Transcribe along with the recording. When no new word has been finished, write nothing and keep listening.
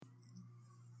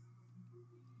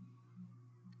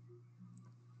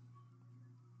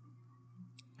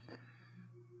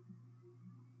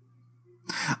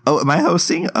Oh, am I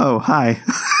hosting? Oh, hi.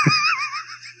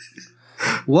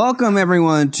 Welcome,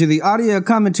 everyone, to the audio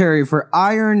commentary for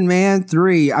Iron Man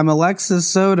 3. I'm Alexis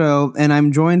Soto, and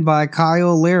I'm joined by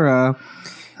Kyle Lira.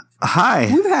 Hi.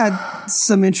 We've had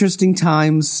some interesting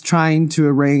times trying to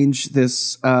arrange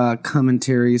this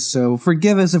commentary, so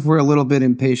forgive us if we're a little bit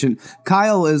impatient.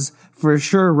 Kyle is for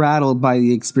sure rattled by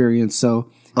the experience,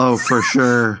 so... Oh, for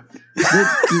sure.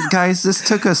 Guys, this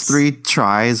took us 3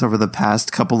 tries over the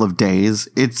past couple of days.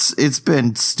 It's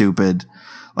been stupid.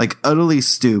 Like, utterly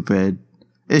stupid.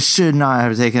 It should not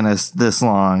have taken us this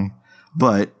long,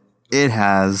 but it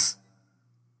has.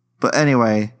 But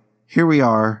anyway, here we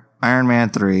are, Iron Man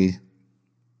 3.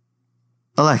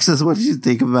 Alexis, what did you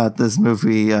think about this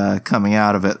movie coming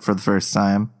out of it for the first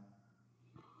time?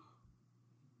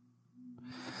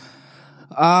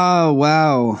 Oh,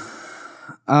 wow.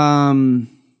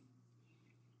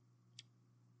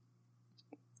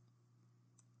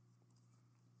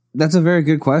 That's a very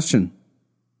good question.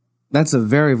 That's a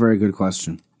very, very good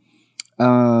question.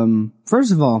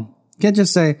 First of all, can't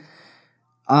just say,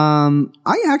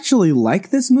 I actually like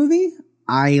this movie.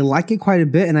 I like it quite a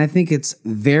bit, and I think it's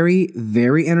very,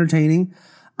 very entertaining.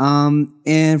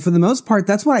 And for the most part,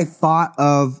 that's what I thought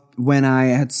of when I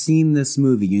had seen this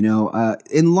movie. You know,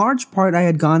 in large part, I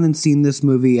had gone and seen this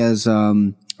movie as,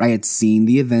 I had seen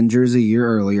The Avengers a year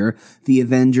earlier. The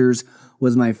Avengers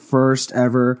was my first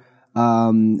ever,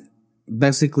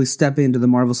 basically step into the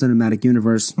Marvel Cinematic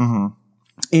Universe. Mm-hmm.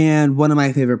 And one of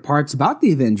my favorite parts about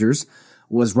the Avengers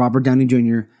was Robert Downey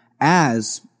Jr.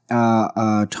 as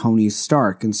Tony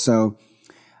Stark. And so,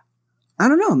 I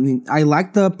don't know. I mean, I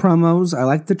liked the promos. I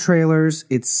liked the trailers.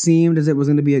 It seemed as it was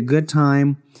going to be a good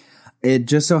time. It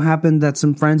just so happened that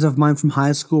some friends of mine from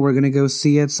high school were going to go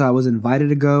see it. So I was invited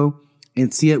to go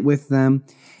and see it with them.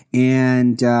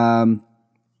 And, overall,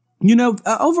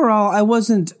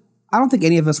 I don't think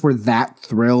any of us were that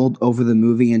thrilled over the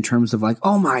movie in terms of like,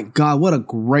 oh my God, what a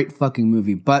great fucking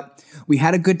movie. But we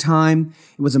had a good time.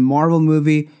 It was a Marvel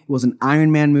movie. It was an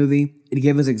Iron Man movie. It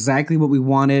gave us exactly what we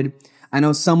wanted. I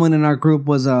know someone in our group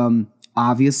was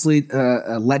obviously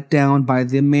let down by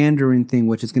the Mandarin thing,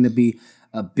 which is going to be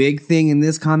a big thing in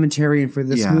this commentary and for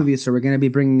this movie. So we're going to be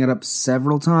bringing it up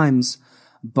several times.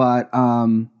 But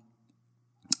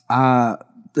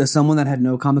as someone that had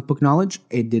no comic book knowledge,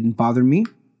 it didn't bother me.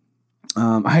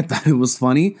 I thought it was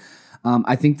funny.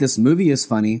 I think this movie is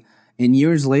funny. And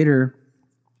years later,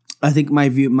 I think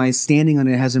my standing on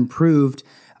it has improved,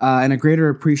 and a greater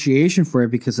appreciation for it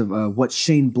because of what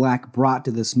Shane Black brought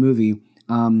to this movie.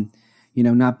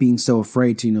 Not being so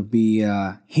afraid to, be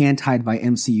hand-tied by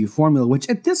MCU formula, which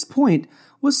at this point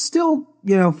was still,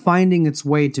 finding its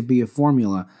way to be a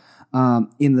formula,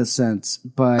 in the sense.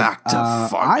 But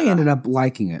I ended up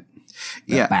liking it.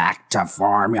 Back to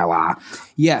formula.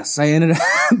 Yes, I ended up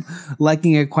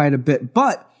liking it quite a bit.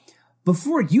 But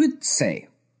before you say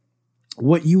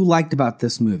what you liked about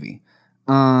this movie,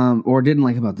 or didn't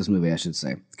like about this movie, I should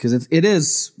say, because it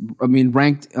is,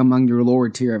 ranked among your lower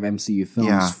tier of MCU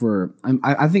films for,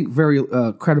 I think, very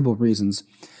credible reasons.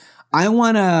 I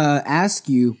want to ask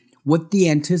you what the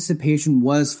anticipation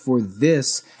was for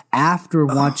this after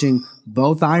watching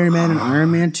both Iron Man and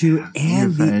Iron Man 2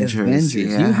 and the Avengers.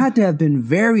 Yeah. You had to have been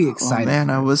very excited. Oh, man,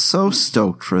 I was so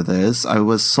stoked for this. I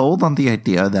was sold on the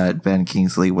idea that Ben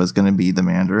Kingsley was going to be the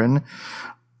Mandarin.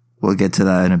 We'll get to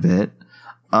that in a bit.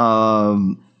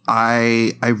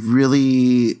 I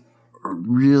really,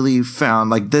 really found,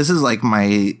 like, this is like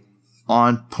my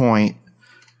on point,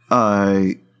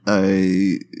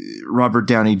 Robert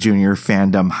Downey Jr.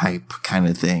 fandom hype kind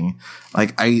of thing.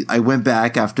 Like, I went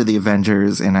back after the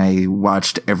Avengers and I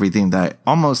watched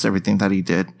almost everything that he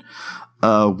did.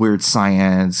 Weird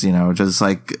Science, just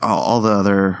like all the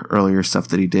other earlier stuff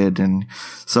that he did. And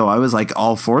so I was like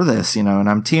all for this, and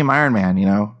I'm team Iron Man,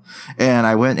 and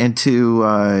I went into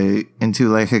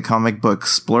like a comic book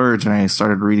splurge and I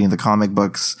started reading the comic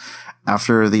books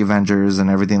after the Avengers and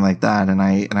everything like that. And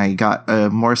I got a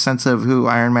more sense of who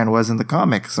Iron Man was in the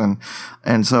comics. And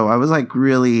so I was like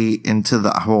really into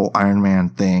the whole Iron Man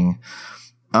thing.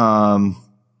 And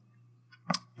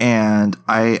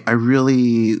I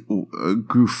really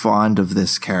grew fond of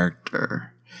this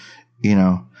character,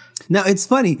 Now, it's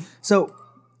funny. So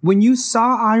when you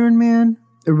saw Iron Man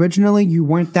originally, you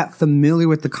weren't that familiar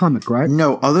with the comic, right?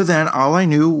 No, other than all I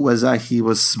knew was that he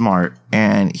was smart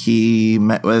and he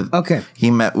met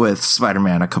with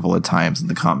Spider-Man a couple of times in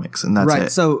the comics, and that's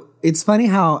it. So it's funny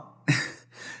how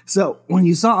so when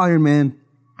you saw Iron Man,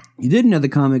 you didn't know the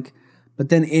comic, but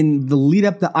then in the lead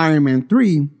up to Iron Man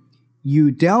 3,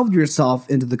 you delved yourself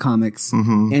into the comics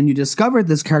and you discovered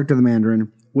this character, the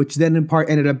Mandarin, which then in part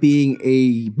ended up being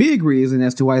a big reason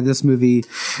as to why this movie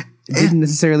didn't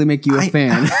necessarily make you a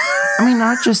fan. I mean,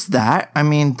 not just that. I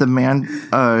mean, the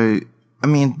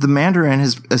Mandarin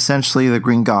is essentially the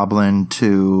Green Goblin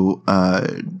to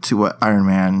what Iron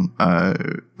Man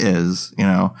is, you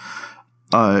know.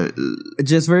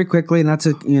 Just very quickly, not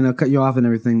to cut you off and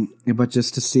everything, but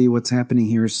just to see what's happening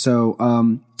here.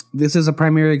 So, this is a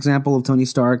primary example of Tony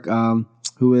Stark,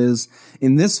 who is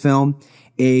in this film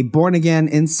a born again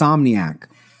insomniac.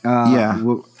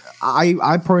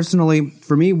 I personally,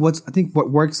 for me, what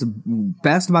works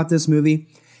best about this movie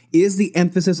is the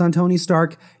emphasis on Tony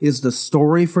Stark, is the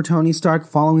story for Tony Stark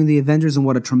following the Avengers and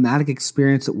what a traumatic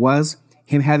experience it was.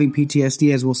 Him having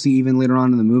PTSD, as we'll see even later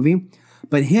on in the movie.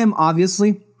 But him,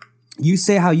 obviously, you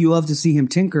say how you love to see him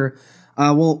tinker.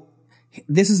 Well,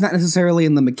 this is not necessarily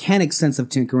in the mechanic sense of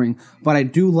tinkering, but I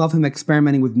do love him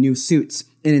experimenting with new suits.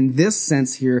 And in this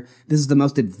sense here, this is the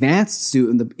most advanced suit,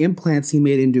 and the implants he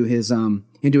made into his own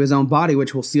body,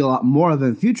 which we'll see a lot more of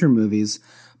in future movies.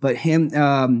 But him,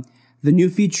 the new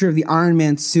feature of the Iron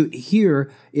Man suit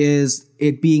here is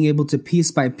it being able to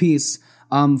piece by piece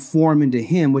form into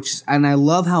him, and I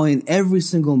love how in every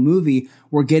single movie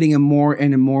we're getting a more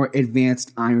and a more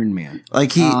advanced Iron Man.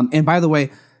 Like he, and by the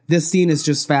way, this scene is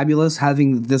just fabulous.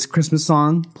 Having this Christmas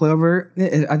song play over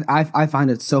it, I find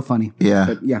it so funny. Yeah,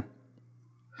 but yeah.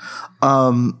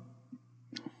 And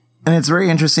it's very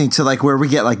interesting to like where we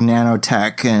get like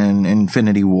nanotech and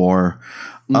Infinity War,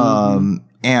 and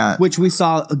which we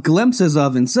saw glimpses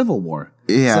of in Civil War.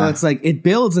 Yeah, so it's like it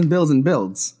builds and builds and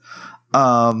builds.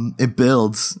 It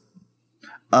builds.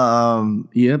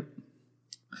 Yep.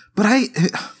 But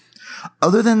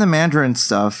other than the Mandarin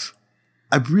stuff,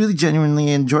 I really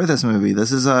genuinely enjoy this movie.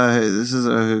 This is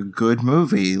a good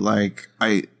movie. Like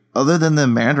other than the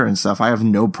Mandarin stuff, I have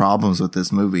no problems with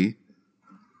this movie.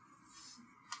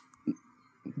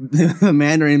 The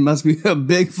Mandarin must be a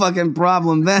big fucking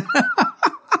problem then.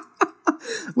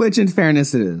 Which in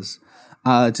fairness it is,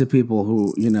 to people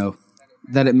who,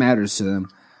 that it matters to them.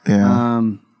 Yeah.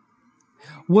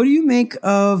 What do you make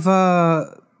of,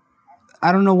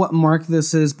 I don't know what mark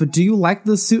this is, but do you like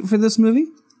the suit for this movie?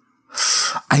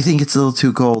 I think it's a little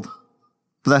too gold.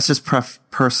 But that's just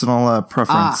personal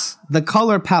preference. The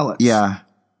color palette. Yeah.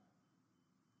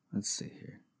 Let's see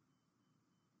here.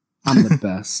 I'm the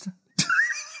best.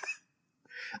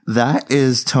 That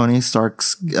is Tony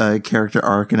Stark's character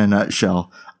arc in a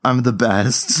nutshell. I'm the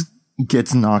best.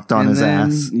 Gets knocked on his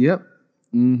ass. Yep.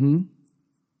 Mm-hmm.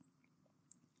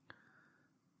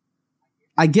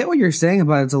 I get what you're saying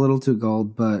about it's a little too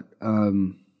gold, but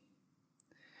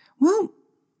well,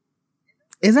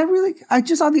 is that really? I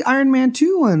just saw the Iron Man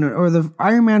 2 one or the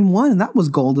Iron Man 1, and that was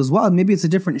gold as well. Maybe it's a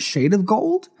different shade of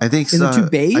gold. I think so. Is it too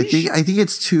beige? I think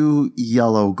it's too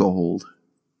yellow gold.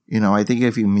 I think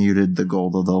if you muted the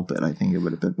gold a little bit, I think it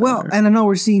would have been better. Well, and I know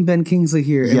we're seeing Ben Kingsley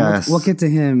here. And yes. We'll get to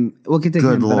him. But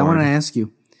I want to ask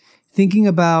you, thinking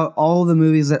about all the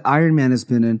movies that Iron Man has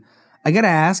been in, I got to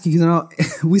ask you,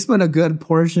 we spent a good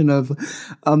portion of,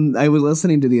 I was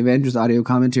listening to the Avengers audio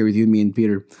commentary with you, me and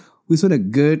Peter. We spent a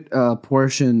good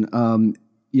portion,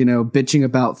 bitching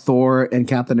about Thor and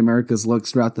Captain America's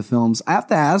looks throughout the films. I have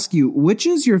to ask you, which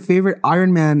is your favorite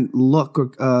Iron Man look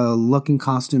or looking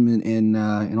costume in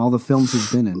all the films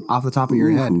he's been in, off the top of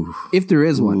your head, if there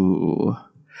is one?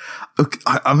 Okay,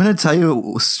 I'm going to tell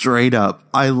you straight up,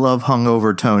 I love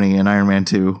hungover Tony in Iron Man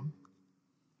 2.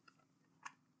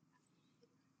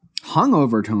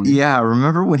 Hungover Tony? Yeah,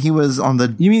 remember when he was on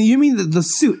the... You mean the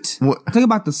suit? Think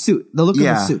about the suit, the look of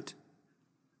the suit.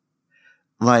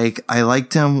 Like, I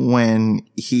liked him when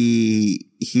he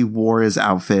wore his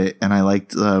outfit, and I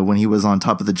liked when he was on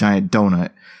top of the giant donut.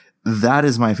 That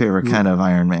is my favorite kind of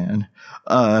Iron Man.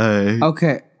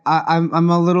 Okay, I'm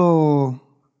a little...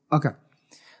 Okay.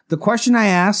 The question I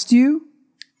asked you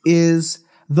is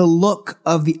the look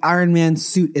of the Iron Man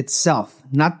suit itself.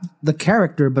 Not the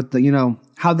character, but the,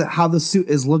 how the suit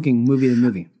is looking movie to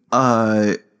movie.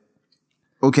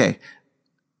 Okay.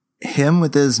 Him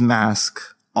with his mask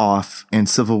off in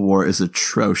Civil War is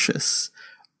atrocious.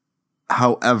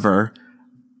 However,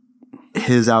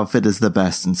 his outfit is the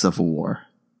best in Civil War.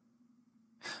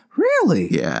 Really?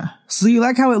 Yeah. So you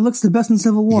like how it looks the best in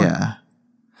Civil War? Yeah.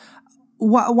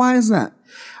 Why is that?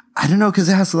 I don't know, because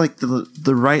it has like the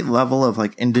right level of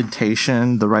like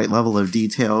indentation, the right level of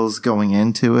details going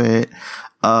into it.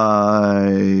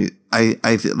 I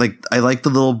like the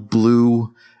little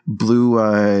blue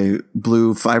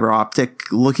fiber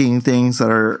optic looking things that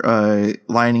are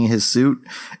lining his suit.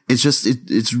 It's just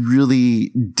it's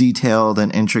really detailed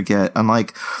and intricate.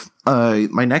 Unlike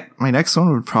my next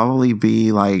one would probably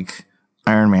be like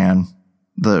Iron Man,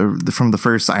 from the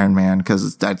first Iron Man,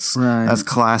 because that's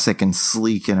classic and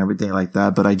sleek and everything like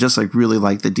that. But I just like really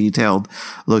like the detailed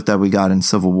look that we got in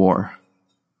Civil War.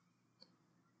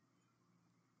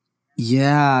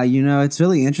 Yeah, it's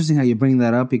really interesting how you bring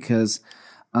that up, because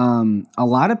a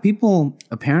lot of people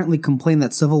apparently complain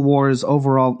that Civil War's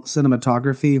overall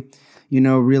cinematography,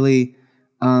 really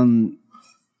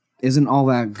isn't all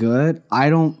that good. I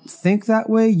don't think that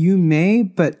way. You may,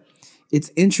 but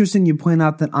it's interesting you point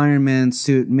out that Iron Man's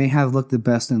suit may have looked the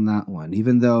best in that one,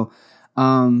 even though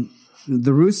the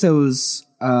Russos,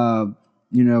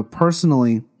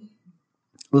 personally,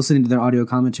 listening to their audio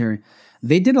commentary,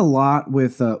 they did a lot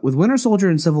with Winter Soldier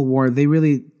and Civil War. They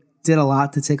really did a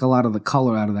lot to take a lot of the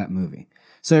color out of that movie.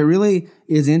 So it really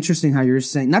is interesting how you're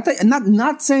saying,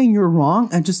 not saying you're wrong.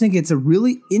 I just think it's a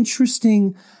really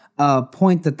interesting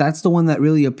point that's the one that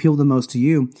really appealed the most to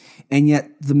you. And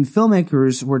yet the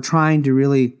filmmakers were trying to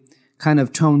really kind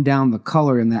of tone down the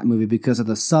color in that movie because of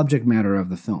the subject matter of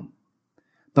the film.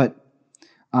 But,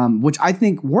 which I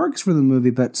think works for the movie,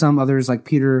 but some others like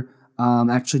Peter,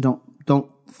 actually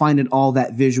don't find it all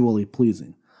that visually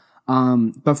pleasing.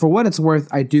 But for what it's worth,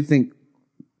 I do think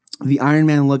the Iron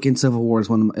Man look in Civil War is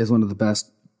one of the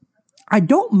best. I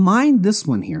don't mind this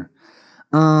one here.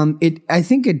 I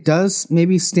think it does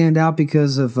maybe stand out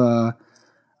because of the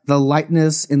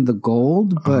lightness in the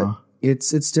gold, but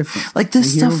it's different. Like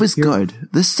this stuff is good.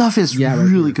 This stuff is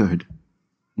really good.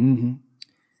 Mm-hmm.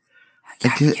 I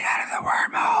gotta get out of the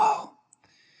wormhole.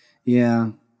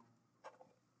 Yeah.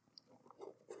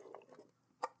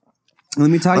 Let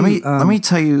me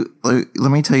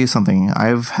tell you something.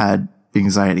 I've had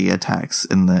anxiety attacks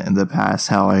in the past.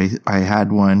 How I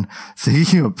had one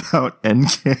thinking about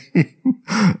Endgame.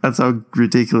 That's how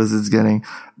ridiculous it's getting.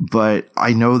 But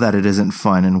I know that it isn't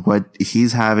fun, and what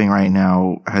he's having right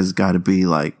now has got to be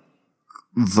like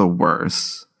the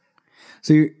worst.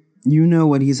 So you know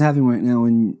what he's having right now,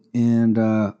 and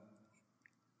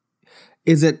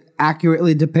is it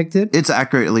accurately depicted? It's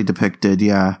accurately depicted.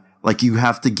 Yeah. Like you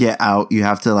have to get out. You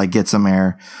have to like get some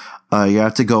air. You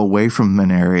have to go away from an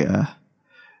area,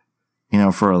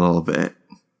 for a little bit.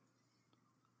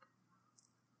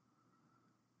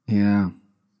 Yeah.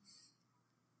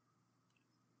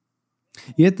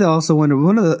 You have to also wonder,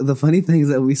 one of the funny things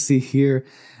that we see here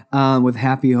with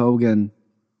Happy Hogan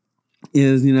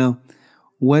is,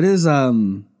 what is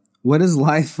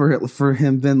life for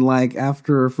him been like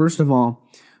after, first of all,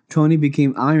 Tony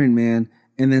became Iron Man,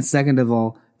 and then second of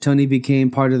all, Tony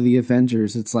became part of the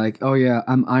Avengers. It's like, oh yeah,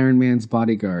 I'm Iron Man's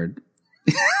bodyguard.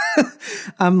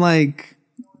 I'm like,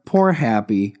 poor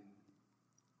Happy.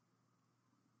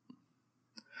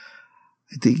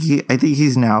 I think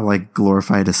he's now like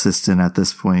glorified assistant at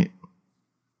this point.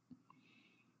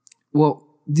 Well,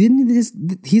 he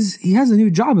has a new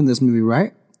job in this movie,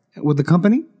 right? With the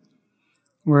company?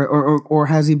 Or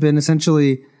has he been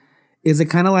essentially, is it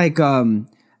kind of like,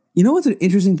 what's an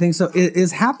interesting thing? So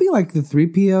is Happy like the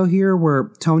 3PO here,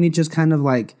 where Tony just kind of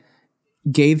like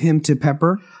gave him to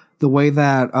Pepper the way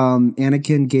that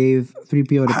Anakin gave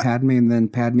 3PO to Padme, and then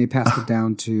Padme passed it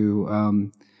down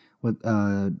to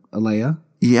Leia?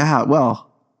 Yeah,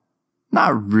 well,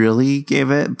 not really gave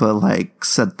it, but like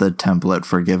set the template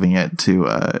for giving it to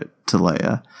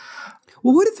Leia.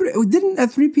 Well, didn't a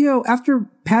 3PO after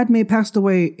Padme passed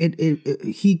away?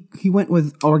 He went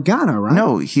with Organa, right?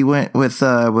 No, he went with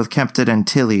Captain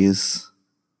Antilles.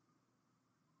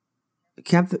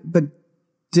 But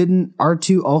didn't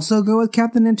R2 also go with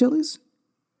Captain Antilles?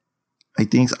 I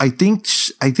think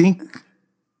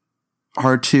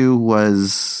R2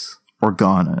 was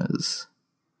Organa's.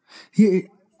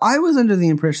 I was under the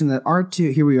impression that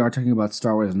R2, here we are talking about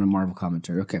Star Wars and a Marvel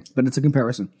commentary. Okay, but it's a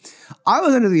comparison. I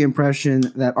was under the impression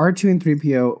that R2 and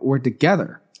 3PO were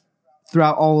together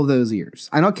throughout all of those years.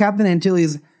 I know Captain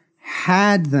Antilles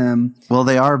had them. Well,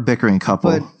 they are a bickering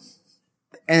couple. But,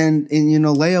 and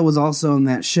Leia was also in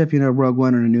that ship, Rogue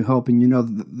One and A New Hope, and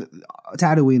the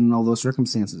Tatooine and all those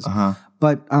circumstances. Uh-huh.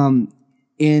 But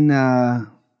in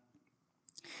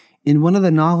one of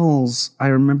the novels, I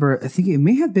remember, I think it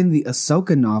may have been the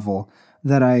Ahsoka novel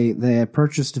that I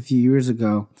purchased a few years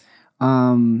ago,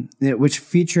 which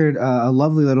featured a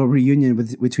lovely little reunion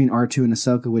between R2 and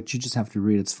Ahsoka, which you just have to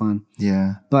read. It's fun.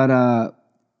 Yeah. But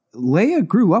Leia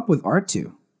grew up with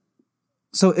R2.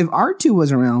 So if R2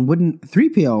 was around, wouldn't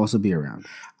 3PO also be around?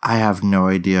 I have no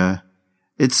idea.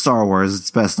 It's Star Wars.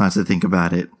 It's best not to think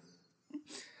about it.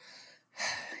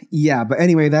 Yeah, but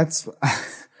anyway,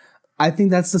 I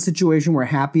think that's the situation where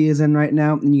Happy is in right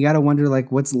now. And you got to wonder,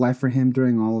 like, what's life for him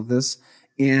during all of this?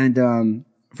 And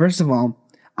first of all,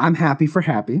 I'm happy for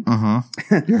Happy.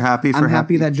 Mm-hmm. You're happy for I'm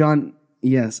happy that John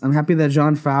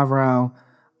Favreau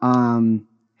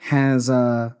has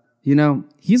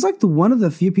he's like one of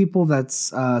the few people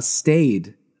that's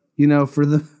stayed, for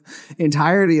the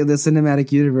entirety of the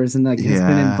cinematic universe, and like has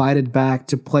been invited back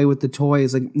to play with the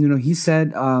toys. Like, he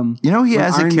said, he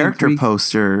has a character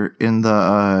poster in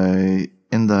the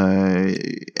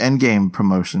Endgame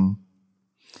promotion.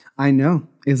 I know,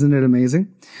 isn't it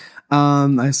amazing?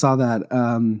 I saw that.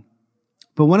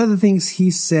 But one of the things he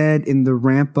said in the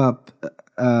ramp up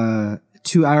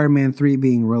to Iron Man 3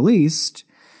 being released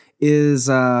is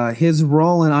his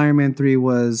role in Iron Man 3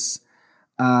 was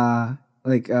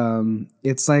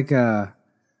it's like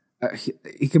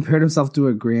he compared himself to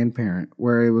a grandparent,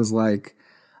 where it was like,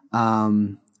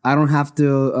 I don't have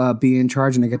to be in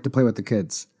charge and I get to play with the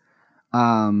kids.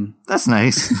 That's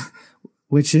nice.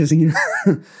 Which is, and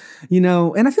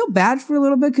I feel bad for a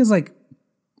little bit because, like,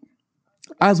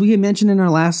 as we had mentioned in our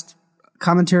last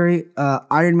commentary,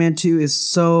 Iron Man 2 is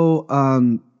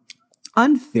so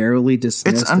unfairly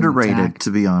dismissed. It's underrated,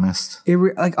 to be honest.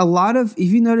 Like a lot of,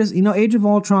 if you notice, Age of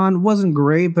Ultron wasn't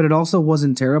great, but it also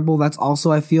wasn't terrible. That's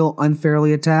also, I feel,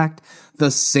 unfairly attacked. The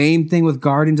same thing with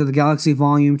Guardians of the Galaxy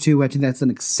Volume 2. I think that's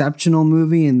an exceptional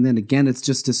movie, and then again, it's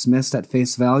just dismissed at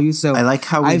face value. So I like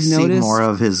how we've seen more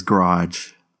of his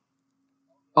garage.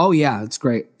 Oh yeah, it's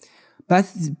great. But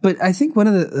I think one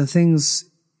of the things,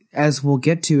 as we'll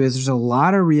get to, is there's a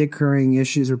lot of reoccurring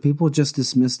issues where people just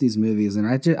dismiss these movies, and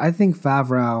I think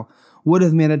Favreau would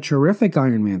have made a terrific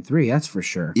Iron Man 3, that's for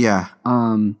sure. Yeah.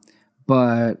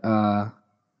 But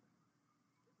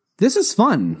this is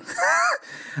fun.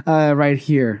 Right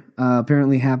here.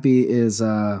 Apparently Happy is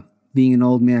being an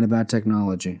old man about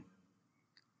technology.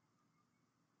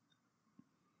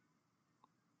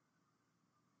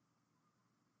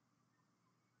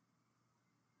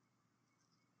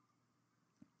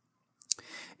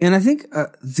 And I think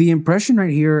the impression right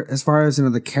here, as far as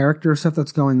the character stuff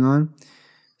that's going on,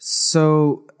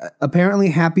 so apparently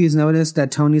Happy has noticed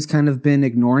that Tony's kind of been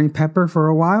ignoring Pepper for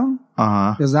a while.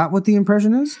 Uh-huh. Is that what the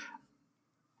impression is?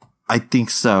 I think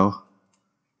so.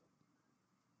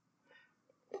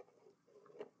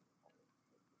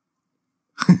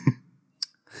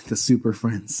 The Super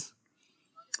Friends.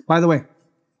 By the way,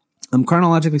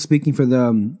 chronologically speaking, for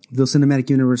the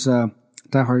cinematic universe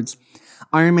diehards,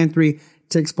 Iron Man 3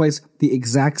 takes place the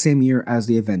exact same year as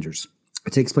the Avengers.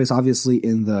 It takes place obviously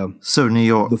in the New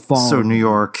York. The fall. So New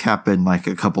York happened like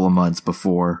a couple of months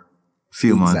before, a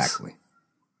few months. Exactly.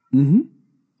 Mm-hmm.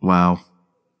 Wow.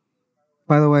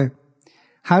 By the way,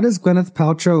 how does Gwyneth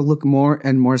Paltrow look more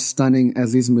and more stunning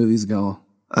as these movies go?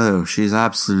 Oh, she's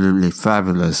absolutely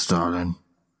fabulous, darling.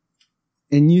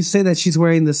 And you say that she's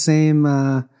wearing the same.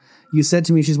 You said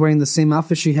to me she's wearing the same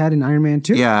outfit she had in Iron Man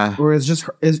 2. Yeah. Or is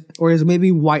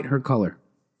maybe white her color?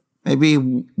 Maybe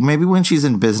when she's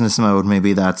in business mode,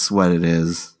 maybe that's what it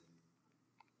is.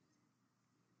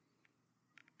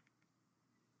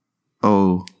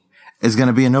 Oh, it's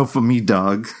gonna be a no for me,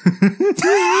 dog.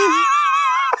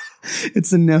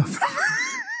 It's a no.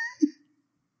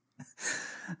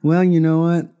 Well, you know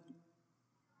what?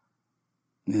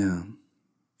 Yeah,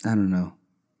 I don't know.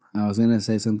 I was gonna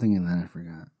say something and then I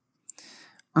forgot.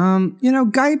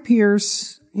 Guy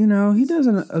Pearce, he does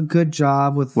a good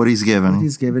job with what he's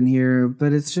given here,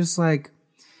 but it's just like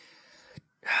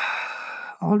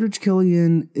Aldrich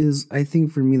Killian is, I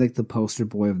think, for me, like the poster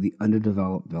boy of the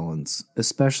underdeveloped villains,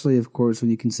 especially, of course,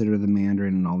 when you consider the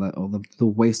Mandarin and all the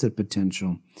wasted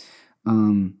potential.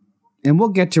 And we'll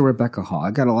get to Rebecca Hall.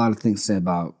 I got a lot of things to say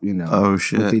about, oh,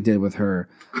 shit, what they did with her,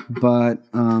 but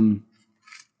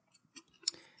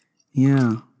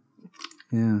yeah.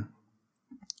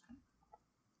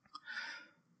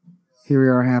 Here we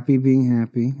are, Happy being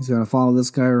happy. He's gonna follow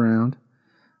this guy around.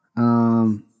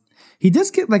 He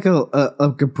does get like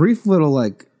a brief little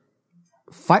like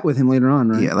fight with him later on,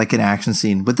 right? Yeah, like an action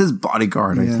scene with his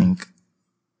bodyguard, I think.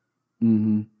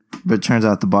 Mm-hmm. But it turns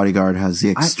out the bodyguard has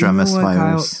the extremis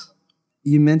virus. Kyle,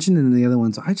 you mentioned it in the other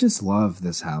ones. I just love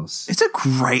this house. It's a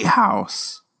great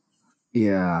house.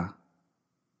 Yeah.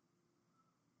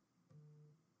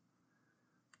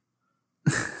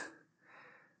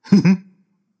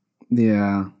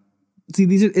 Yeah. See,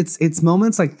 it's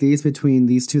moments like these between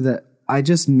these two that I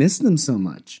just miss them so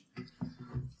much.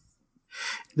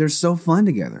 They're so fun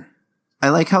together. I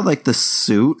like how like the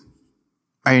suit,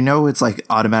 I know it's like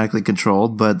automatically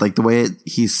controlled, but like the way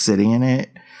he's sitting in it,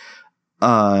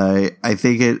 I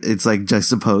think it's like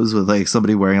juxtaposed with like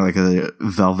somebody wearing like a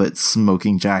velvet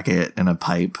smoking jacket and a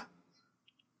pipe.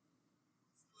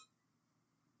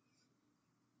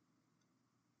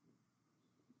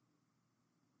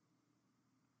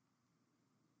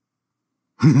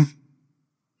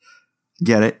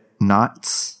 Get it?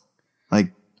 Knots?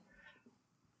 Like,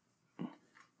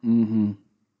 Mm-hmm.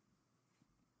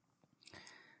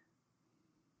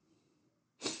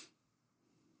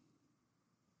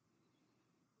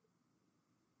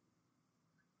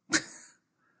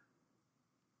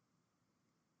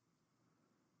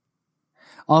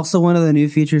 Also, one of the new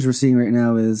features we're seeing right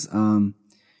now is,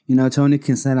 Tony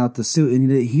can send out the suit,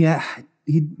 and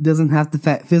he doesn't have to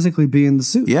physically be in the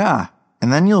suit. Yeah.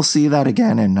 And then you'll see that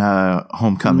again in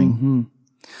Homecoming. Mm-hmm.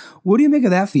 What do you make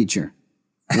of that feature?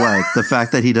 What? The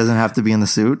fact that he doesn't have to be in the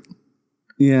suit?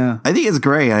 Yeah. I think it's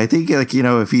great. I think,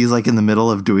 if he's like in the middle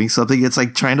of doing something, it's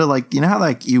like trying to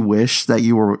how you wish that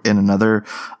you were in another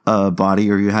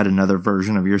body, or you had another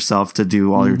version of yourself to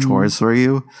do all your chores for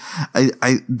you.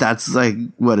 That's like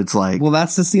what it's like. Well,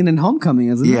 that's the scene in Homecoming,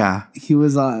 isn't it? Yeah. He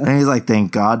was, and he's like,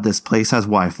 thank God this place has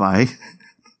Wi-Fi.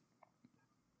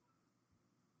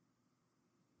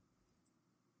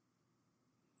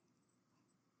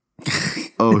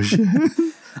 Oh shit.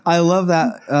 I love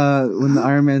that when the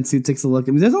Iron Man suit takes a look.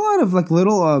 I mean, there's a lot of like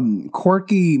little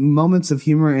quirky moments of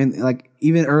humor, and like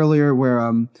even earlier where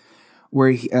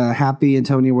Happy and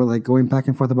Tony were like going back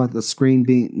and forth about the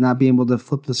screen not being able to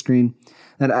flip the screen.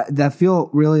 That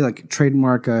feel really like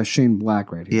trademark Shane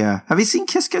Black right here. Yeah. Have you seen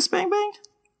Kiss Kiss Bang Bang?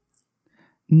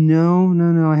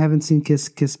 No, I haven't seen Kiss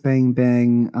Kiss Bang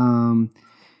Bang.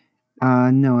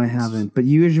 No, I haven't. But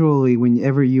usually,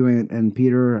 whenever you and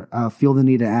Peter feel the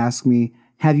need to ask me,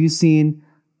 have you seen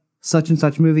such and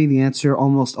such movie? The answer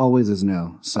almost always is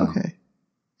no. So. Okay.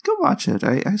 Go watch it.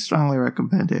 I strongly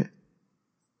recommend it.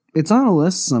 It's on a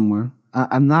list somewhere.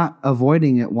 I'm not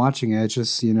avoiding it, watching it. It's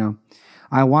just,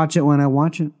 I watch it when I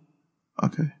watch it.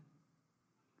 Okay.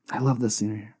 I love this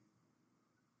scene here.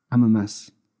 I'm a mess.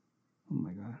 Oh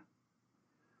my God.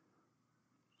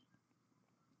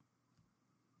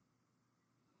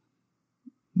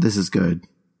 This is good.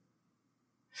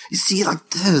 You see, like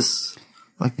this.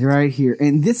 Like right here.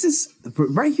 And this is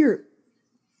right here.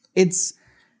 It's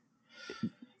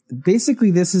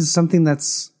basically, this is something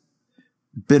that's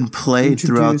been played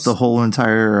throughout the whole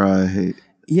entire.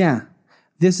 Yeah.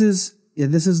 This is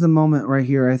the moment right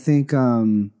here. I think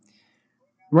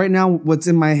right now what's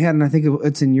in my head, and I think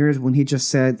it's in yours, when he just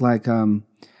said like, trying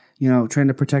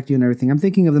to protect you and everything. I'm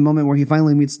thinking of the moment where he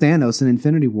finally meets Thanos in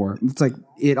Infinity War. It's like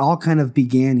it all kind of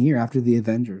began here after the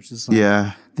Avengers. It's like,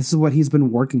 yeah. This is what he's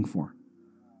been working for.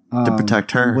 To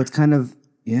protect her. What's kind of,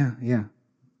 yeah.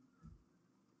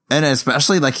 And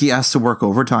especially like he has to work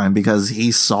overtime because he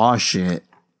saw shit.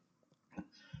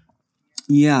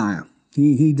 Yeah,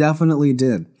 he definitely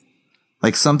did.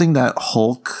 Like something that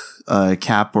Hulk,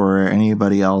 Cap, or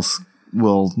anybody else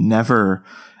will never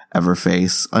ever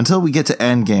face until we get to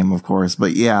Endgame, of course.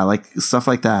 But yeah, like stuff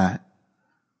like that.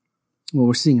 Well,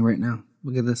 we're seeing it right now.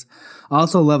 Look at this. I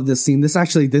also love this scene. This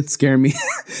actually did scare me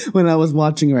when I was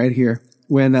watching right here.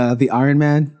 When the Iron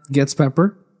Man gets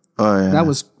Pepper. Oh yeah.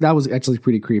 That was actually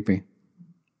pretty creepy.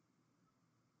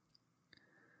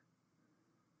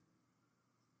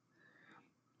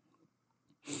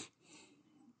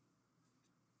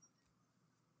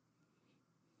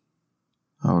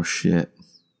 Oh shit.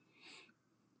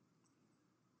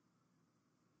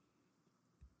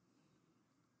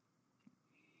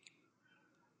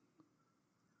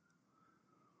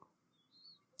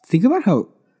 Think about how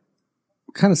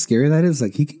kind of scary that is.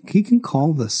 Like he can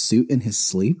call the suit in his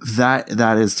sleep.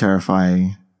 That is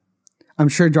terrifying. I'm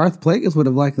sure Darth Plagueis would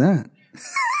have liked that.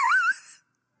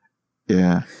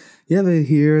 Yeah. You ever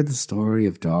hear the story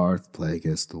of Darth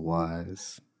Plagueis the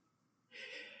Wise?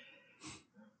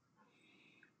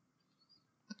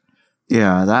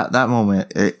 Yeah, that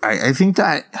moment. I think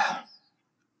that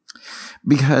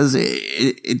because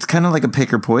it's kind of like a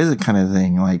pick or poison kind of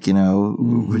thing. Like,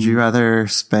 would you rather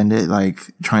spend it like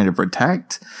trying to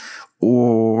protect,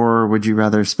 or would you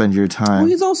rather spend your time? Well,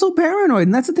 he's also paranoid.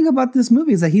 And that's the thing about this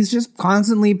movie, is that he's just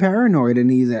constantly paranoid, and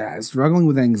he's struggling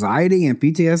with anxiety and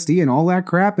PTSD and all that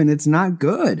crap. And it's not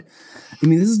good. I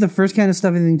mean, this is the first kind of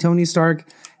stuff I think Tony Stark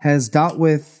has dealt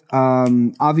with.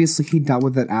 Obviously he dealt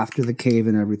with it after the cave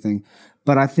and everything,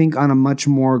 but I think on a much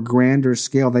more grander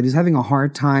scale that he's having a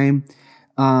hard time.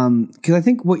 Cause I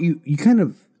think what you kind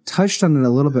of touched on it a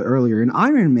little bit earlier in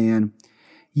Iron Man.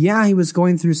 Yeah, he was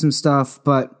going through some stuff,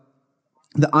 but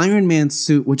the Iron Man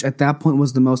suit, which at that point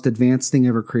was the most advanced thing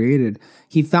ever created,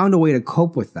 he found a way to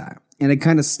cope with that and to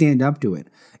kind of stand up to it.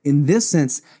 In this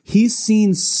sense, he's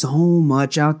seen so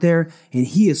much out there, and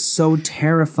he is so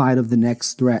terrified of the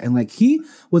next threat. And like, he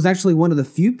was actually one of the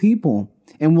few people,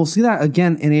 and we'll see that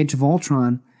again in Age of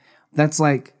Ultron, that's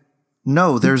like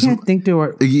No, there's. You can't think to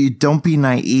her. You don't be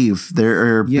naive.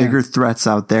 There are bigger threats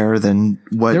out there than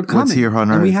what's here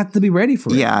on Earth. And we have to be ready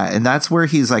for it. Yeah, and that's where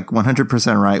he's like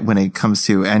 100% right when it comes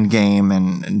to Endgame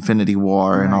and Infinity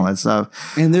War and all that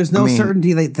stuff. And there's no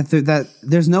certainty that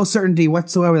there's no certainty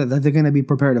whatsoever that they're going to be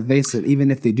prepared to face it,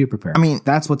 even if they do prepare. I mean,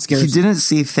 that's what scares me. He didn't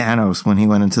see Thanos when he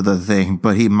went into the thing,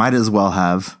 but he might as well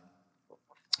have.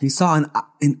 He saw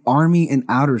an army in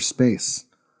outer space.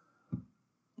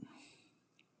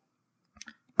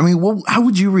 I mean, how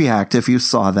would you react if you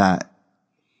saw that?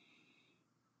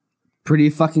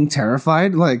 Pretty fucking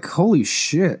terrified. Like, holy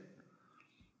shit.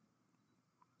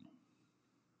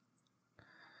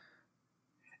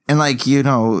 And like, you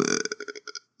know,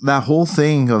 that whole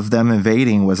thing of them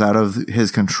invading was out of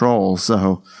his control.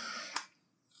 So.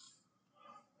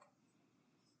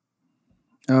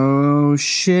 Oh,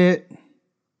 shit.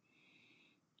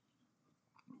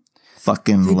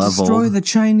 Fucking they level. Destroy the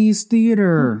Chinese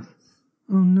theater.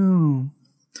 Oh no.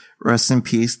 Rest in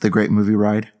peace, the great movie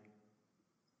ride.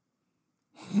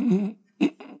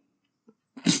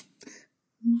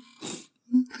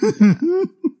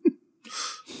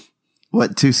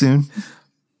 What, too soon?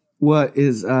 What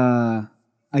is I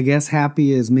guess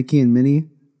happy is Mickey and Minnie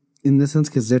in this sense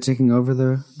because they're taking over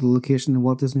the location of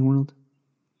Walt Disney World.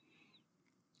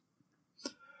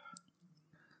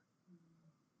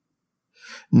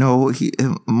 No,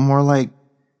 more like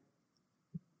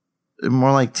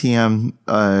TM,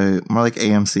 more like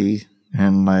AMC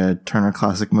and Turner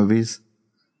Classic Movies.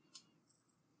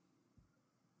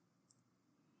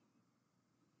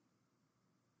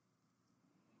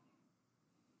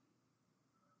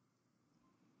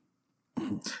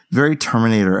 Very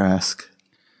Terminator-esque.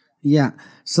 Yeah.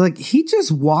 So like he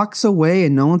just walks away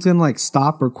and no one's gonna like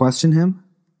stop or question him.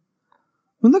 I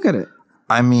mean, look at it.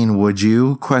 I mean, would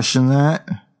you question that?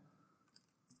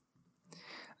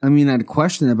 I mean, I'd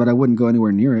question it, but I wouldn't go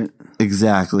anywhere near it.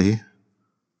 Exactly.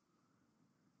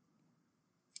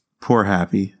 Poor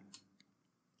Happy.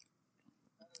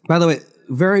 By the way,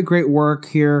 very great work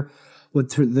here with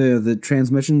the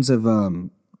transmissions of the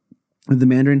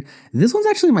Mandarin. This one's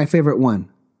actually my favorite one.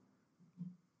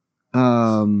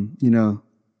 You know,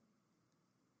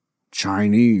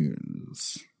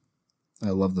 Chinese. I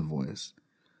love the voice.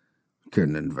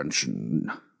 An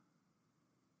invention.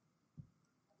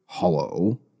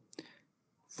 Hollow.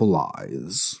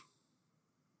 Flies.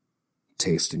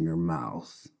 Taste in your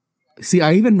mouth. See,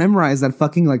 I even memorized that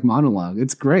fucking like monologue.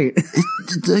 It's great.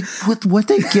 What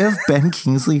they give Ben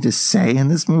Kingsley to say in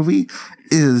this movie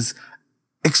is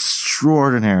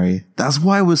extraordinary. That's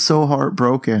why I was so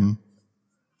heartbroken.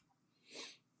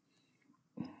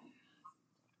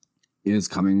 Is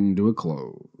coming to a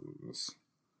close.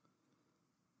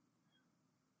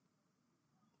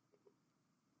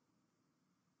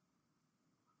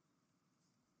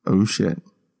 Oh shit.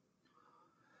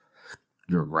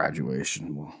 Your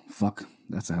graduation. Well, fuck.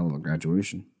 That's a hell of a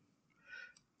graduation.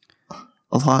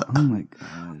 A lot. Oh my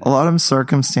god. A lot of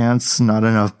circumstance, not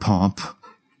enough pomp.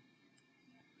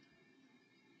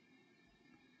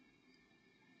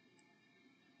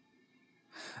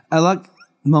 I like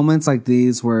moments like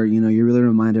these where, you know, you're really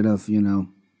reminded of, you know,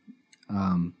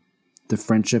 the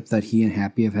friendship that he and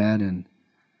Happy have had and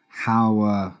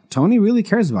how Tony really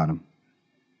cares about him.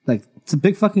 Like, it's a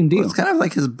big fucking deal. Well, it's kind of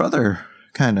like his brother,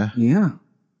 kind of. Yeah.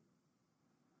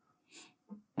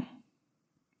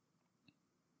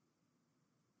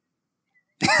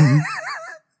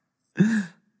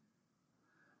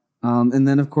 And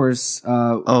then, of course...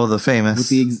 the famous.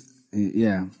 With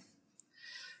yeah.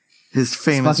 His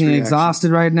famous He's fucking reaction.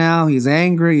 exhausted right now. He's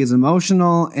angry. He's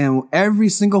emotional. And every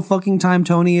single fucking time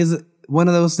Tony is one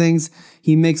of those things,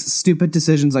 he makes stupid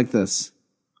decisions like this.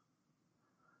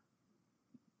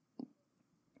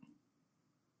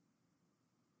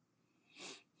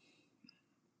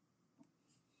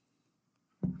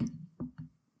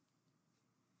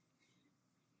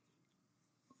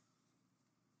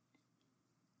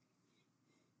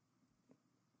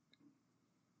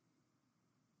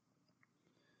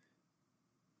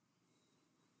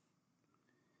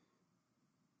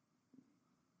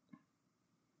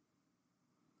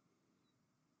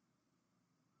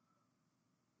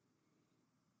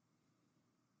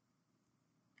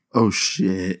 Oh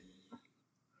shit.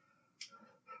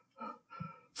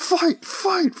 Fight,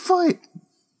 fight, fight.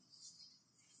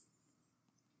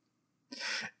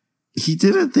 He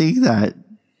didn't think that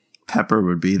Pepper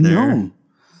would be there. No.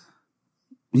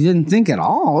 He didn't think at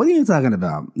all. What are you talking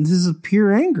about? This is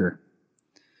pure anger.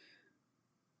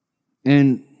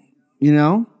 And, you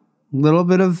know, a little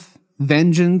bit of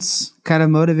vengeance kind of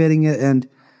motivating it. And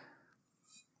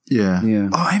yeah. Yeah.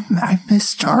 Oh, I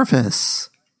miss Jarvis.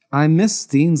 I miss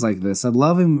scenes like this. I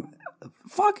love him.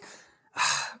 Fuck.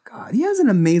 God, he has an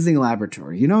amazing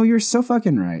laboratory. You know, you're so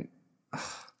fucking right.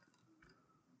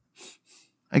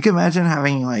 I can imagine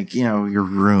having like, you know, your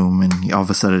room and all of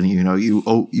a sudden, you know, you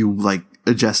like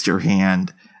adjust your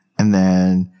hand and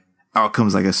then out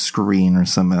comes like a screen or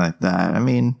something like that. I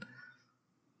mean,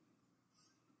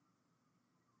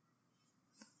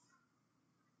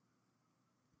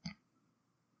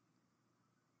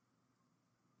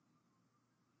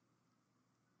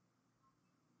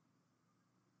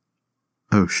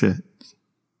 oh shit.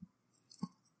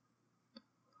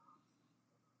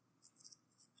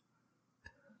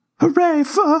 Hooray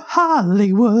for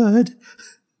Hollywood.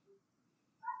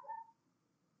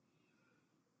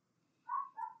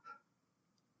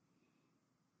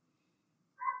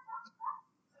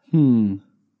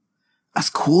 That's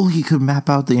cool. He could map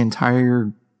out the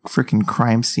entire freaking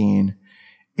crime scene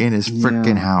in his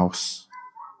freaking house.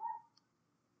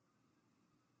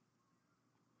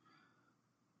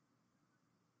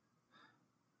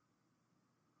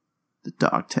 The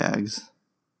dog tags.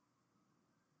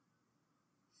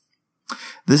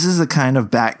 This is the kind of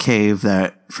bat cave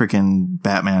that freaking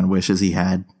Batman wishes he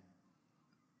had.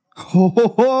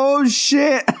 Oh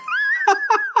shit.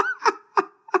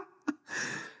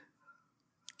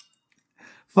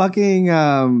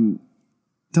 Fucking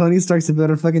Tony Stark's a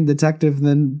better fucking detective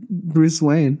than Bruce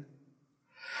Wayne.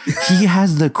 He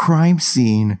has the crime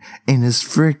scene in his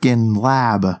freaking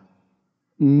lab.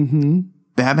 Mm-hmm.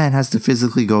 Batman has to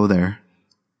physically go there.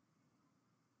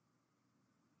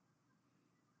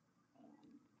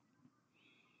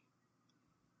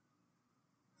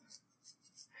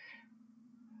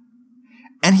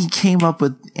 And he came up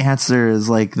with answers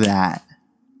like that.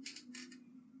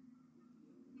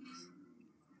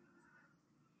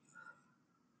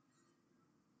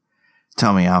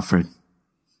 Tell me, Alfred.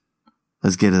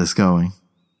 Let's get this going.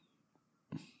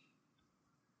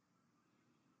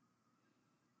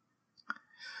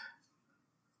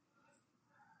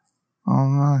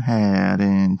 On my head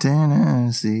in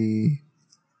Tennessee.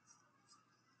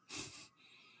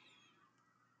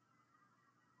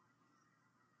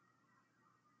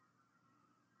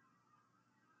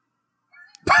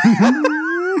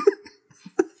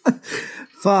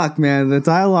 Fuck, man. The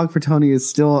dialogue for Tony is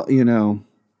still, you know,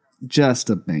 just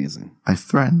amazing. I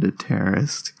threatened a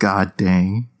terrorist. God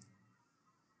dang.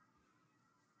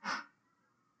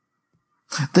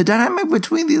 The dynamic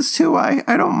between these two, I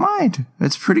don't mind.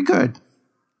 It's pretty good.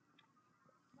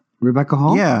 Rebecca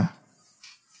Hall? Yeah.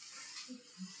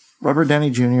 Robert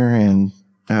Downey Jr. and,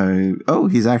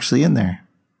 he's actually in there.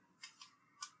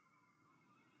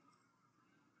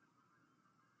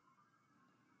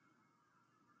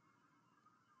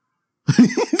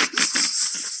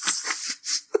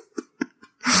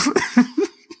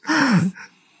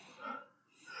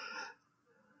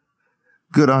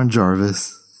 Good on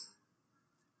Jarvis.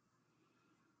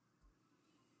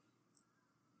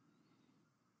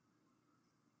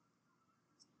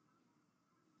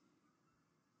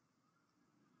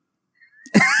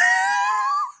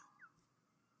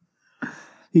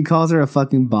 He calls her a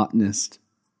fucking botanist.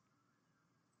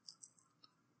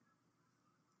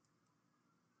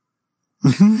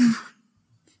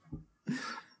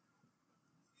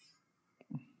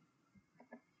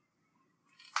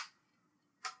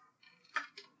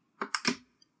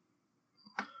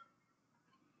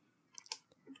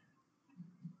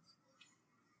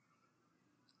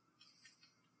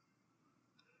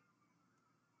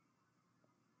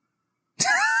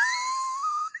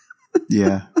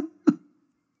 Yeah.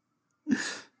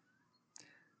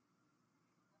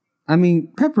 I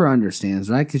mean, Pepper understands,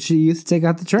 right? Because she used to take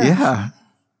out the trash. Yeah.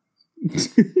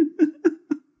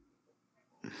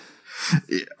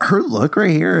 Her look right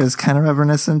here is kind of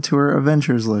reminiscent to her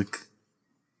Avengers look.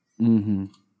 Mm-hmm.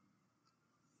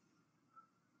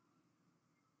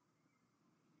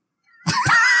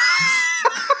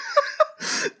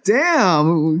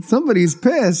 Damn, somebody's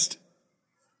pissed.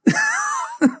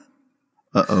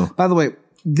 Uh-oh. By the way,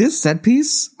 this set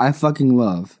piece, I fucking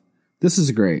love. This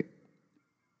is great.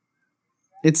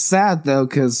 It's sad, though,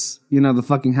 because, you know, the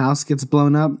fucking house gets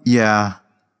blown up. Yeah.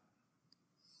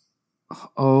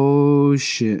 Oh,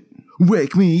 shit.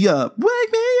 Wake me up.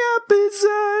 Wake me up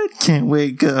inside. Can't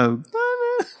wake up.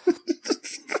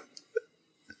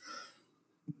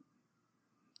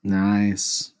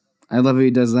 Nice. I love how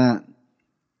he does that.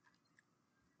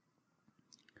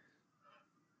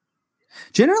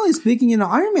 Generally speaking, you know,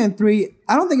 Iron Man 3,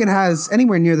 I don't think it has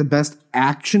anywhere near the best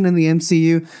action in the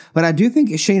MCU, but I do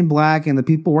think Shane Black and the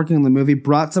people working on the movie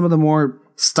brought some of the more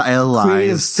Stylized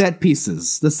creative set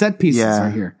pieces. The set pieces are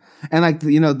here. And like,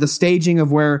 you know, the staging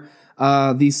of where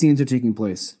these scenes are taking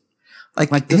place.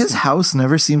 Like this his one. house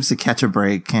never seems to catch a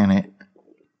break, can it?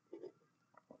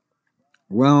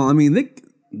 Well, I mean,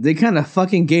 they kind of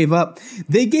fucking gave up.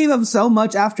 They gave up so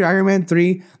much after Iron Man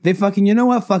 3. They fucking, you know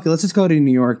what? Fuck it. Let's just go to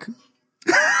New York.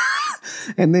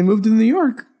 And they moved to New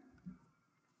York.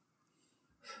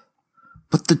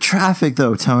 But the traffic,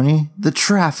 though, Tony. The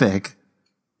traffic.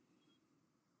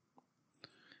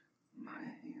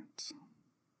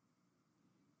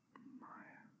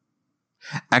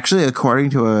 Actually,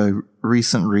 according to a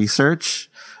recent research,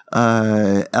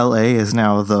 LA is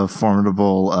now the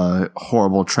formidable,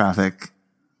 horrible traffic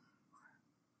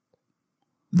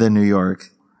than New York.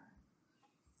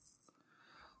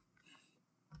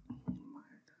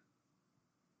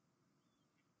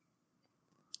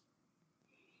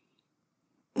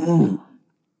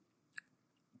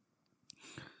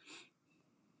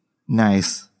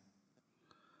 Nice.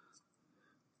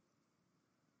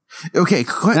 Okay,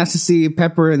 Nice to see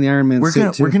Pepper in the Iron Man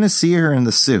suit too. We're gonna see her in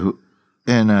the suit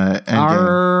in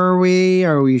Are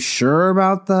we sure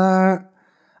about that?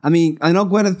 I mean, I know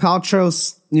Gwyneth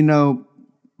Paltrow, you know,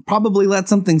 probably let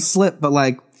something slip, but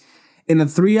like in a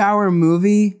 3-hour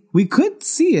movie, we could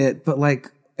see it, but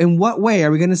like in what way?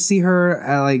 Are we going to see her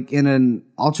like in an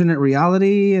alternate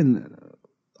reality? And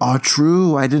oh,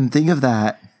 true. I didn't think of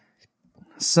that.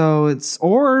 So it's,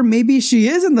 or maybe she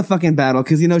is in the fucking battle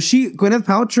because, you know, Gwyneth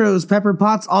Paltrow's Pepper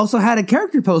Potts also had a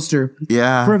character poster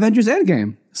for Avengers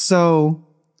Endgame. So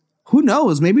who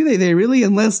knows? Maybe they really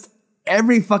enlist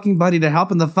every fucking buddy to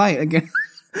help in the fight again.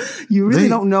 You really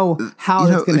don't know how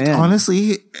it's going to end.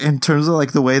 Honestly, in terms of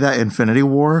like the way that Infinity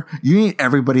War, you need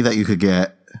everybody that you could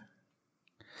get.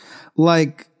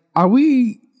 Like, are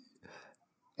we?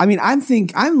 I mean,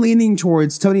 I'm leaning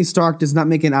towards Tony Stark does not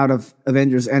make it out of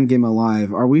Avengers Endgame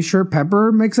alive. Are we sure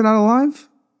Pepper makes it out alive?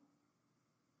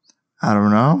 I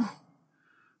don't know.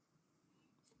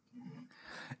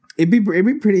 It'd be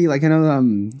pretty, like, I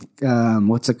know,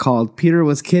 what's it called? Peter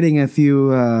was kidding a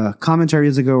few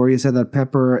commentaries ago where he said that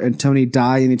Pepper and Tony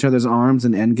die in each other's arms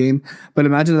in Endgame. But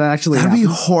imagine that actually That'd happens.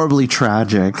 be horribly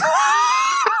tragic.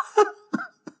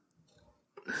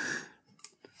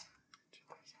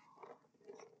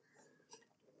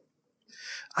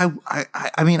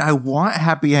 I mean, I want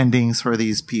happy endings for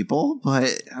these people,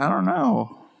 but I don't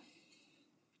know.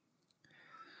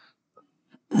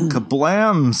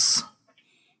 Kablams.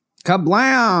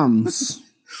 Kablams.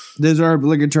 There's our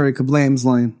obligatory kablams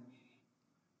line.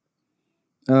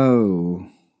 Oh.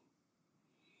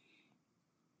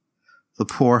 The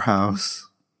poorhouse.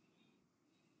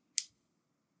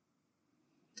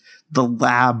 The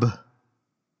lab.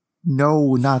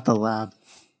 No, not the lab.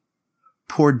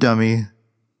 Poor dummy.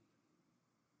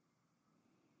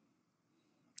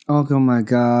 Oh my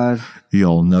God.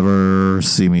 You'll never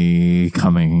see me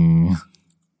coming.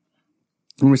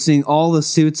 And we're seeing all the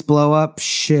suits blow up.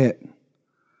 Shit.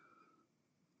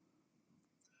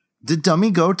 Did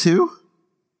Dummy go too?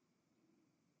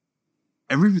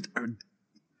 I don't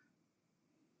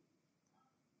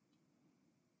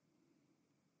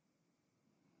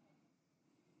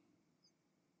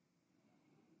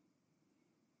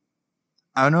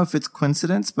know if it's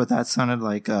coincidence, but that sounded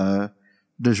like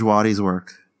Dejwadi's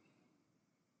work.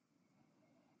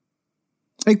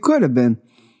 It could have been.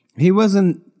 He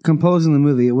wasn't composing the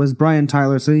movie. It was Brian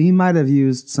Tyler, so he might have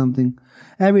used something.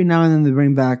 Every now and then they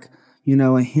bring back, you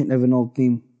know, a hint of an old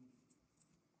theme.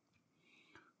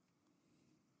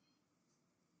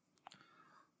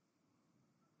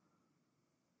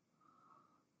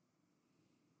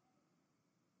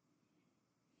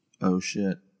 Oh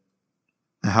shit.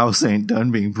 The house ain't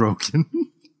done being broken.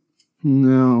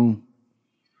 No.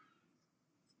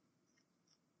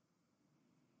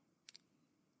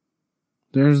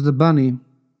 There's the bunny.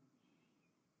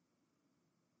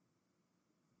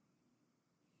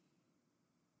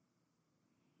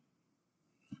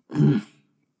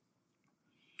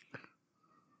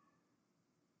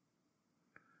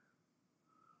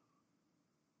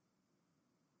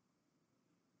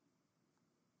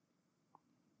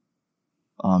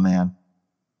 Oh man.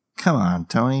 Come on,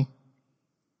 Tony.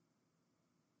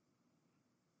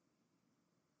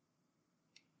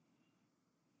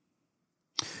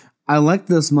 I like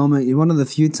this moment. One of the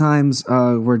few times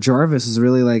where Jarvis is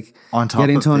really like on top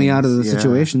getting of Tony things, out of the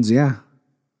situations. Yeah.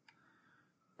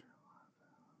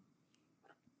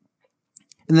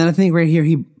 And then I think right here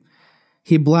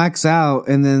he blacks out,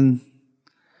 and then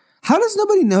how does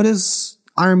nobody notice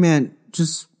Iron Man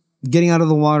just getting out of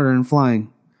the water and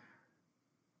flying?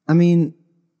 I mean,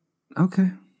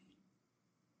 okay.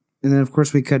 And then of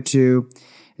course we cut to,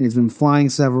 and he's been flying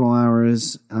several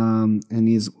hours, and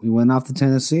we went off to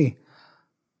Tennessee.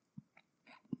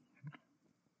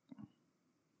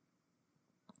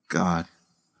 God.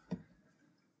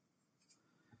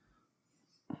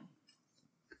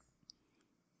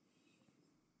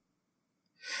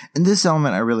 And this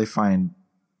element I really find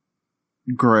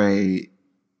great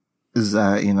is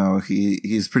that, you know,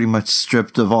 he's pretty much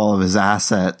stripped of all of his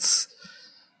assets,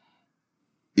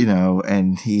 you know,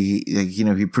 and he, you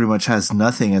know, he pretty much has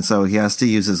nothing. And so he has to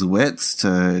use his wits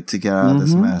to get out of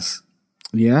this mess.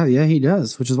 Yeah, he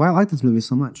does, which is why I like this movie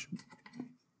so much.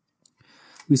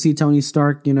 We see Tony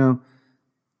Stark, you know,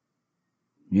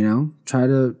 try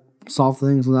to solve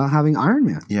things without having Iron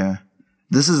Man. Yeah.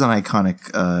 This is an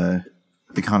iconic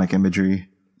imagery.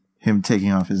 Him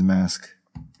taking off his mask.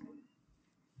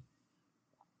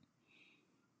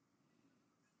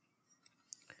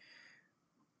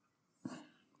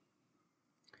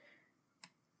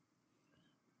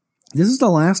 This is the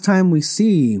last time we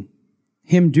see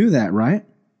him do that, right?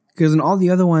 Because in all the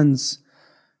other ones,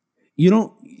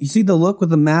 you see the look with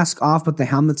the mask off, but the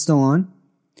helmet's still on.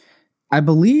 I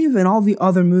believe in all the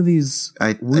other movies,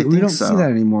 we don't see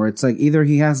that anymore. It's like either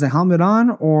he has the helmet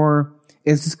on or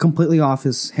it's just completely off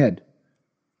his head.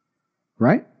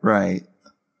 Right? Right.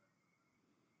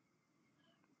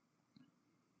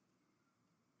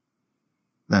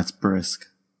 That's brisk.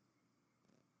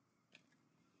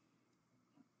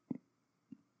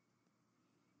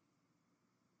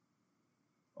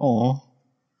 Oh,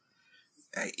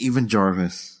 even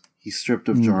Jarvis. He's stripped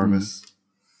of Jarvis.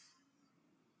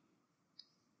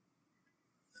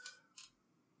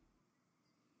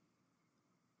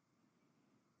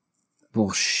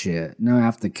 Bullshit. Now I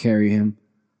have to carry him.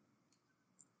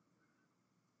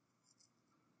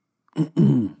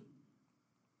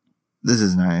 This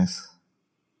is nice.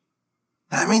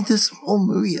 I mean, this whole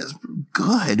movie is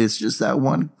good. It's just that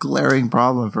one glaring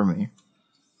problem for me.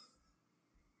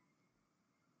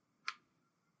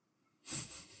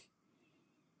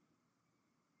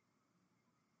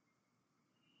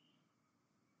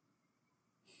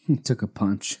 He took a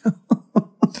punch.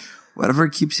 Whatever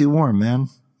keeps you warm, man.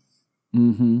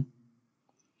 Mm-hmm.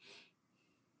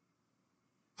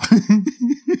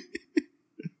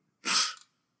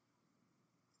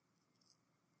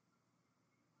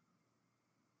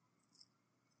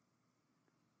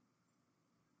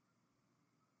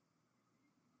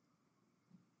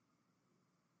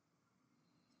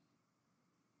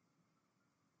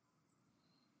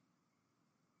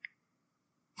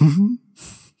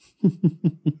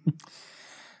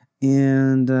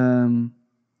 And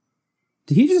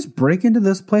did he just break into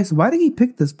this place? Why did he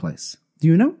pick this place? Do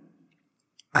you know?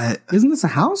 Isn't this a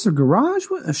house or garage?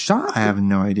 What, a shop? I have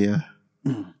no idea.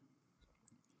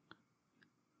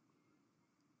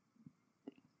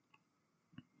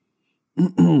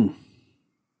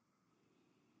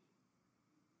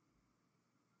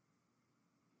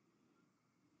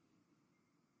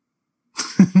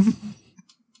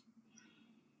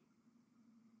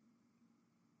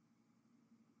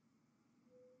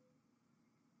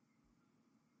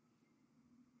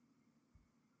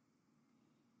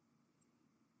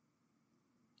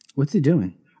 What's he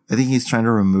doing? I think he's trying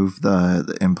to remove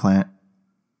the implant.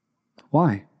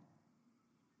 Why?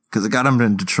 Because it got him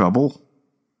into trouble.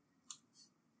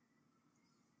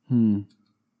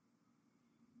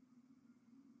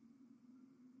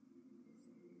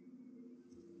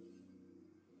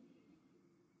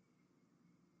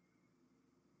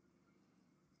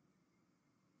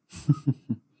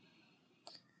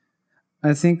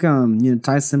 I think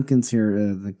Ty Simpkins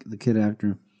here, the kid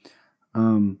actor. I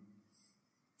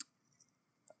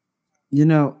don't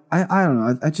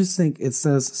know. I just think it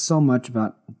says so much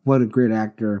about what a great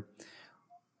actor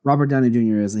Robert Downey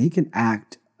Jr. is, and he can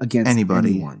act against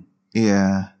anyone.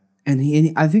 Yeah.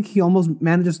 And I think he almost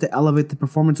manages to elevate the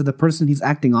performance of the person he's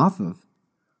acting off of.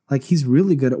 Like, he's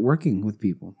really good at working with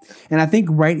people. And I think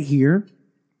right here,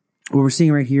 what we're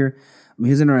seeing right here,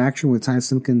 his interaction with Ty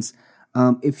Simpkins,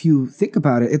 if you think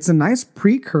about it, it's a nice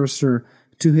precursor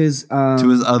to his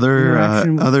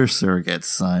other surrogate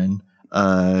son.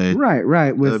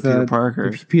 Right, with Peter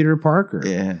Parker. Peter Parker.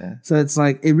 Yeah. So it's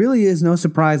like, it really is no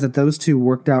surprise that those two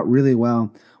worked out really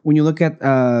well. When you look at,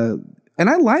 and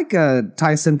I like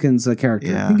Ty Simpkins' character.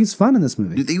 Yeah. I think he's fun in this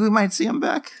movie. Do you think we might see him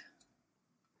back?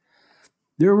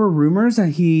 There were rumors that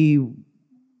he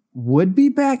would be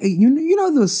back. You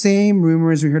know those same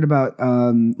rumors we heard about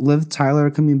Liv Tyler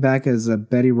coming back as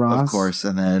Betty Ross, of course,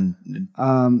 and then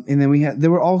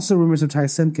there were also rumors of Ty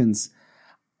Simpkins.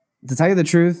 To tell you the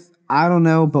truth, I don't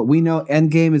know, but we know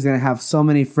Endgame is going to have so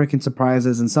many freaking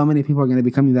surprises, and so many people are going to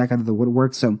be coming back out of the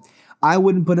woodwork. So I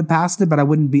wouldn't put it past it, but I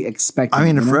wouldn't be expecting. I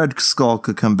mean, if Red Skull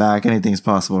could come back, anything's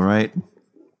possible, right?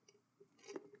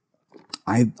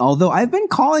 Although I've been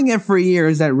calling it for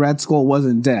years that Red Skull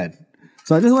wasn't dead.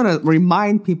 So I just want to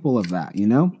remind people of that, you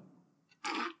know?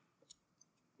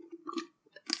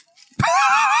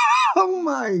 Oh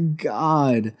my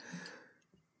God.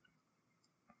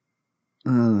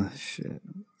 Oh, shit.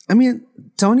 I mean,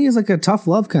 Tony is like a tough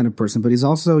love kind of person, but he's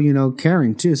also, you know,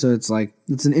 caring too. So it's like,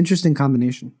 it's an interesting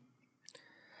combination.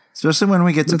 Especially when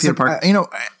we get to Peter Parker. You know,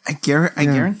 I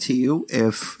guarantee you,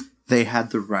 if they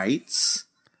had the rights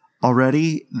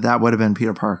already, that would have been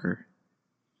Peter Parker.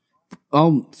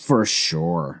 Oh, for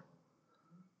sure.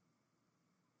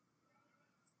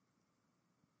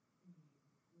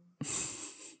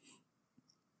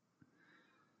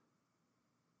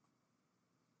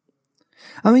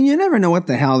 I mean, you never know what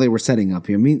the hell they were setting up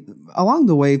here. I mean, along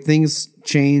the way, things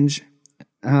change.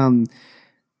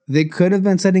 They could have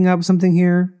been setting up something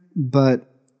here, but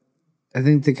I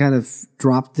think they kind of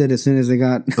dropped it as soon as they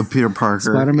got the Peter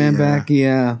Parker Spider-Man back.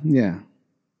 Yeah.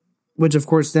 Which, of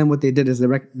course, then what they did is they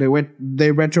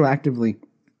retroactively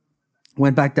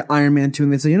went back to Iron Man 2,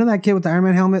 and they said, you know that kid with the Iron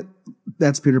Man helmet?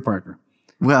 That's Peter Parker.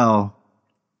 Well,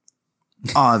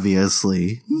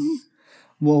 obviously.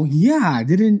 Well, yeah.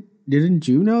 Didn't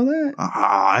you know that?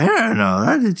 I didn't know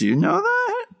that. Did you know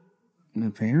that?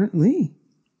 Apparently.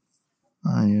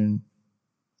 And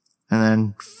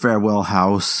then Farewell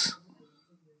House.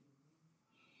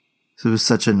 So it was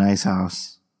such a nice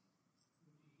house.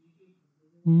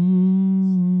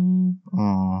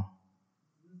 Oh.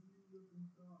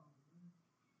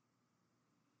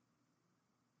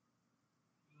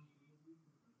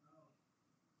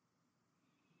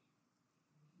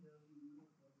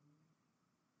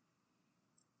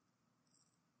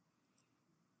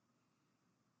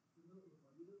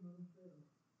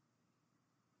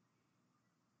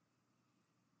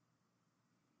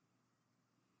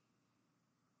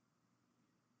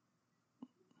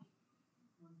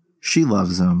 She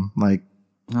loves him, like,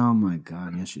 oh my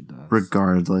God, yes she does.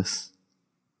 Regardless.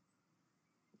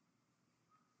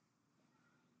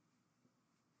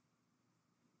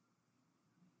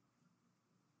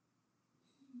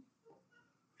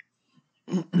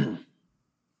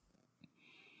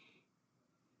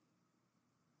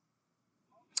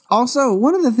 Also,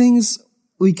 one of the things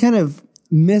we kind of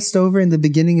missed over in the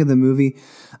beginning of the movie,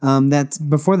 that's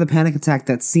before the panic attack,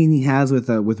 that scene he has with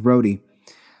Rhodey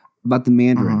about the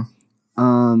Mandarin,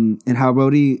 and how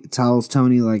Rhodey tells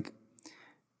Tony like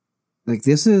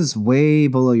this is way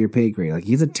below your pay grade. Like,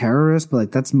 he's a terrorist, but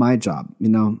like, that's my job. You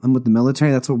know, I'm with the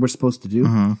military. That's what we're supposed to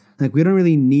do. Like, we don't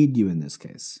really need you in this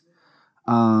case.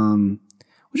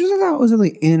 Which I thought was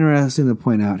really interesting to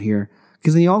point out here,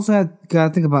 because then you also got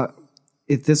to think about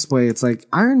it this way. It's like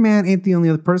Iron Man ain't the only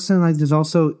other person. Like, there's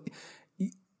also,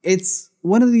 it's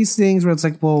one of these things where it's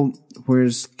like, well,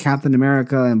 where's Captain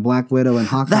America and Black Widow and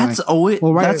Hawkeye? That's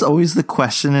always the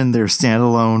question in their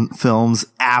standalone films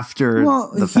after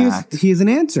the fact. Here's an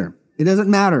answer. It doesn't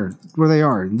matter where they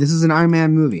are. This is an Iron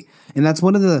Man movie, and that's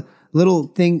one of the little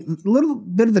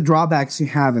bit of the drawbacks you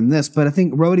have in this. But I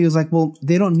think Rhodey was like, well,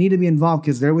 they don't need to be involved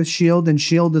because they're with S.H.I.E.L.D. and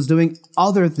S.H.I.E.L.D. is doing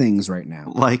other things right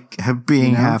now, like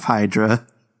being half Hydra.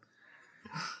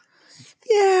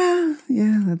 Yeah,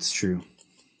 that's true.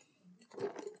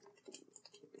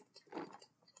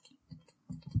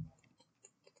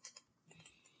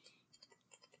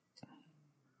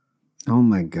 Oh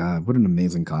my God, what an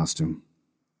amazing costume.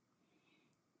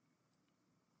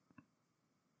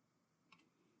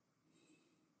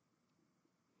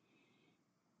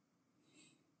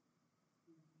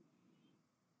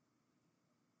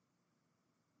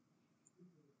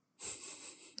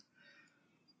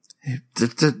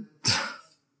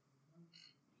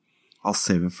 I'll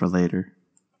save it for later.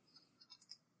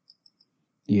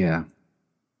 Yeah.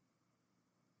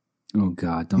 Oh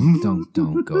God,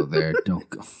 don't go there. Don't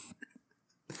go.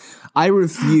 I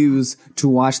refuse to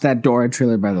watch that Dora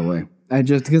trailer, by the way.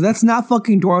 Because that's not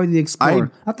fucking Dora the Explorer.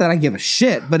 Not that I give a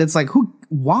shit, but it's like,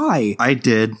 why? I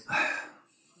did.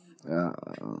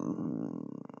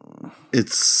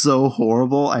 It's so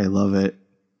horrible. I love it.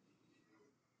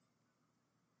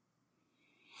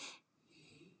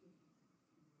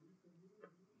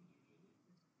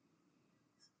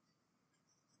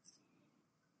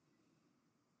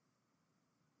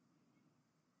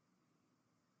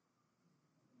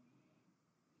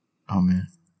 Oh man,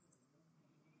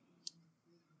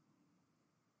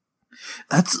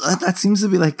 that seems to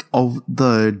be like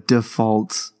the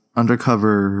default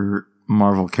undercover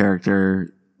Marvel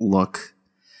character look.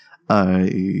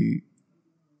 Throw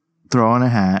on a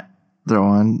hat, throw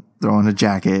on a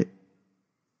jacket,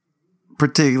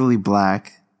 particularly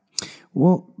black.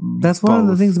 Well, that's one of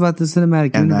the things about the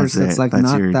cinematic universe that's like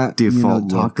not that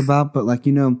talked about, but like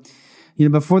you know,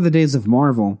 before the days of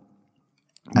Marvel.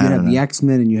 You'd have the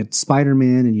X-Men and you had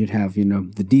Spider-Man and you'd have, the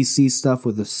DC stuff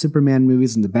with the Superman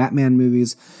movies and the Batman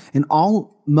movies. And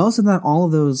most of all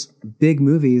of those big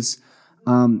movies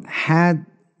had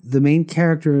the main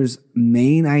characters'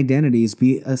 main identities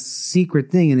be a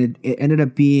secret thing. And it ended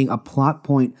up being a plot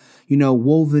point,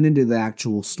 woven into the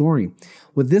actual story.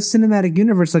 With this cinematic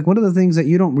universe, like one of the things that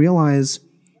you don't realize,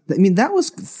 that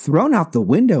was thrown out the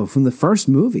window from the first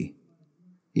movie.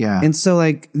 Yeah. And so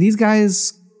like these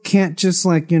guys can't just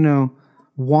like,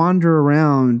 wander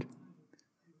around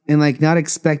and like not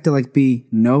expect to like be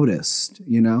noticed,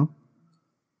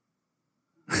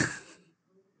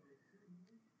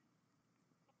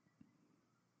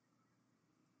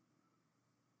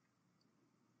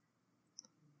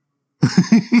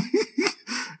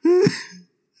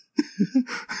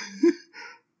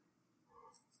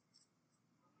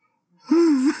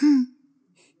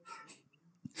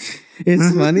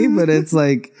 It's funny, but it's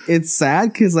like, it's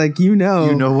sad because like,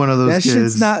 one of those that kids.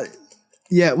 Shit's not,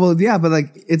 yeah, well, yeah, but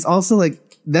like, it's also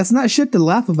like, that's not shit to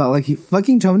laugh about. Like,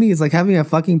 fucking Tony is like having a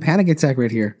fucking panic attack right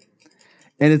here.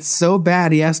 And it's so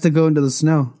bad he has to go into the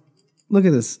snow. Look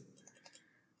at this.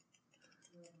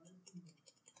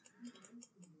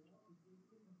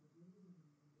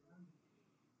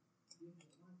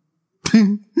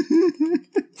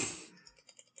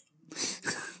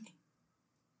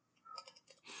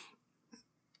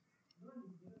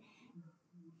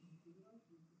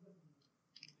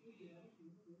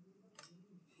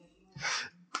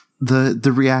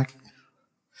 The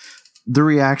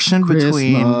reaction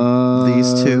between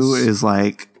these two is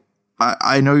like,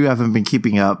 I know you haven't been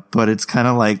keeping up, but it's kind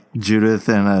of like Judith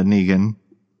and Negan.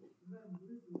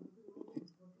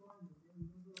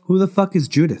 Who the fuck is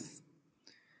Judith?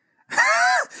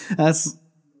 Are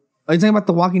you talking about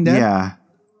The Walking Dead? Yeah.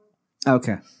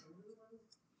 Okay.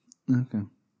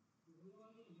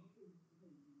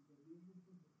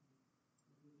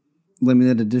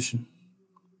 Limited edition.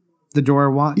 The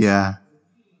Dora watch? Yeah.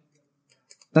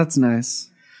 That's nice.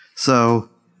 So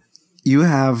you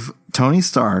have Tony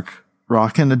Stark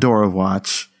rocking a Dora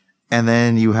watch, and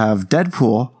then you have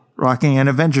Deadpool rocking an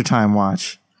Adventure Time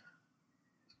watch.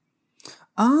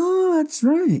 Oh, that's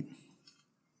right.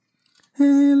 Hey,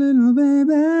 little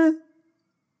baby.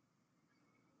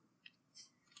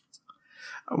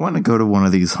 I want to go to one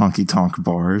of these honky tonk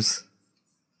bars.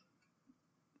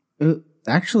 It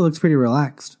actually looks pretty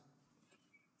relaxed.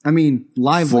 I mean,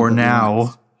 live for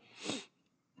now.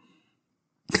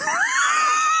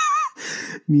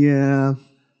 Yeah.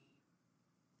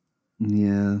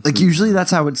 Like usually that's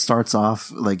how it starts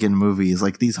off. Like in movies,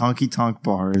 like these honky tonk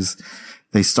bars,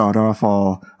 they start off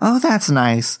all, oh, that's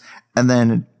nice, and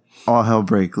then all hell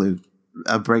breaks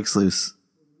loose.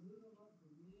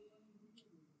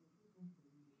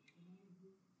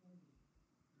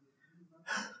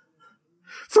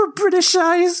 For British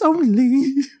eyes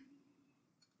only.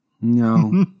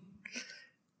 No.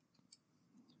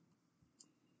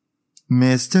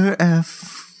 Mr.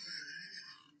 F.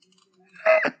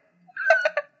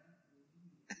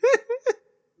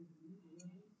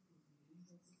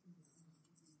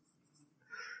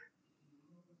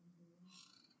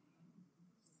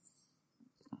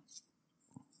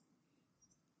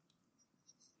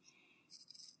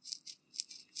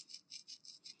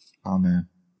 Oh, man.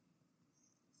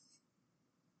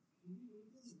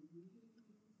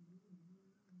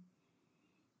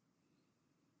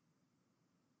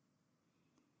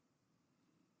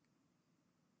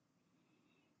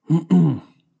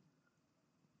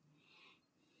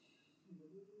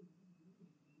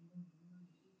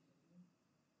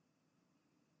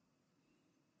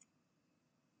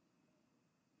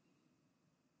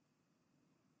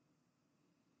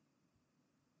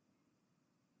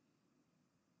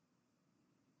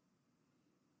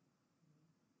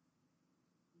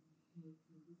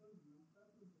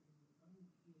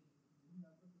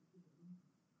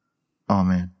 Oh,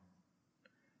 man.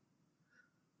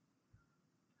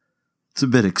 It's a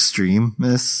bit extreme,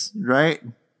 right?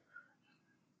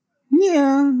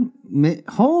 Yeah.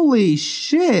 Holy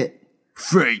shit.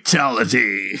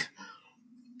 Fatality.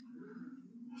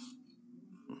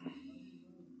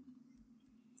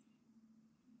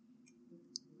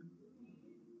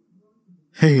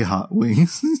 Hey, Hot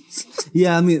Wings.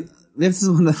 Yeah, I mean, this is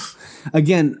one of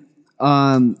again,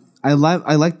 I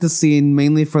like the scene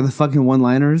mainly for the fucking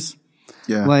one-liners.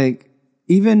 Yeah. Like,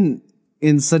 even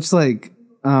in such like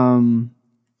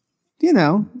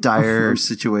dire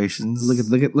situations. Look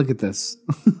at this.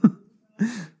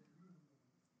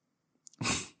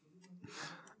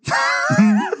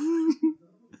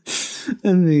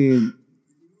 I mean,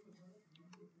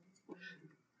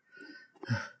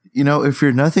 You know, if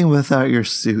you're nothing without your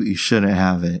suit, you shouldn't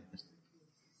have it.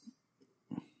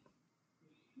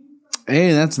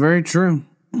 Hey, that's very true.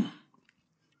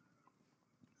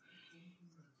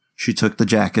 She took the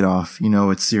jacket off. You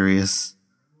know it's serious.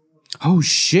 Oh,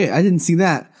 shit. I didn't see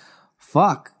that.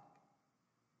 Fuck.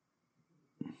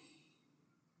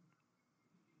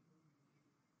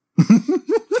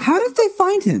 How did they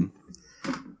find him?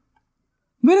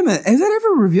 Wait a minute. Has that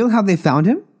ever revealed how they found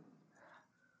him?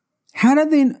 How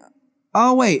did they...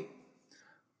 Oh, wait.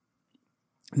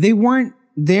 They weren't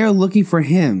there looking for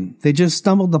him. They just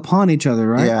stumbled upon each other,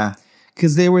 right? Yeah.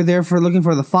 Because they were there for looking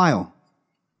for the file.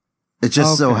 It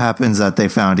just so happens that they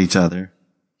found each other.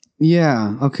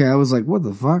 Yeah. Okay. I was like, what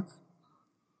the fuck?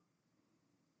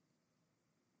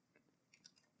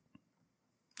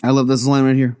 I love this line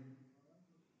right here.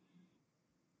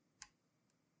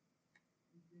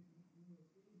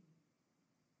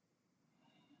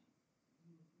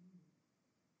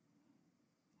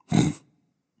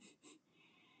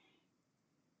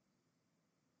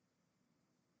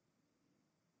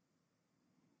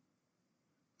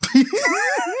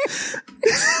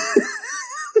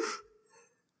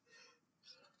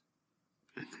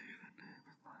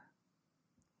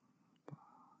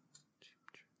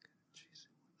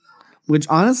 Which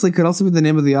honestly could also be the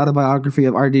name of the autobiography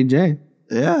of RDJ.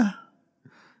 Yeah.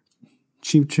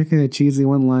 Cheap Trick and a Cheesy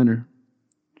One-Liner.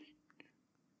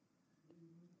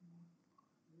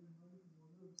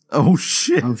 Oh,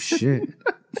 shit. Oh, shit.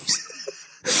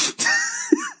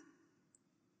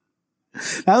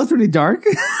 That was pretty dark.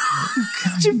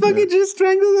 She fucking just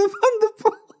strangled him on the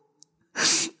pole.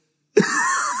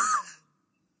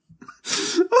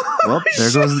 Well,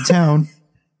 there goes the town.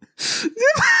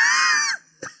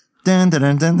 Remember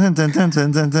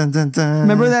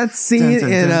that scene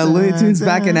in Looney Tunes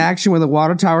Back in Action where the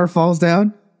water tower falls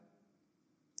down?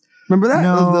 Remember that?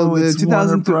 No, the it's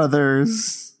 2000 Warner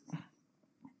Brothers.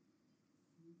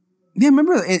 Yeah,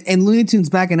 remember in Looney Tunes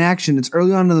Back in Action, it's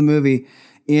early on in the movie,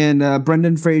 and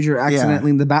Brendan Fraser accidentally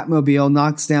in the Batmobile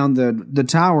knocks down the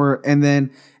tower, and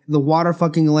then the water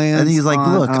fucking lands. And he's like,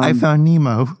 look, I found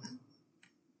Nemo.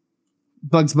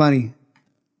 Bugs Bunny.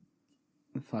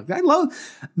 Fuck, I love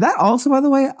that. Also, by the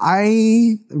way,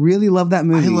 I really love that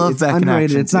movie. I love it's Back in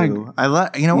underrated. Action It's too. not. I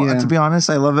love. You know what? To be honest,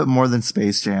 I love it more than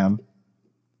Space Jam.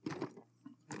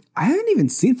 I haven't even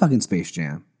seen fucking Space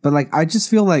Jam, but like, I just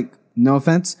feel like, no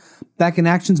offense, Back in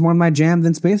Action's more my jam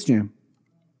than Space Jam.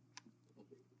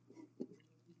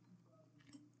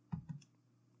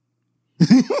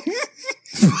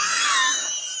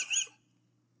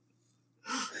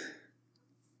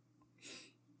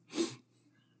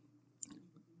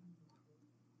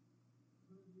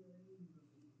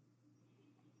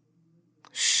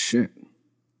 Shit.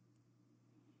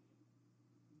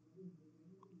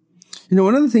 You know,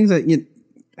 one of the things that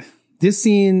this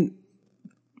scene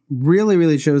really,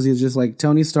 really shows you is just like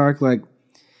Tony Stark, like,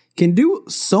 can do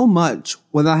so much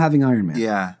without having Iron Man.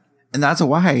 Yeah. And that's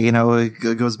why, you know, it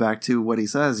goes back to what he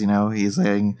says, you know, he's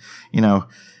saying, you know,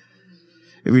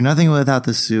 if you're nothing without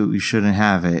the suit, you shouldn't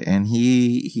have it. And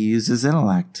he uses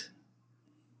intellect.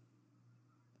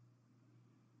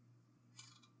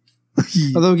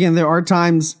 Although again, there are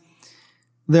times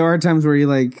where he,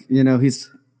 like, you know, he's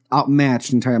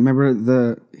outmatched entirely.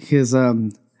 Remember his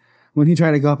when he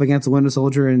tried to go up against the Winter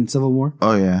Soldier in Civil War?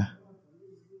 Oh yeah.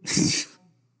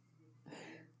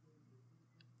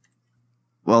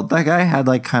 Well, that guy had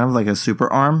like kind of like a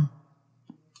super arm.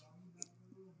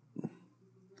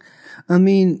 I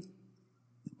mean,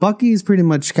 Bucky's pretty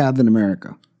much Captain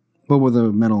America, but with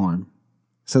a metal arm.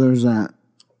 So there's that.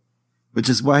 Which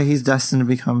is why he's destined to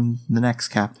become the next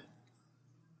Cap.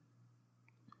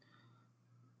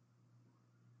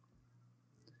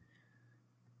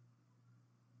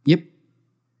 Yep.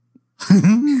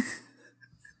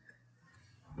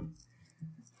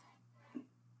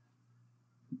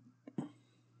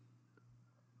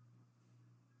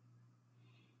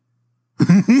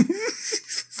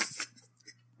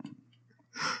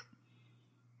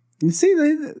 You see,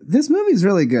 this movie's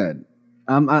really good.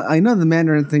 I know the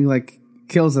Mandarin thing like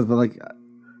kills it, but like,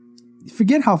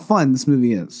 forget how fun this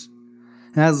movie is.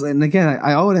 And again,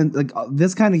 I owe it. Like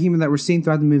this kind of humor that we're seeing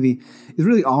throughout the movie is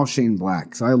really all Shane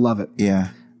Black, so I love it. Yeah.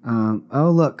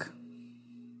 Oh look,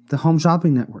 the Home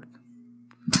Shopping Network.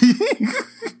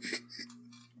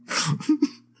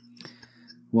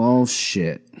 Well,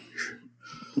 shit.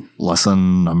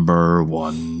 Lesson number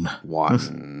 1.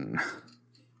 One.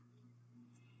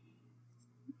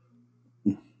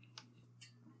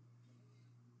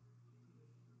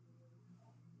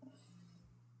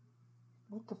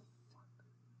 What the fuck?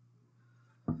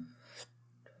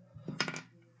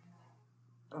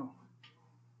 Oh.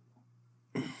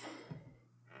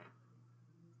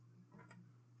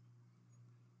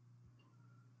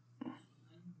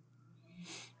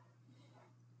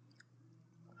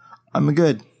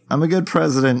 I'm a good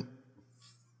president.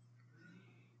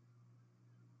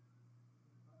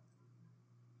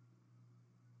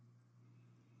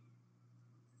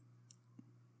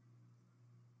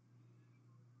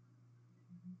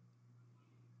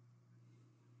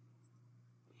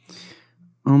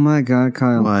 Oh my God,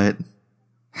 Kyle. What?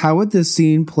 How would this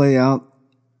scene play out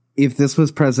if this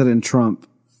was President Trump?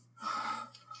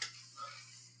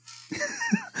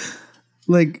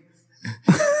 Like,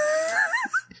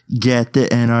 get the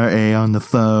NRA on the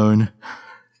phone.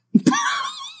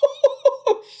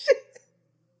 Oh,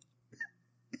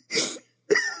 shit.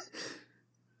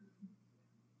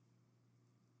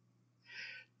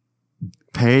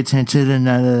 Pay attention to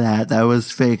none of that. That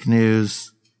was fake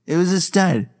news. It was a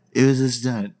stunt.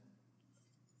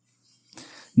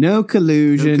 No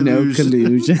collusion, no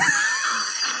collusion.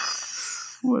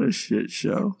 What a shit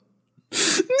show.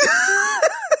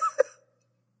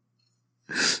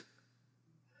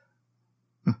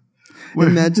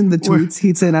 Imagine the tweets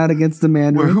he'd sent out against the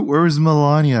man. Where's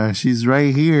Melania? She's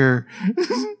right here.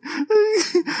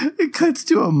 It cuts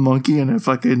to a monkey in a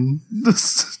fucking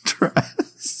dress.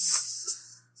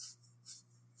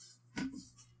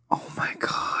 Oh my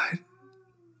God.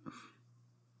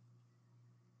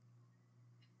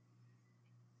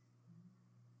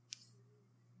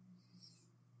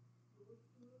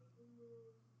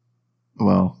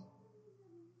 Well,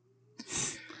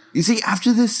 you see,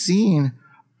 after this scene,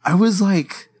 I was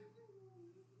like,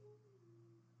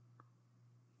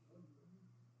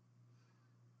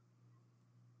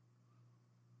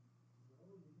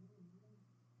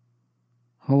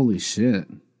 holy shit.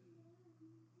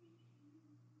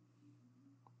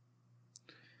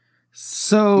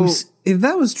 So, if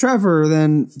that was Trevor,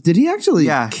 then did he actually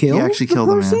kill he actually the killed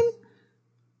person?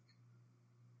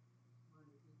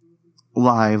 The man.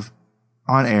 Live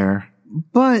on air.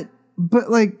 But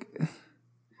like,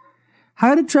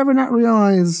 how did Trevor not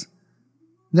realize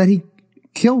that he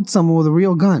killed someone with a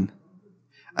real gun?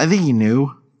 I think he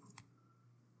knew.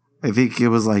 I think it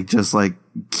was like, just like,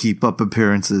 keep up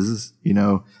appearances, you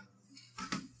know.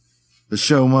 The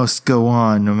show must go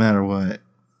on no matter what.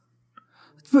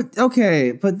 But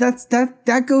okay, but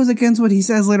that goes against what he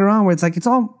says later on, where it's like, it's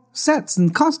all sets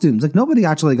and costumes. Like, nobody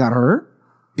actually got hurt.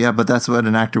 Yeah, but that's what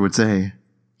an actor would say.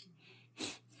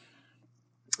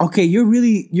 Okay,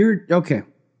 okay.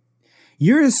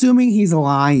 You're assuming he's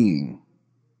lying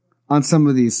on some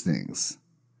of these things.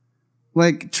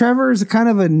 Like, Trevor is kind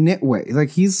of a nitwit. Like,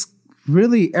 he's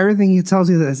really, everything he tells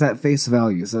you is at face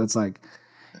value. So it's like,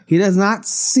 he does not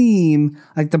seem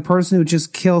like the person who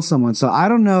just kills someone. So I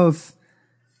don't know.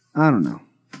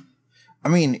 I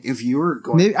mean, if you were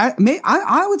going...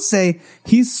 I would say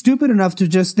he's stupid enough to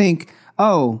just think,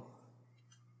 oh,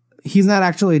 he's not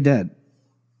actually dead.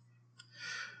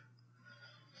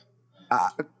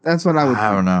 That's what I would think.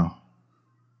 I don't know.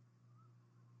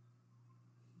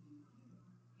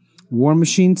 War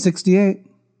Machine 68.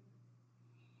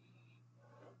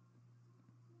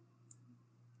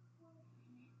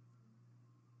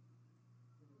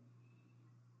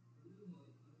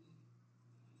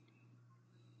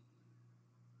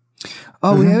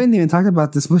 Oh, we haven't even talked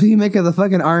about this. What do you make of the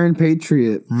fucking Iron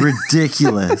Patriot?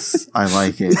 Ridiculous. I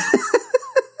like it.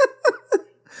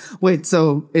 Wait,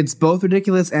 so it's both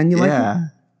ridiculous and you like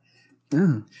it?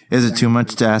 Yeah. Is it too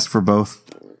much to ask for both?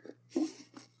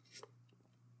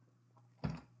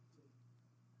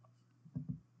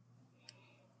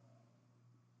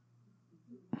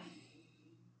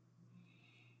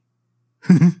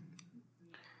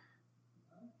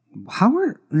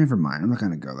 Never mind. I'm not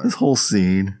going to go there. This whole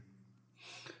scene.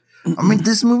 I mean,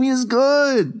 this movie is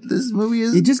good.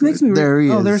 It just makes me...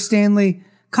 there's Stanley.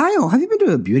 Kyle, have you been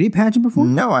to a beauty pageant before?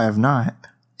 No, I have not.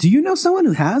 Do you know someone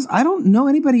who has? I don't know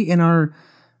anybody in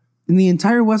the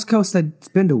entire West Coast that's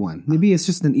been to one. Maybe it's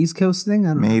just an East Coast thing.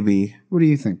 I don't know. Maybe. What do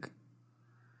you think?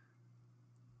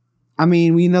 I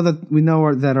mean, we know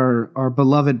that our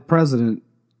beloved president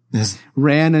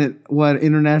ran at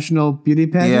international beauty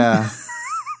pageant. Yeah.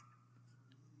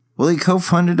 Well, he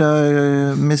co-funded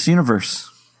Miss Universe.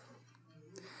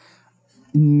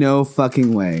 No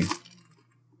fucking way.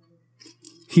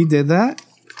 He did that?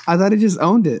 I thought he just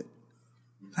owned it.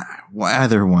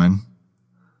 Either one.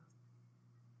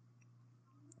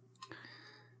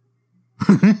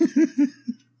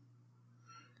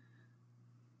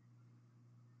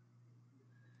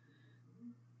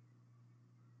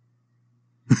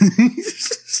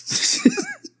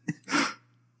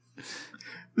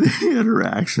 The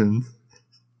interactions.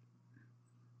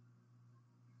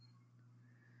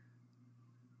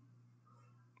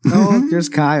 Oh, there's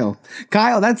Kyle.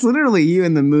 Kyle, that's literally you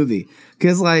in the movie.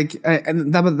 Because, like,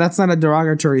 that's not a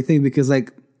derogatory thing. Because,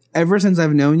 like, ever since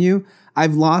I've known you,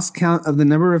 I've lost count of the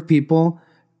number of people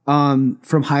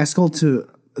from high school to,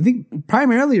 I think,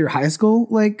 primarily your high school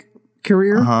like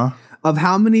career, of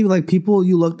how many like people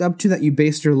you looked up to that you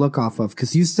based your look off of.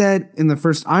 Because you said in the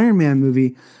first Iron Man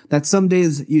movie that some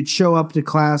days you'd show up to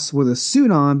class with a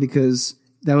suit on because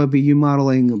that would be you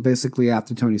modeling basically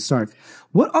after Tony Stark.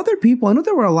 What other people? I know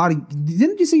there were a lot of.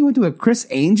 Didn't you say you went to a Chris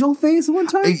Angel phase one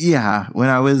time? Yeah, when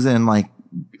I was in like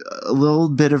a little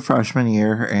bit of freshman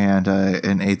year and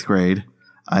in 8th grade,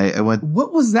 I went.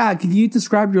 What was that? Can you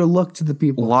describe your look to the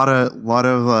people? A lot of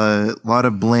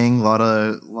bling, lot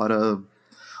of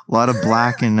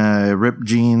black and ripped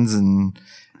jeans and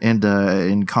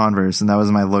in Converse, and that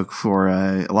was my look for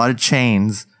a lot of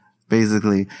chains,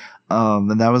 basically.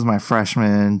 And that was my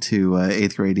freshman to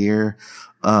 8th grade year.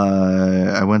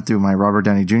 I went through my Robert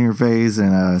Downey Jr. phase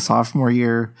in sophomore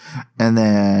year, and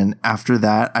then after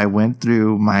that, I went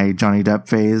through my Johnny Depp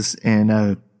phase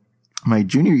in my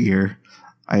junior year.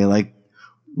 I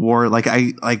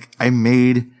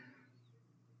made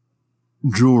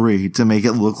jewelry to make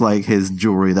it look like his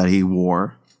jewelry that he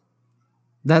wore.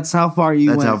 That's how far you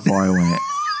went. That's how far I went.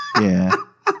 Yeah.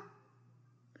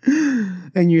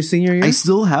 And your senior year? I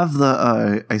still have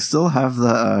the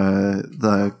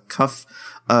cuff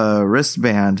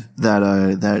wristband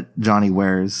that Johnny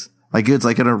wears. Like it's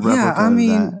like in a replica of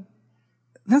that.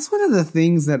 That's one of the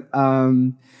things that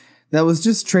that was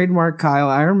just trademark Kyle.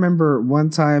 I remember one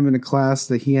time in a class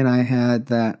that he and I had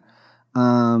that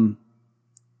I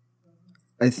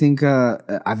think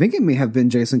it may have been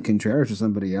Jason Contreras or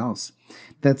somebody else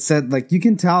that said, like, you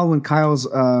can tell when Kyle's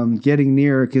getting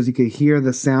near because you could hear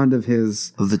the sound of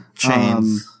the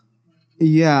chains.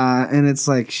 Yeah, and it's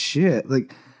like shit.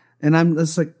 Like, and I'm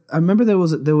just like, I remember there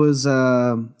was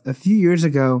a few years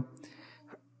ago,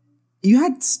 you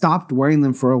had stopped wearing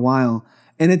them for a while,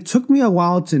 and it took me a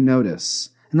while to notice.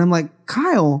 And I'm like,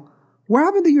 Kyle, what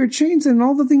happened to your chains and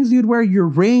all the things you'd wear, your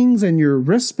rings and your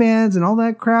wristbands and all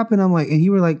that crap? And I'm like, and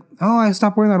you were like, oh, I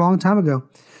stopped wearing that a long time ago.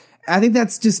 I think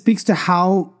that just speaks to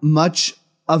how much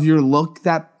of your look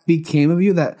that became of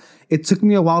you, that it took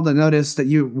me a while to notice that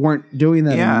you weren't doing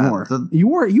that anymore. You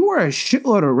wore a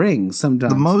shitload of rings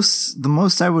sometimes. The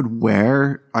most I would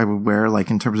wear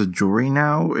like in terms of jewelry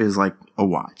now is like a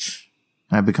watch.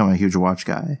 I've become a huge watch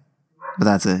guy, but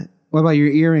that's it. What about your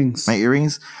earrings? My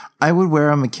earrings, I would wear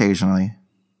them occasionally.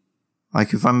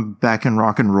 Like if I'm back in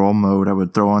rock and roll mode, I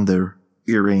would throw on the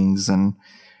earrings. And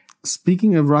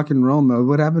speaking of rock and roll mode,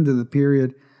 what happened to the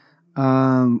period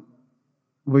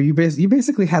where you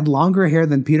basically had longer hair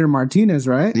than Peter Martinez,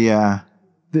 right? Yeah.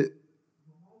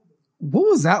 What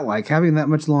was that like, having that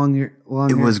much long hair?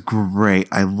 It was great.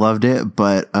 I loved it,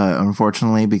 but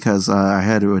unfortunately, because I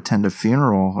had to attend a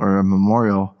funeral or a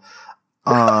memorial,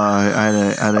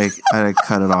 I had to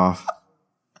cut it off.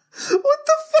 What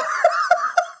the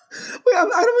fuck? Wait,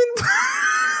 I don't mean.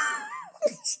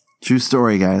 True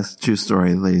story, guys. True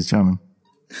story, ladies and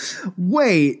gentlemen.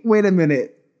 Wait a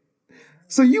minute.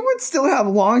 So you would still have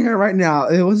long hair right now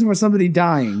if it wasn't for somebody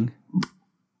dying?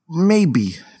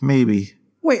 Maybe.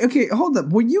 Wait, okay, hold up.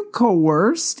 Were you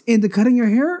coerced into cutting your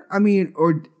hair? I mean,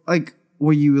 or like,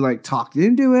 were you like talked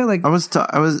into it? Like, I just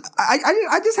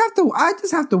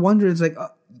have to wonder. It's like,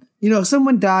 if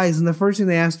someone dies and the first thing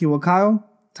they ask you, well, Kyle,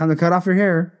 time to cut off your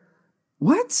hair.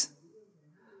 What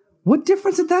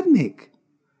difference did that make?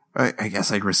 I guess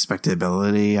like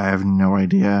respectability. I have no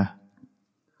idea.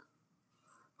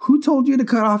 Who told you to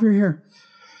cut off your hair?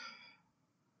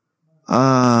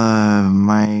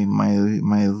 My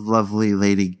lovely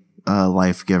lady,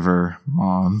 life giver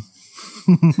mom.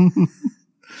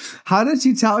 How did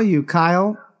she tell you,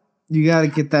 Kyle? You got to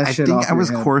get that shit off. I think I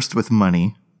was coerced with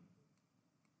money.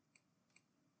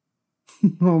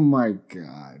 Oh my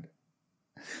God.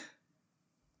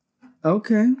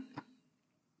 Okay.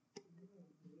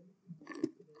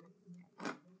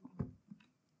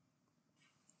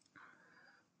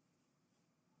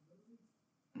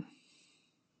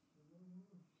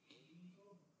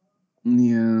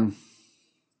 Yeah.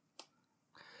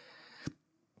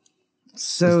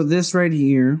 So this right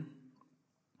here,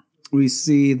 we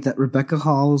see that Rebecca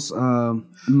Hall's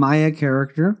Maya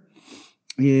character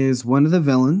is one of the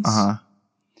villains.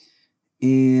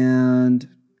 And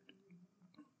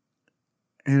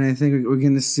I think we're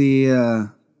going to see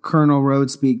Colonel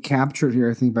Rhodes be captured here,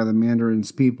 I think, by the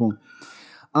Mandarin's people.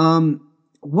 One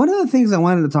of the things I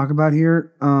wanted to talk about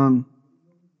here,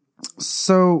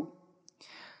 so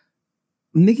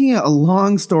making a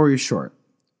long story short,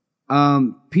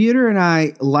 Peter and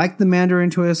I like the Mandarin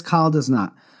twist, Kyle does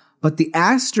not. But the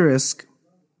asterisk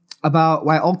about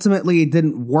why ultimately it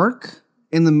didn't work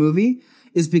in the movie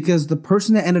is because the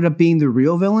person that ended up being the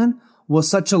real villain was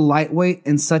such a lightweight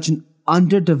and such an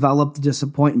underdeveloped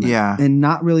disappointment. Yeah. And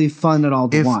not really fun at all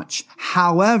to watch.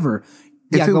 However,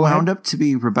 if it wound up to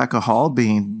be Rebecca Hall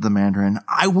being the Mandarin,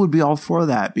 I would be all for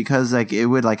that because like it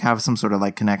would like have some sort of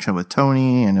like connection with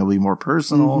Tony and it'll be more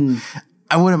personal. Mm-hmm.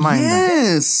 I wouldn't mind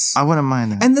that. I wouldn't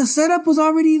mind that. And the setup was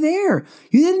already there.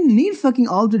 You didn't need fucking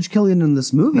Aldrich Killian in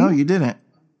this movie. No, you didn't.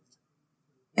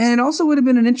 And it also would have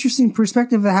been an interesting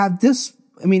perspective to have this.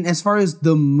 I mean, as far as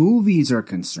the movies are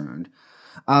concerned,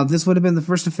 this would have been the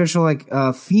first official like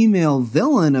female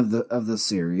villain of the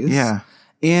series. Yeah.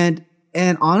 And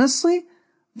honestly,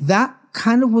 that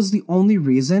kind of was the only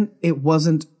reason it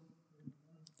wasn't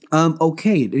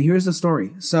okayed. And here's the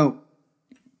story. So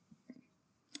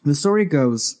the story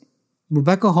goes,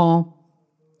 Rebecca Hall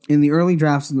in the early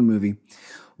drafts of the movie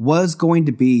was going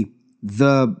to be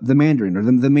the Mandarin or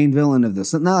the main villain of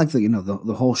this. Not like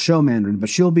the whole show Mandarin, but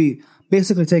she'll be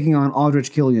basically taking on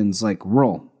Aldrich Killian's like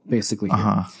role basically here.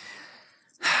 Uh-huh.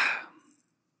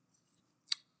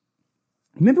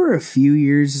 Remember a few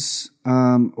years,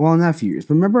 well, not a few years,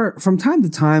 but remember from time to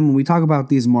time when we talk about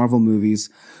these Marvel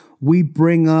movies, we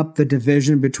bring up the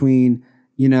division between,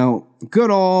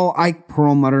 good old Ike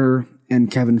Perlmutter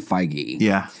and Kevin Feige.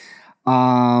 Yeah.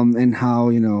 And how,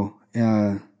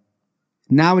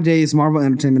 nowadays Marvel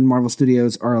Entertainment, Marvel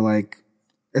Studios are like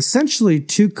essentially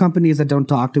two companies that don't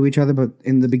talk to each other, but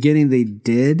in the beginning they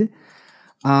did.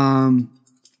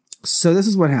 So this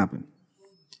is what happened.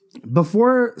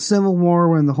 Before Civil War,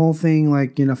 when the whole thing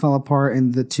fell apart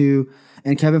and Kevin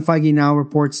Feige now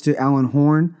reports to Alan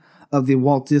Horn of the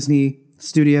Walt Disney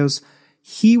Studios,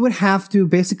 he would have to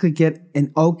basically get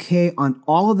an okay on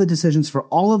all of the decisions for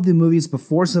all of the movies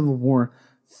before Civil War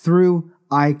through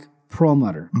Ike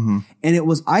Perlmutter. Mm-hmm. And it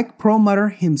was Ike Perlmutter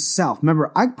himself.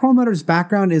 Remember, Ike Perlmutter's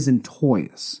background is in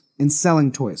toys, in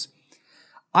selling toys.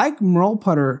 Ike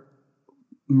Perlmutter.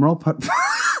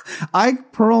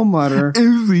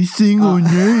 Every single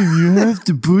name you have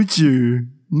to butcher.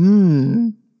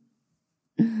 Mm.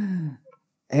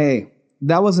 Hey,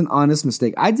 that was an honest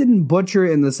mistake. I didn't butcher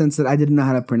it in the sense that I didn't know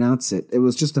how to pronounce it. It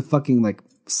was just a fucking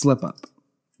slip up.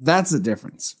 That's the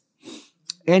difference.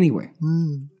 Anyway,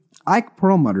 Ike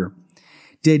Perlmutter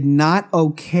did not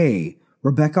okay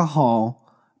Rebecca Hall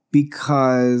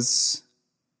because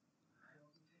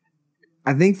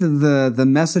I think the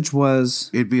message was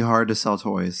it'd be hard to sell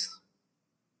toys.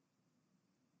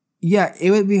 Yeah, it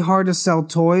would be hard to sell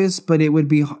toys, but it would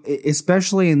be,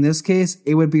 especially in this case,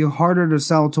 it would be harder to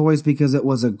sell toys because it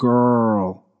was a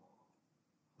girl.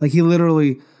 Like he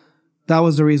literally, that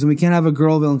was the reason we can't have a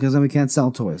girl villain because then we can't sell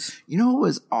toys. You know what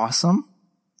was awesome?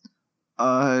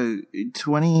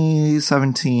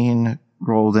 2017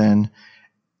 rolled in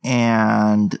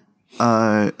and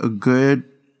a good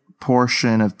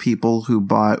portion of people who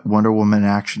bought Wonder Woman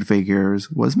action figures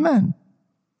was men.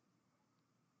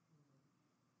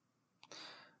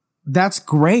 That's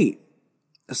great.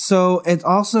 So it's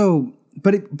also,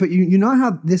 but you know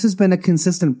how this has been a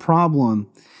consistent problem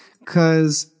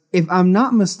because if I'm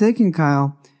not mistaken,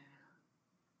 Kyle,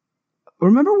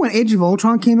 remember when Age of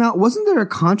Ultron came out? Wasn't there a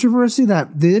controversy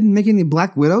that they didn't make any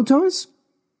Black Widow toys?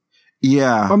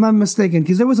 Yeah. Or am I mistaken?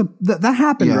 Because there was that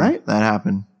happened, right? That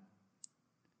happened.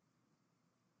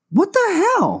 What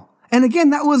the hell? And again,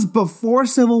 that was before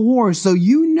Civil War. So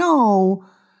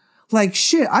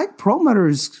shit, Ike Perlmutter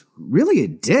is really a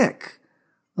dick.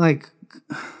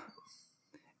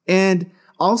 And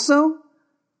also,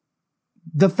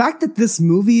 the fact that this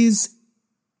movie's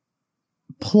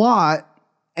plot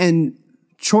and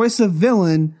choice of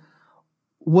villain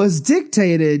was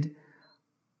dictated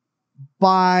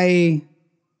by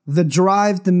the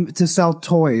drive to sell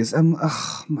toys.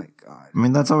 Oh my God. I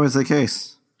mean, that's always the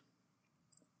case.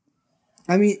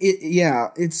 I mean,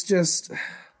 it's just,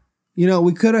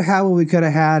 we could have had what we could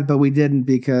have had, but we didn't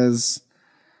because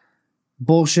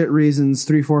bullshit reasons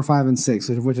 3, 4, 5, and 6,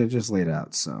 which I just laid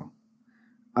out. So,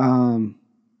 and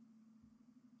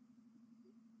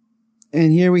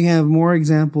here we have more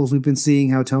examples. We've been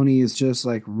seeing how Tony is just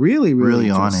really, really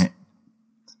on it.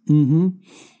 Mm-hmm.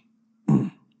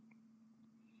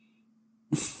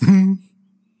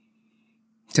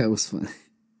 That was funny.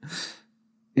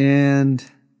 And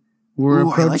we're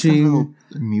approaching. I like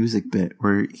the music bit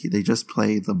where they just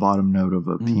play the bottom note of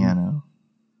a piano.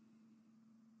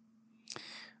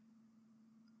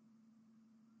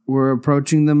 We're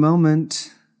approaching the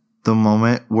moment. The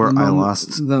moment where I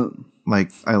lost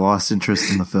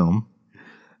interest in the film.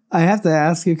 I have to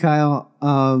ask you, Kyle.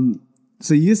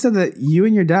 So you said that you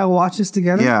and your dad watched this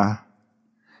together? Yeah.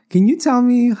 Can you tell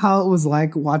me how it was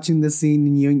like watching this scene?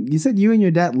 And you said you and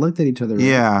your dad looked at each other. Right?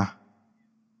 Yeah.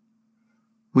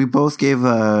 We both gave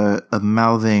a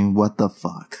mouthing what the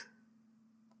fuck.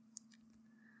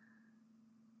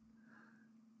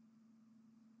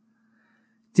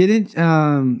 Didn't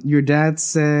your dad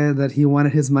say that he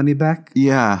wanted his money back?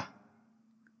 Yeah.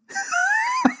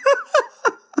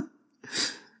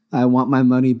 I want my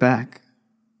money back.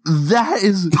 That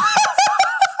is...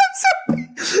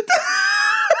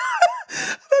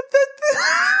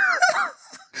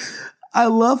 I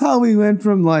love how we went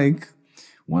from like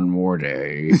one more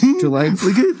day to like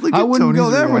look at I wouldn't Tony's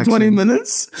go there reaction. for 20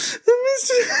 minutes.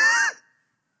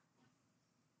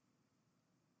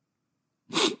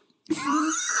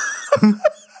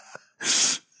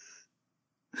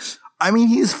 I mean,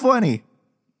 he's funny.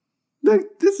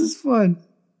 Look, this is fun.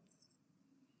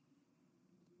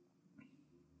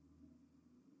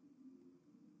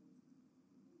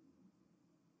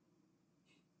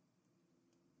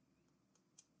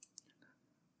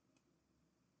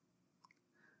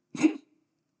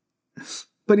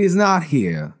 But he's not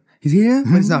here. He's here,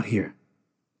 but he's not here.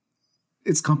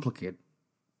 It's complicated.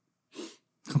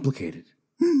 Complicated.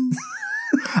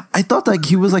 I thought like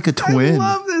he was like a twin.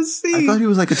 I love this scene. I thought he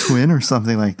was like a twin or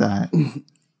something like that.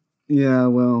 Yeah,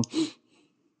 well.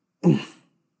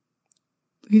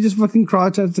 He just fucking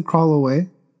tries to crawl away.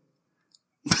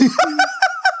 I'm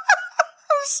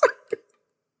sorry.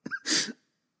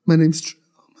 My name's...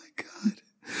 Oh my god.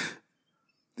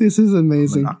 This is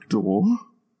amazing. Octo.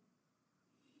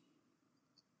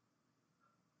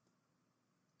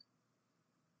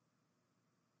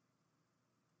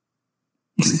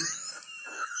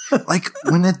 Like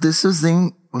when this was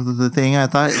the thing, I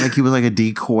thought like he was like a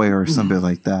decoy or something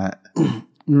like that.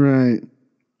 Right.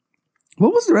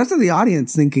 What was the rest of the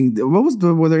audience thinking?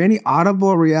 Were there any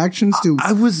audible reactions to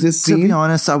this scene? To be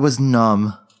honest, I was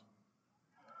numb.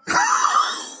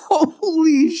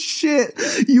 Holy shit.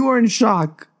 You were in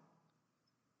shock.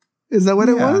 Is that what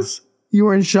it was? You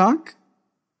were in shock?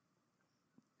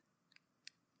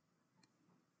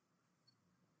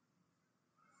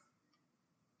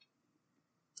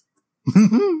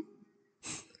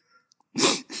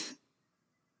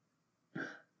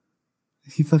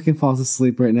 He fucking falls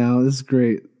asleep right now. This is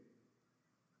great.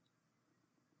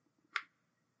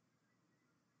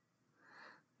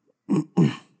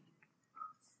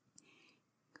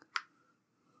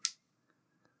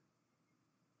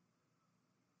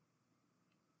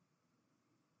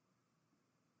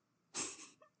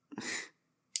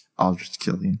 I'll just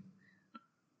kill you.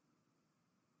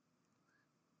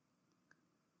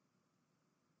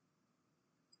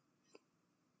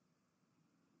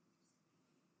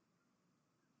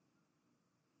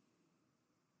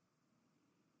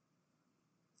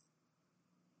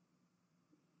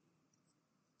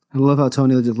 I love how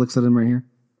Tony just looks at him right here.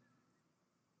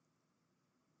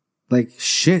 Like,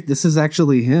 shit, this is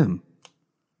actually him.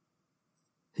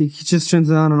 He just turns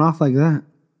it on and off like that.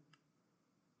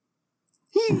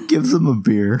 He gives him a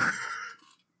beer.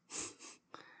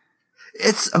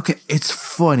 It's okay. It's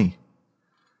funny.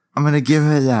 I'm going to give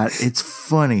it that. It's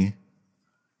funny.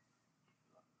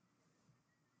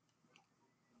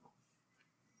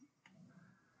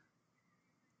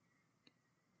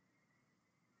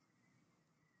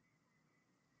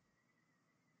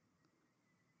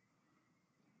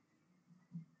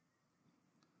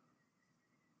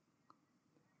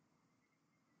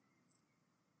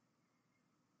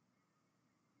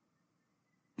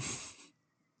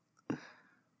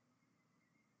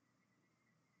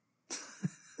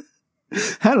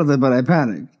 Handled it, but I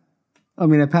panicked. I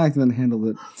mean, I panicked and then handled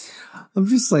it. I'm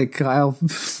just like, Kyle,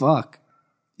 fuck.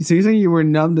 So you're saying you were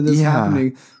numb to this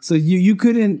happening. So you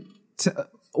couldn't...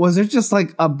 was there just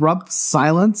like abrupt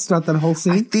silence throughout that whole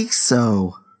scene? I think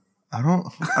so. I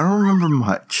don't remember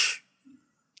much.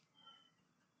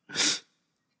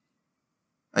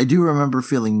 I do remember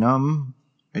feeling numb.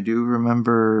 I do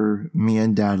remember me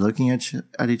and Dad looking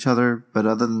at each other, but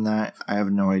other than that, I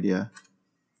have no idea.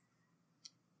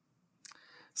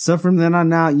 So from then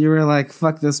on out, you were like,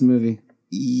 fuck this movie.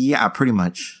 Yeah, pretty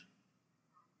much.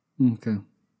 Okay.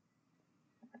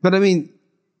 But I mean,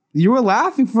 you were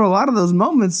laughing for a lot of those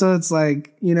moments, so it's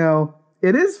like, you know,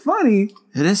 it is funny.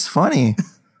 It is funny.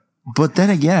 But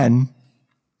then again,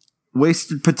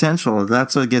 wasted potential.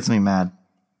 That's what gets me mad.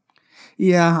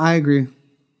 Yeah, I agree.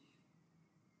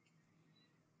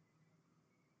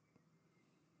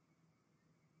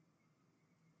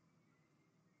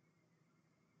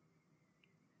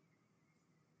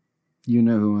 You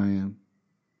know who I am.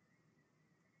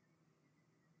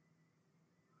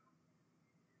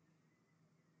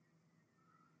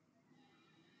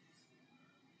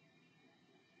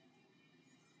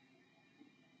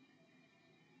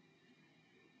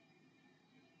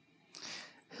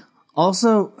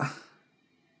 Also,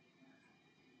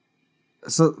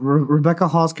 so Rebecca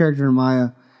Hall's character Maya,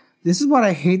 this is what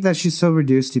I hate that she's so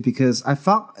reduced to, because I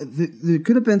felt there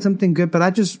could have been something good, but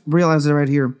I just realized it right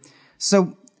here.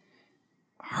 So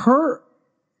her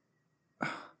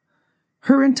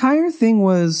entire thing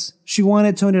was she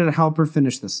wanted Tony to help her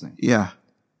finish this thing. Yeah.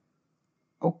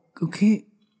 Okay.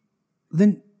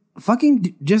 Then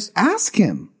fucking just ask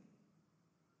him.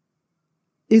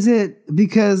 Is it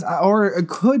because, or it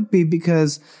could be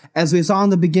because, as we saw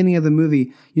in the beginning of the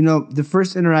movie, you know, the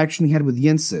first interaction he had with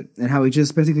Yinset and how he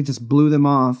just basically just blew them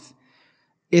off.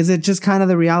 Is it just kind of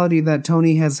the reality that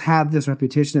Tony has had this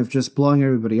reputation of just blowing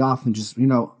everybody off and just, you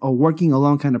know, a working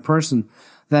alone kind of person,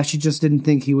 that she just didn't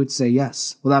think he would say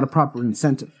yes without a proper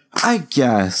incentive? I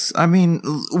guess. I mean,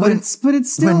 but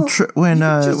it's still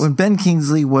when Ben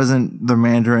Kingsley wasn't the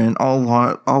Mandarin, all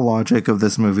logic of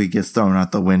this movie gets thrown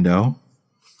out the window.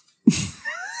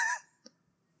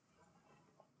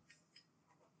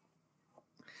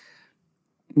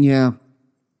 Yeah,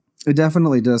 it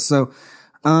definitely does. So,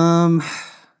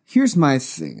 here's my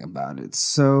thing about it.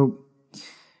 So,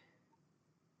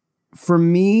 for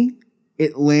me,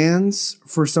 it lands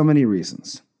for so many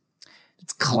reasons.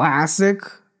 It's classic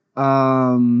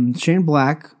Shane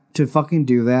Black to fucking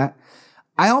do that.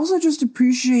 I also just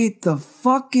appreciate the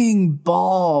fucking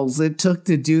balls it took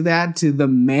to do that to the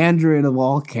Mandarin of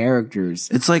all characters.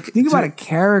 It's like, think about a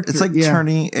character. It's like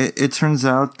turning. It turns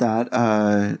out that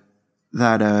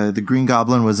the Green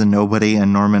Goblin was a nobody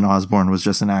and Norman Osborn was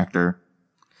just an actor.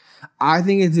 I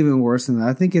think it's even worse than that.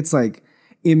 I think it's like,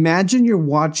 imagine you're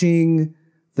watching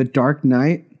The Dark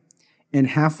Knight and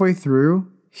halfway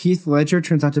through, Heath Ledger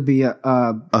turns out to be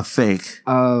a fake.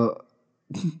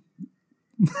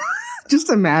 Just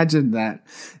imagine that.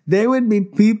 There would be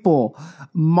people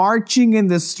marching in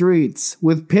the streets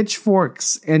with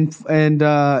pitchforks and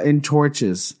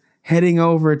torches heading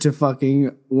over to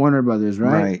fucking Warner Brothers,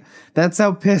 right? That's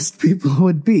how pissed people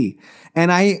would be.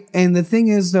 And the thing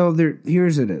is though,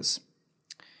 here's it is.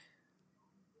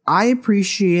 I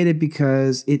appreciate it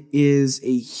because it is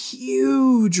a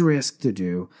huge risk to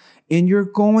do, and you're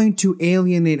going to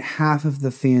alienate half of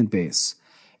the fan base.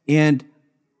 And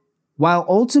while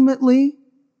ultimately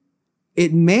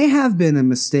it may have been a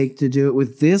mistake to do it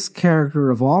with this character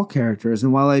of all characters,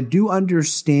 and while I do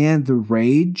understand the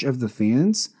rage of the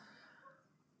fans,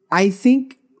 I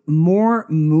think more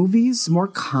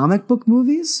comic book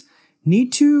movies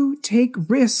need to take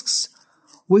risks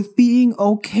with being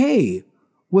okay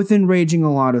with enraging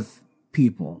a lot of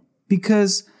people.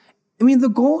 Because, I mean, the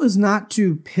goal is not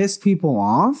to piss people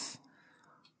off.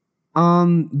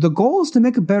 The goal is to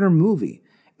make a better movie.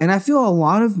 And I feel a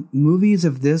lot of movies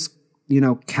of this, you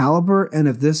know, caliber and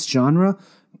of this genre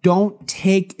don't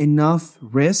take enough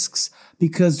risks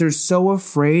because they're so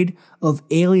afraid of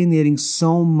alienating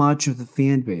so much of the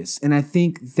fan base. And I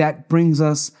think that brings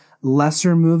us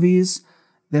lesser movies,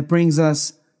 that brings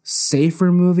us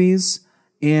safer movies.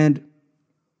 And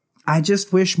I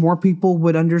just wish more people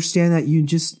would understand that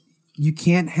you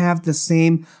can't have the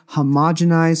same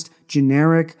homogenized,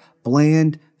 generic,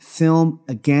 bland film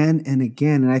again and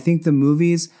again. And I think the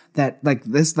movies that like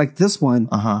this one,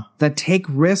 that take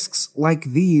risks like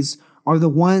these are the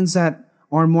ones that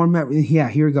are more,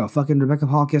 here we go. Fucking Rebecca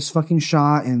Hall gets fucking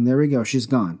shot and there we go. She's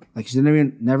gone. Like she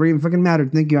never even fucking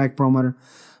mattered. Thank you, Ike Perlmutter.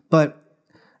 But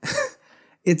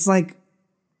it's like,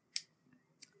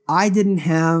 I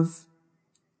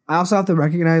also have to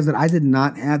recognize that I did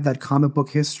not have that comic book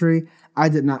history. I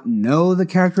did not know the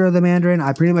character of the Mandarin.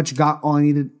 I pretty much got all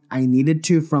I needed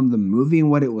to from the movie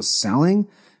and what it was selling.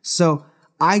 So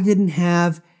I didn't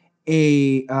have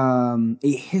a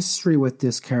history with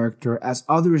this character as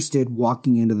others did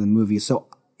walking into the movie. So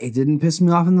it didn't piss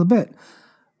me off in the bit.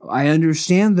 I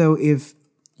understand though, if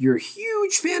you're a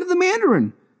huge fan of the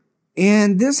Mandarin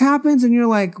and this happens and you're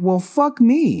like, well, fuck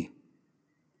me.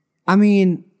 I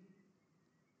mean,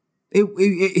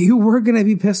 you were going to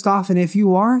be pissed off. And if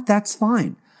you are, that's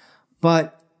fine.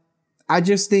 But I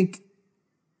just think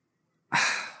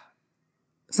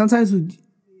sometimes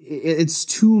it's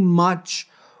too much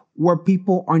where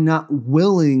people are not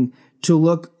willing to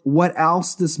look what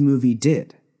else this movie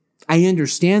did. I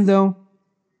understand though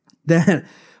that,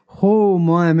 oh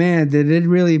my man, did it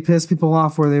really piss people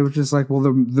off where they were just like, well,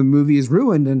 the movie is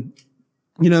ruined. And,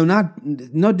 you know,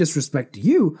 no disrespect to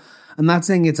you. I'm not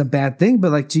saying it's a bad thing,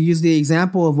 but like to use the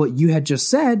example of what you had just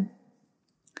said,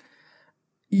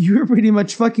 you were pretty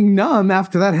much fucking numb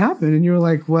after that happened. And you were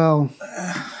like, well,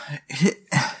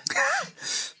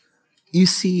 you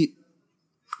see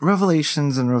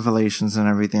revelations and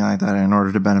everything like that in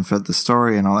order to benefit the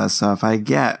story and all that stuff. I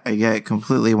get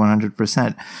completely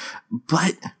 100%.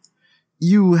 But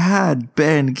you had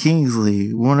Ben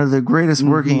Kingsley, one of the greatest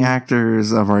working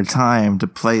actors of our time, to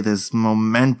play this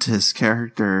momentous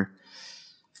character.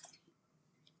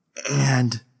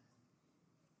 And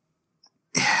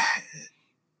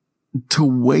to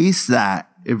waste that,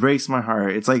 it breaks my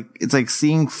heart. It's like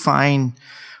seeing fine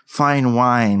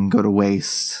wine go to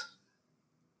waste.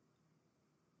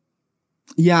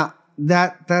 Yeah,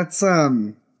 that's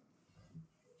and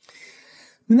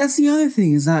that's the other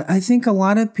thing, is that I think a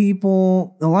lot of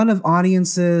people, a lot of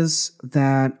audiences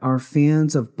that are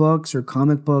fans of books or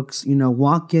comic books, you know,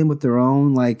 walk in with their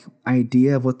own like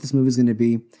idea of what this movie is going to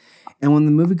be. And when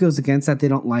the movie goes against that, they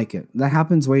don't like it. That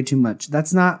happens way too much.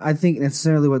 That's not, I think,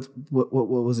 necessarily what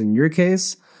was in your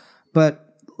case.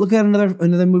 But look at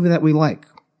another movie that we like,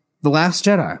 The Last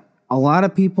Jedi. A lot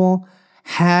of people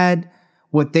had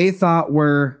what they thought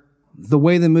were the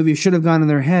way the movie should have gone in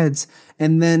their heads,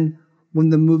 and then when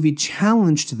the movie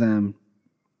challenged them,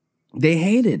 they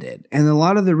hated it. And a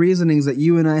lot of the reasonings that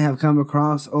you and I have come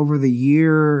across over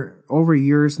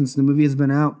years since the movie has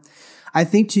been out, I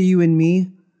think to you and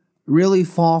me really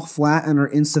fall flat and are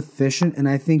insufficient. And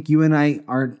I think you and I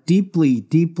are deeply,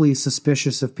 deeply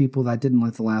suspicious of people that didn't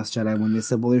like The Last Jedi when they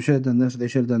said, well, they should have done this or they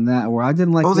should have done that, or I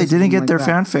didn't like this. Oh, they didn't get like their that.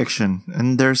 fan fiction,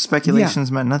 and their speculations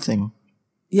meant nothing.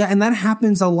 Yeah, and that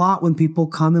happens a lot when people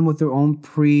come in with their own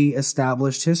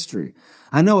pre-established history.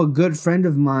 I know a good friend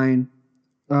of mine,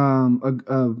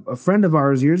 a friend of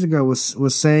ours years ago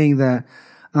was saying that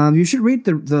you should read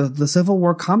the Civil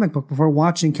War comic book before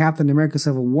watching Captain America: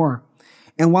 Civil War.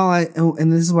 And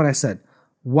and this is what I said,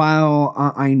 while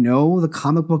I know the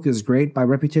comic book is great by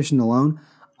reputation alone,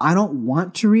 I don't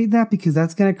want to read that because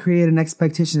that's going to create an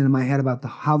expectation in my head about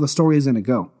how the story is going to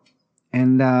go,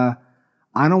 and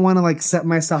I don't want to like set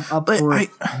myself up for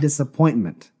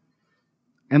disappointment.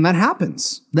 And that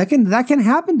happens. That can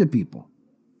happen to people.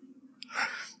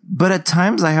 But at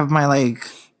times I have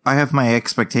my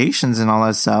expectations and all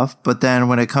that stuff, but then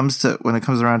when it comes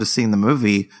around to seeing the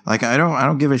movie, like I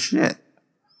don't give a shit.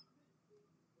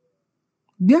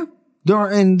 Yeah. There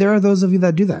are those of you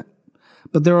that do that.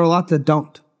 But there are a lot that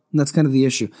don't. And that's kind of the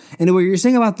issue. And what you're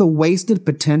saying about the wasted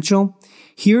potential,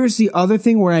 here's the other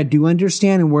thing where I do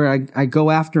understand and where I go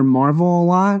after Marvel a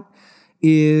lot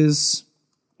is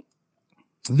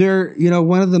they're, you know,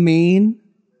 one of the main,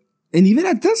 and even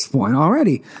at this point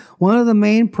already, one of the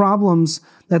main problems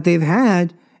that they've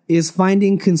had is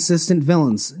finding consistent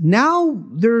villains. Now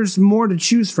there's more to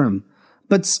choose from,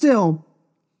 but still,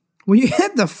 when you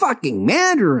hit the fucking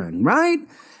Mandarin, right?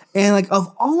 And like,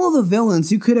 of all of the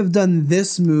villains you could have done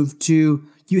this move to,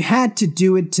 you had to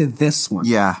do it to this one.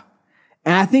 Yeah.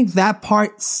 And I think that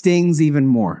part stings even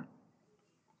more.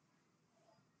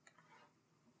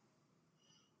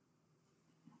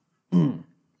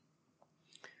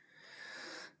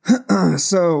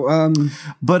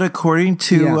 But according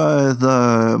to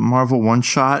the Marvel one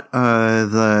shot, all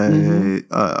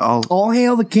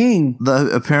hail the king.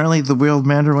 Apparently the real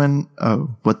Mandarin. The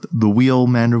real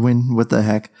Mandarin? What the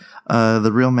heck?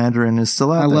 The real Mandarin is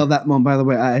still out there. I love that moment. By the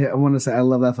way, I want to say I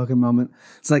love that fucking moment.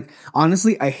 It's like,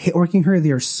 honestly, I hate working here.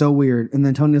 They are so weird. And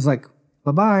then Tony's like,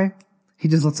 bye bye. He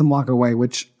just lets him walk away,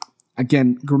 which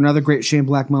again, another great Shane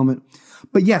Black moment.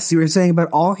 But yes, you were saying about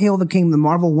All Hail the King, the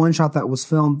Marvel one-shot that was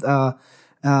filmed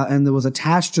and that was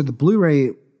attached to the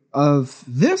Blu-ray of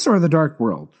this or The Dark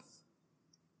World?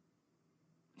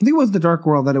 I think it was The Dark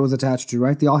World that it was attached to,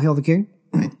 right? The All Hail the King?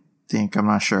 I'm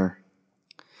not sure.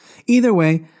 Either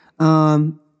way,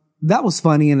 that was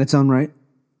funny in its own right.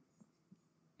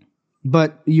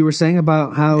 But you were saying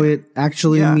about how it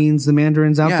actually means the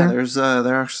Mandarin's out there? Yeah,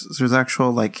 there's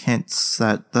actual like hints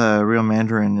that the real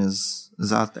Mandarin is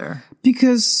out there.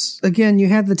 Because, again, you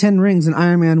had the 10 rings in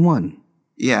Iron Man 1.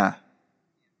 Yeah.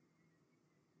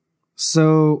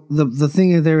 So the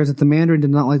thing there is that the Mandarin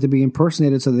did not like to be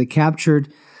impersonated, so they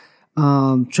captured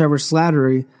Trevor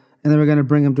Slattery, and they were going to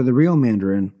bring him to the real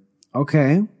Mandarin.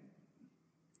 Okay.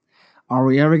 Are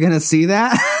we ever going to see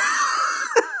that?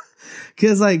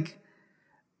 Because, like...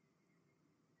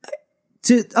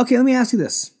 Okay, let me ask you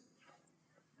this.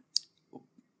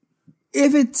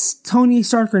 If it's Tony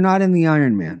Stark or not in the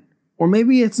Iron Man, or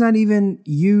maybe it's not even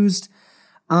used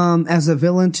as a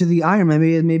villain to the Iron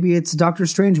Man, maybe it's Doctor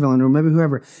Strange villain, or maybe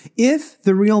whoever. If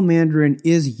the real Mandarin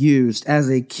is used as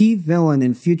a key villain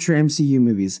in future MCU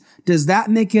movies, does that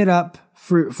make it up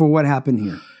for what happened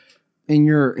here? In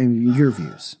your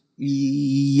views?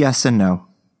 Yes and no.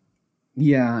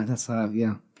 Yeah, that's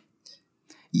yeah.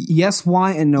 Yes,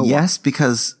 why, and no. Yes,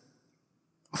 because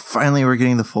finally we're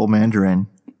getting the full Mandarin.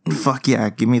 Fuck yeah,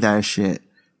 give me that shit.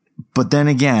 But then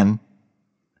again,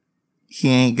 he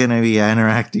ain't gonna be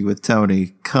interacting with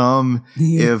Tony.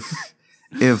 If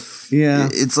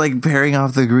it's like pairing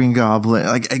off the Green Goblin.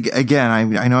 Like again,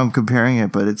 I know I'm comparing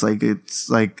it, but it's like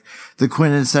the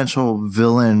quintessential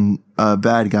villain,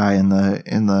 bad guy in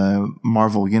the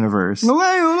Marvel universe.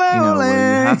 Where you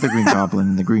have the Green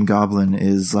Goblin. The Green Goblin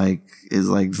is like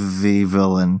the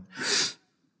villain.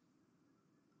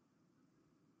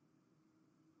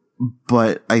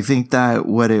 But I think that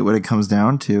what it comes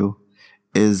down to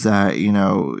is that,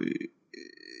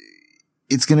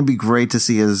 it's going to be great to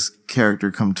see his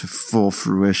character come to full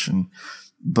fruition,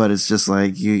 but it's just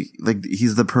like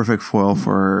he's the perfect foil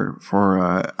for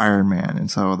Iron Man. And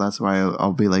so that's why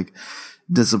I'll be like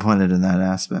disappointed in that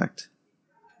aspect.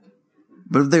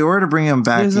 But if they were to bring him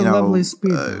back,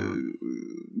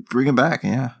 bring him back.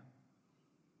 Yeah.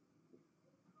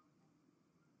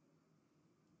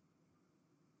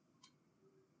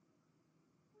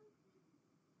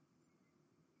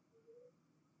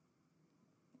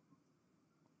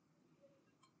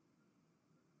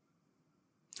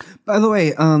 By the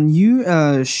way,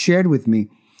 you shared with me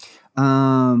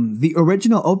the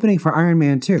original opening for Iron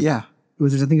Man 2. Yeah. It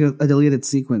was, I think, a deleted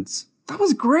sequence. That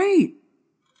was great.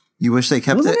 You wish they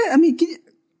kept Wasn't it? I mean,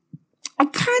 I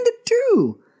kind of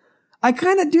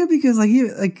do. Because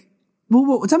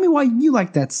well, tell me why you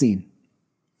like that scene.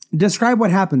 Describe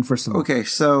what happened first of all. Okay,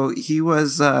 so he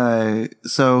was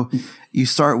so you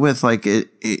start with like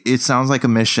it sounds like a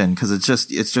mission because it's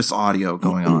just audio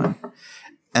going on.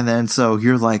 And then so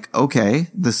you're like, okay,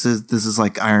 this is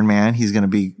like Iron Man. He's going to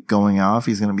be going off.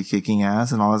 He's going to be kicking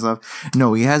ass and all that stuff.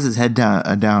 No, he has his head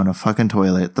down a fucking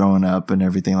toilet, throwing up and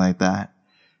everything like that.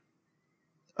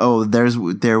 Oh,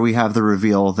 there we have the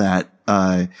reveal that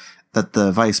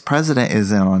the vice president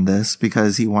is in on this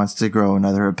because he wants to grow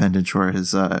another appendage for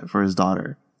his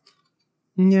daughter.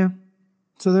 Yeah.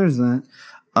 So there's that.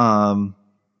 But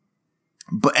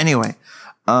anyway,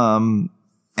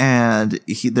 and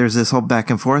there's this whole back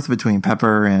and forth between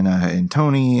Pepper and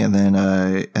Tony, and then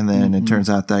it turns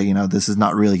out that, this is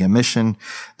not really a mission.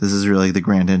 This is really the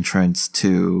grand entrance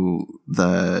to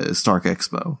the Stark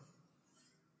Expo.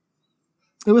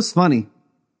 It was funny.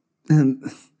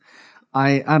 And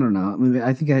I don't know. I mean,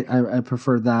 I think I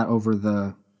preferred that over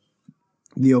the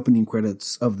opening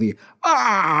credits of the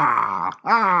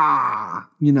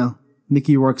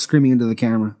Mickey Rourke screaming into the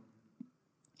camera.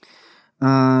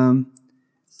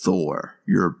 Thor,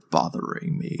 you're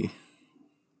bothering me.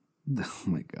 Oh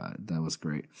my God, that was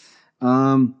great.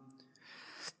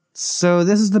 So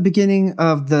this is the beginning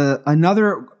of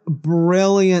another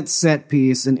brilliant set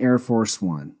piece in Air Force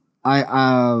One. I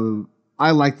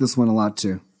like this one a lot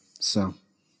too. So,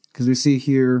 because we see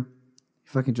here, he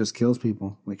fucking just kills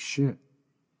people like shit.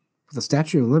 With the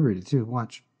Statue of Liberty too.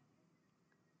 Watch.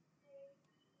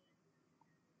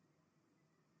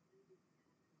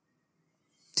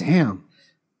 Damn.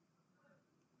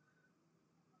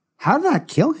 How did that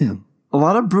kill him? A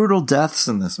lot of brutal deaths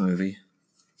in this movie.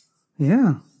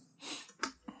 Yeah.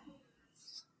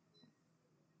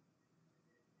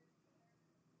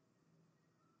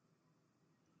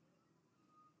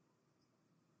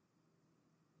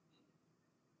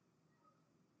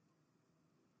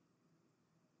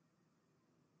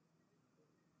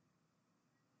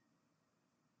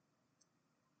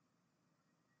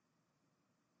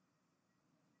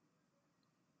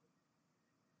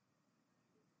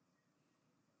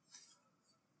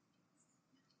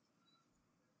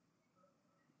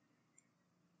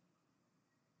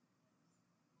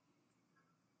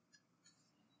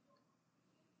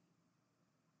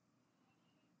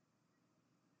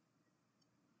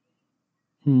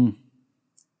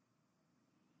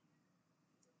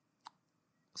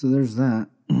 So there's that.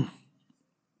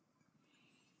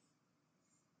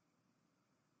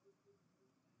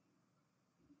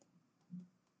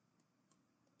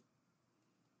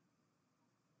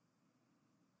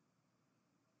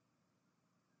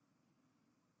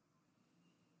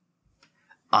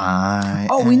 We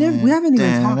haven't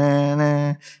even talked.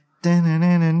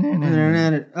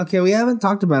 Okay, we haven't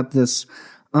talked about this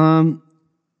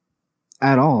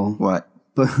at all. What?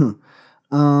 But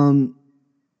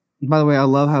by the way, I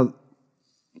love how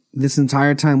this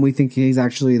entire time we think he's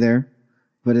actually there,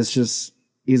 but it's just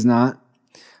he's not.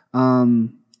 But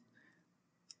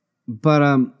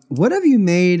what have you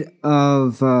made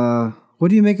of what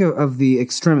do you make of the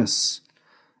extremists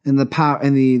and the power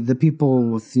and the people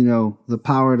with the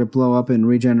power to blow up and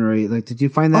regenerate? Like, did you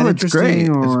find that interesting?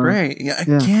 It's great. Yeah,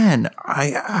 again,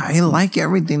 I like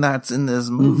everything that's in this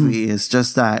movie. It's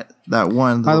just that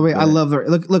one. By the way, I love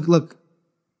the look.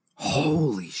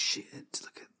 Holy shit!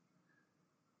 Look at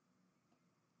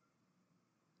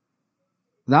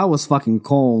that. Was fucking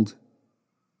cold.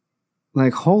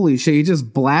 Like, holy shit, he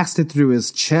just blasted through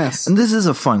his chest. And this is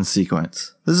a fun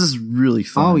sequence. This is really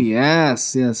fun. Oh,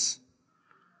 yes, yes.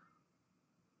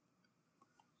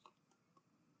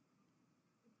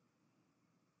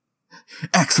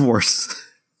 X-Force.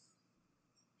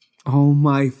 Oh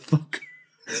my fuck.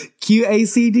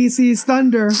 QACDC's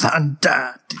Thunder.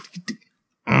 Thunder.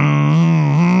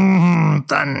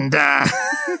 Thunder.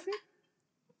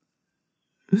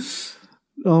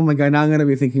 Oh my god, now I'm going to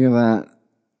be thinking of that.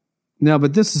 No,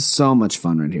 but this is so much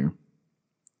fun right here.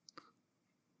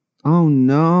 Oh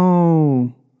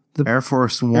no. The Air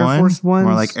Force One? Air Force Ones?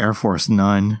 More like Air Force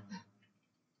None.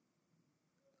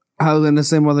 I was going to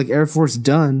say more like Air Force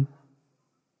Done.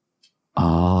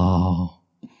 Oh.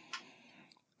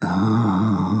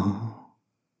 Oh.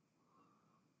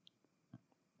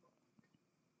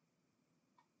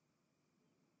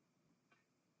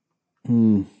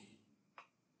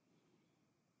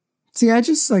 See, I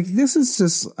just like this is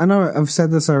just. I know I've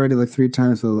said this already like 3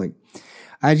 times, but like,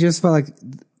 I just felt like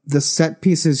the set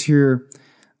pieces here.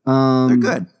 They're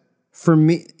good for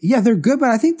me. Yeah, they're good, but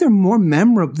I think they're more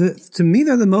memorable. To me,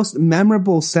 they're the most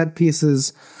memorable set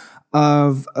pieces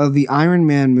of the Iron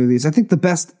Man movies. I think the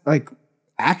best like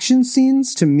action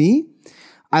scenes to me.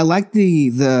 I like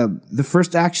the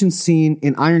first action scene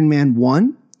in Iron Man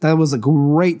 1. That was a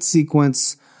great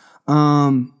sequence.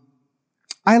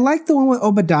 I like the one with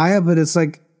Obadiah, but it's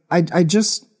like, I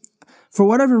just, for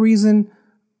whatever reason,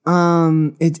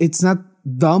 it's not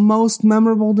the most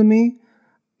memorable to me.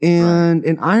 And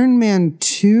in Iron Man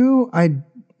 2, I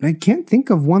can't think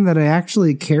of one that I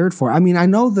actually cared for. I mean, I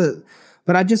know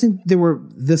but I just think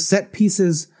the set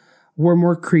pieces were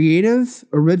more creative,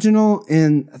 original,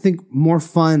 and I think more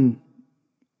fun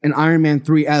in Iron Man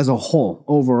 3 as a whole,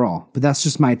 overall. But that's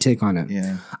just my take on it.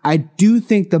 Yeah. I do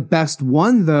think the best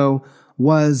one, though,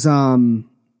 was the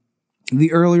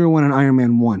earlier one in Iron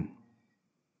Man 1.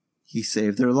 He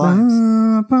saved their lives.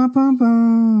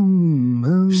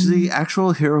 The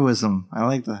actual heroism. I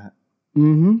like that.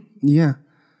 Mm-hmm. Yeah.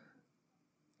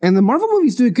 And the Marvel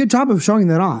movies do a good job of showing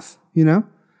that off, you know?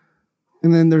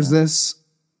 And then there's this.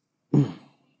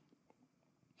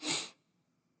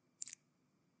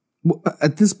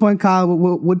 At this point, Kyle,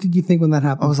 what did you think when that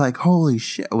happened? I was like, holy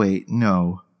shit. Wait,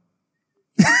 no.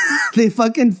 They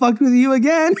fucking fucked with you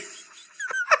again.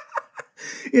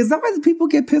 Is that why the people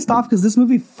get pissed off? Because this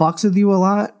movie fucks with you a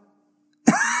lot?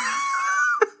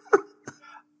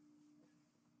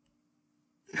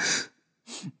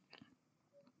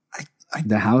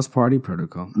 The house party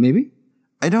protocol, maybe.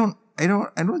 I don't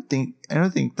think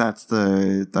that's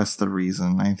the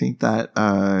reason. I think that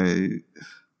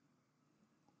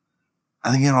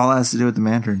I think it all has to do with the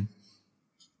Mandarin.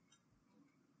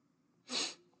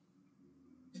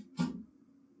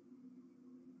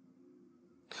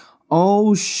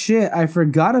 Oh shit, I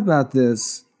forgot about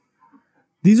this.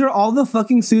 These are all the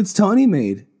fucking suits Tony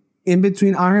made in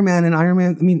between Iron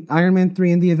Man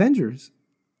 3 and the Avengers.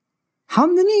 How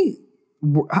many?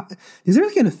 Is there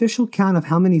like an official count of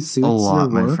how many suits there were? A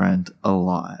lot, my friend. A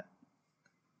lot.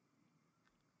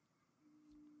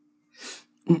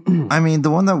 I mean,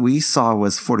 the one that we saw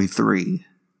was 43.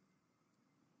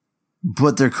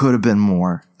 But there could have been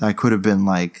more. That could have been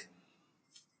like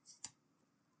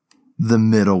the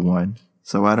middle one.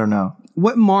 So I don't know.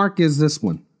 What mark is this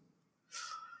one?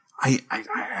 I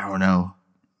don't know.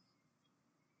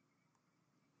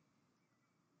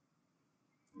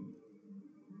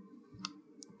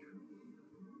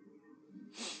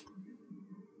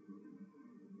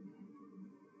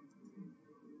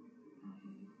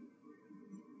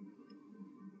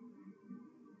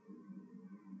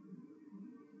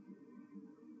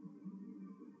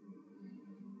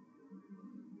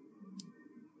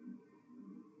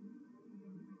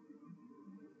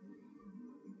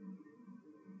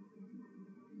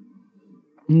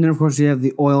 And then, of course, you have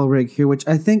the oil rig here, which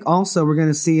I think also we're going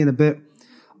to see in a bit.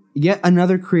 Yet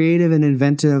another creative and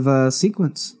inventive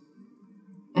sequence.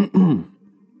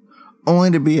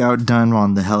 Only to be outdone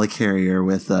on the helicarrier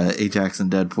with Ajax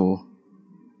and Deadpool.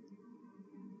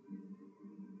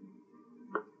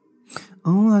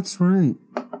 Oh, that's right.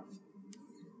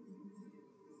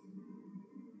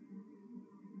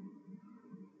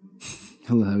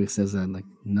 I love how he says that, like,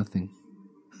 nothing.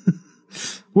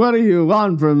 What do you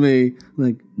want from me?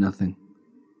 Like, nothing.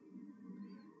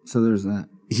 So there's that.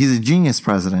 He's a genius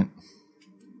president.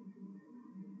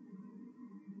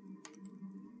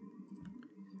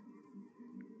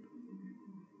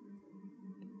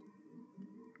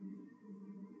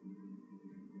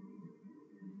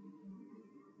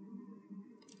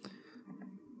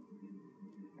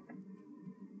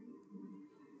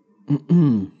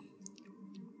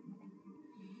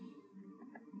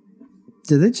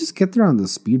 Did they just get there on the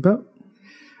speedboat?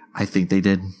 I think they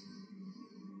did.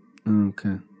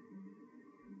 Okay.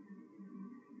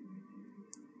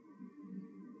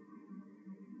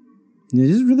 It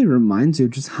just really reminds you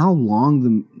of just how long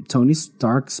the Tony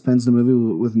Stark spends the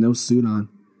movie with no suit on.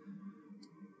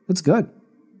 It's good.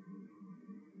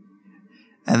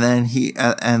 And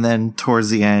then towards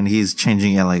the end, he's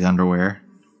changing it like underwear.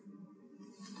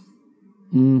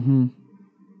 Mm-hmm.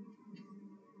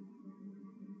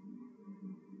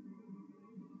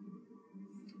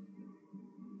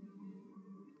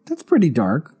 That's pretty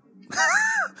dark.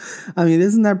 I mean,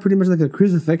 isn't that pretty much like a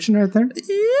crucifixion right there?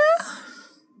 Yeah.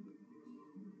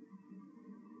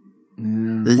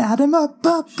 Light him up,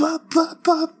 up, up, up,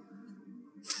 up.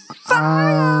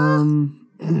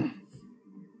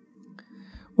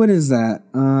 What is that?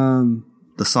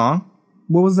 The song?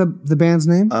 What was the band's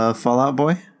name? Fall Out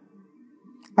Boy.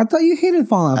 I thought you hated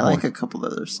Fall Out Boy. I like a couple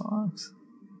other songs.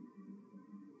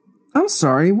 I'm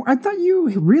sorry. I thought you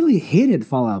really hated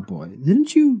Fall Out Boy.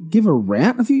 Didn't you give a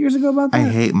rant a few years ago about that? I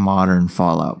hate modern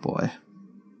Fall Out Boy.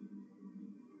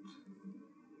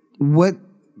 What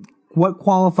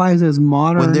qualifies as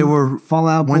modern when they were Fall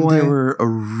Out Boy? When they were a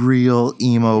real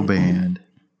emo band.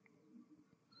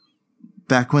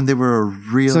 Back when they were a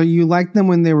real... So you liked them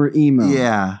when they were emo?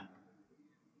 Yeah.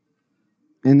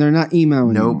 And they're not emo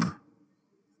anymore? Nope.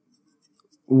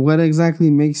 What exactly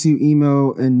makes you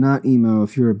emo and not emo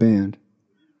if you're a band?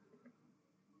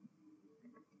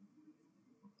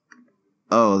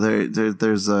 Oh,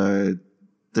 there's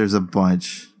a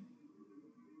bunch.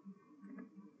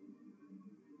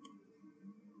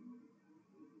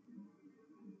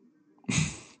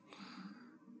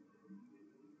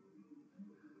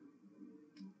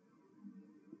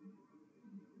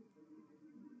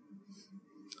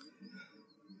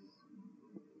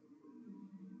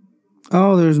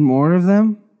 Oh, there's more of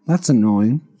them? That's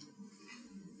annoying.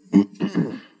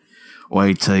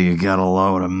 Wait till you get a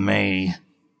load of me.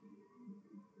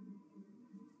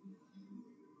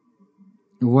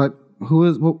 What?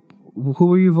 Who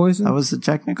were you voicing? That was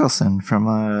Jack Nicholson from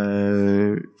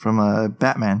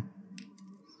Batman.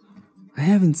 I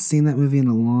haven't seen that movie in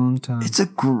a long time. It's a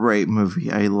great movie.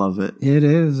 I love it. It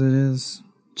is.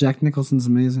 Jack Nicholson's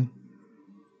amazing.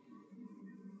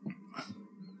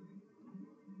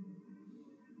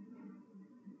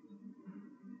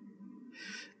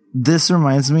 This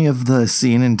reminds me of the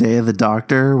scene in Day of the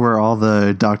Doctor where all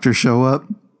the doctors show up.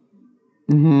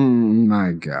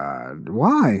 My God.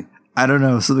 Why? I don't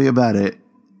know. Something about it.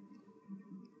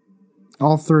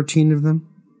 All 13 of them?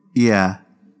 Yeah.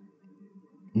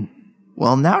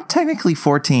 Well, now technically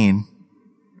 14.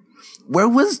 Where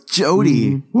was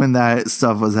Jody when that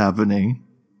stuff was happening?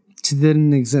 She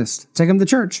didn't exist. Take him to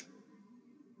church.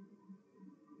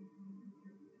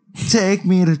 Take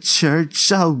me to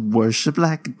church, I'll worship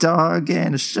like a dog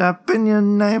and a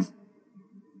sharpen knife.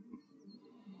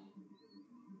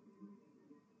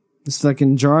 This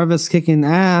fucking Jarvis kicking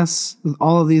ass with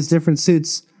all of these different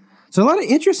suits. So a lot of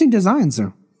interesting designs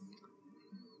there.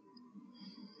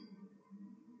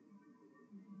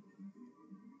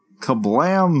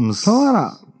 Kablams.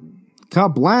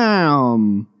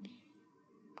 Kablam.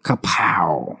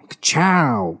 Kapow.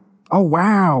 Ka-chow. Oh,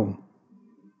 wow.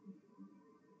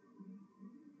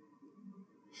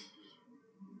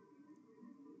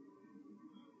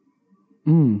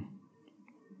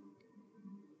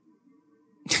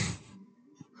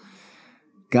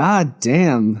 God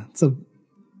damn. It's a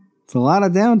lot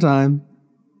of downtime.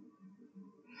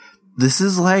 This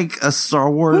is like a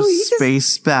Star Wars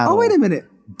space battle. Oh, wait a minute.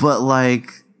 But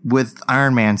like with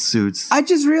Iron Man suits. I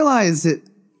just realized that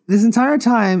this entire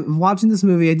time watching this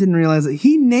movie, I didn't realize that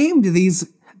he named these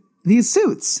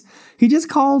suits. He just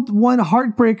called one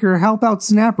Heartbreaker Help Out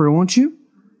Snapper, won't you?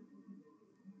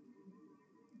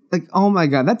 Like, oh my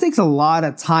God, that takes a lot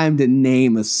of time to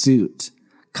name a suit.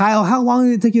 Kyle, how long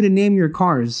did it take you to name your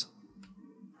cars?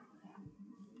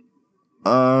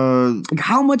 Like,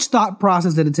 how much thought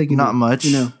process did it take you? Not much.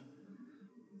 You know.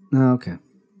 Oh, okay.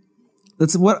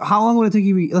 How long would it take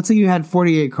you? Let's say you had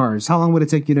 48 cars. How long would it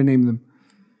take you to name them?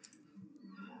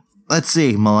 Let's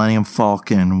see. Millennium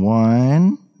Falcon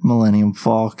 1, Millennium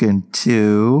Falcon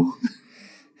 2.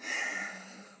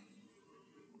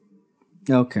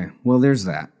 Okay. Well, there's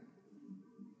that.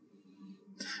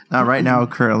 Now, right now,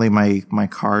 currently, my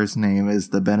car's name is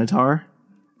the Benatar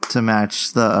to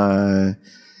match the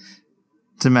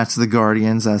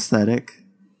Guardians aesthetic.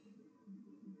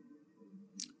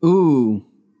 Ooh.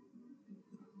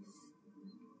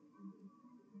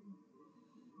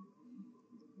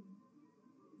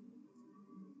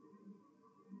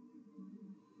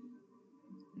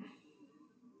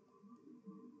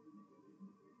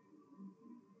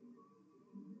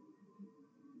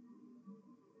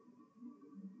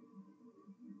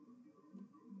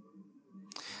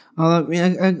 I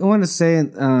mean, I want to say,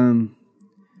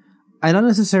 I don't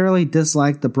necessarily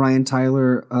dislike the Brian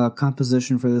Tyler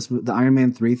composition for this, the Iron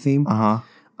Man 3 theme. I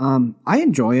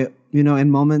enjoy it, in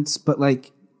moments, but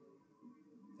like,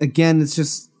 again, it's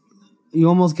just, you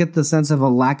almost get the sense of a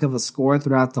lack of a score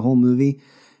throughout the whole movie.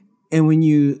 And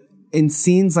in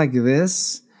scenes like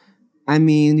this, I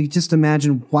mean, you just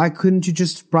imagine, why couldn't you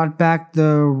just brought back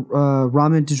the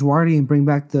Ramin Djawadi and bring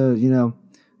back the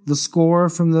score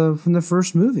from the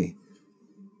first movie?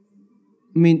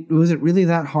 I mean, was it really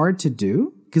that hard to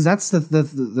do? Because that's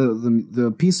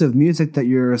the piece of music that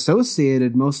you're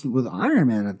associated most with Iron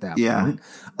Man at that point.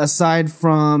 Aside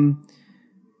from,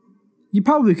 you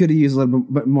probably could have used a little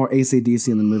bit more AC/DC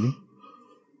in the movie.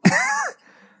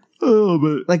 A little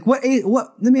bit. Like what?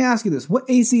 Let me ask you this: what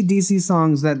AC/DC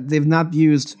songs that they've not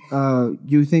used,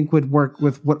 you think would work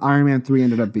with what Iron Man 3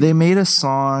 ended up being? They made a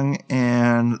song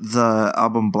in the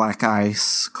album Black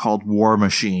Ice called "War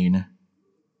Machine."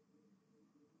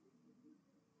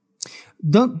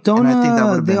 Don't I think that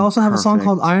would have they also have a song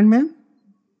called Iron Man?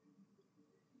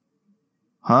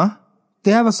 Huh? They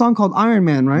have a song called Iron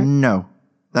Man, right? No.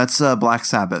 That's Black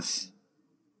Sabbath.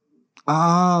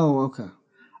 Oh, okay.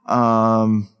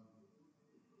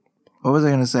 What was I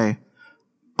going to say?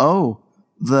 Oh,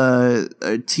 the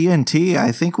TNT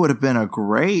I think would have been a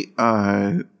great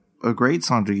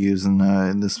song to use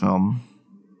in this film.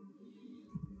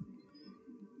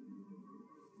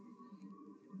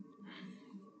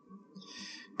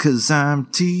 Cause I'm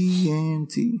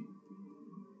TNT.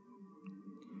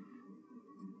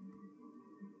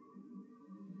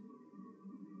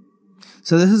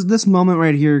 So this moment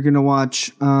right here. You're gonna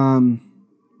watch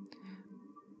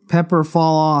Pepper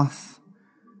fall off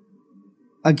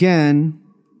again.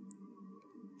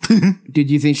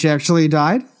 Did you think she actually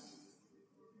died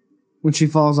when she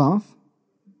falls off?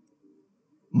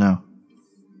 No.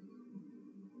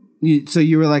 So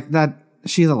you were like, that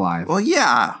she's alive. Well,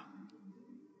 yeah.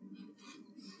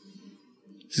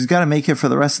 She's got to make it for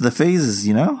the rest of the phases,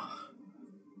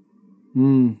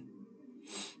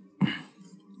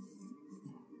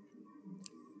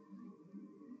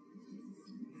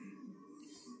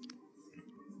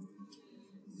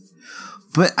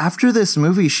 But after this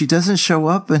movie, she doesn't show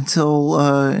up until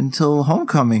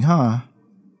Homecoming, huh?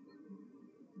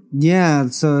 Yeah,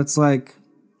 so it's like,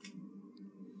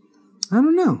 I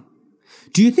don't know.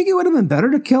 Do you think it would have been better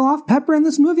to kill off Pepper in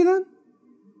this movie then?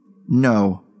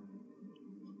 No.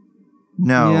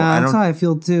 Yeah, that's how I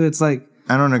feel too. It's like,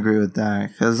 I don't agree with that,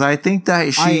 because I think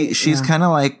that she's kind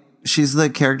of like, she's the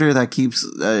character that keeps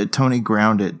Tony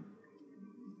grounded.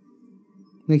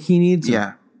 Like he needs her.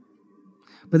 Yeah.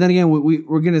 But then again,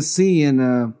 we're gonna see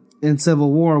in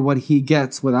Civil War what he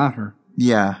gets without her.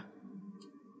 Yeah.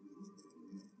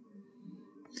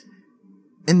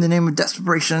 In the name of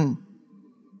desperation,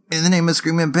 in the name of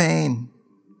screaming pain,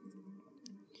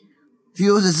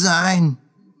 fuel design.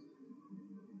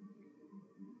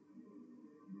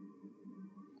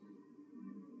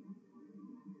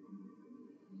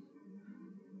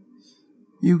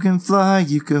 You can fly,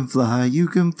 you can fly, you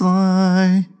can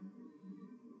fly.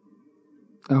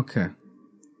 Okay.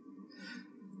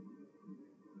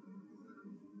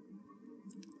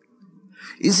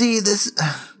 You see,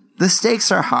 the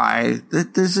stakes are high.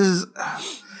 This is,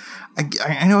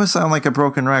 I know it sounds like a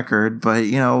broken record, but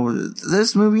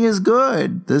this movie is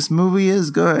good. This movie is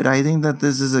good. I think that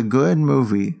this is a good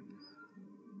movie.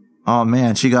 Oh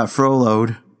man, she got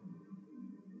Frollo'd.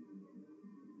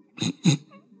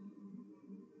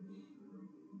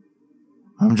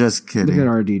 I'm just kidding. Look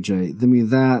at RDJ. I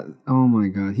mean, oh my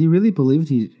god. He really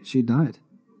believed she died.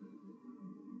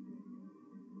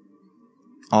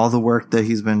 All the work that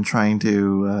he's been trying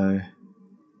to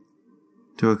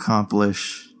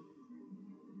accomplish.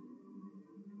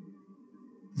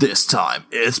 This time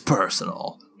it's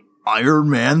personal. Iron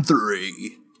Man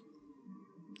 3.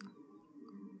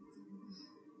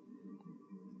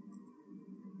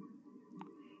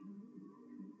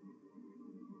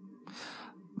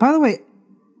 By the way,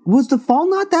 was the fall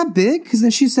not that big? Because then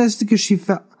she says because she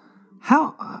fell.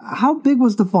 How big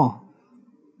was the fall?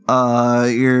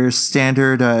 Your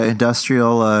standard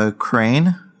industrial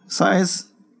crane size.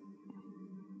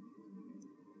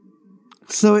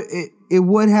 So it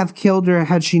would have killed her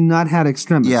had she not had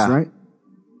extremis, right?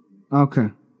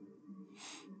 Okay.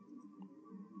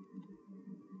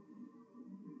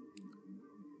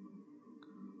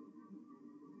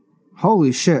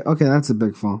 Holy shit. Okay, that's a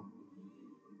big fall.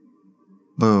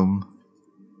 Boom.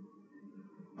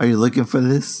 Are you looking for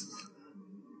this?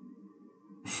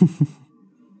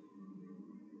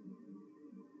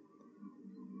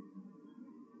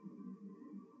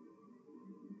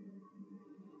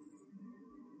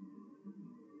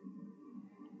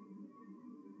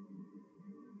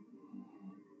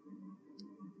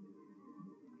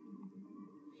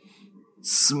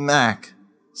 Smack.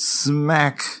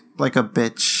 Smack like a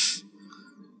bitch.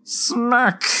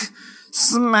 Smack.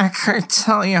 Smack, I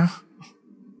tell you.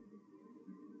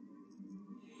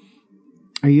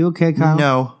 Are you okay, Kyle?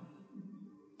 No.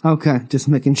 Okay, just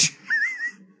making sure.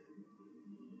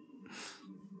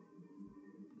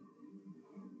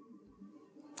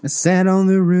 I sat on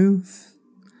the roof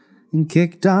and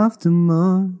kicked off to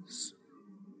Mars.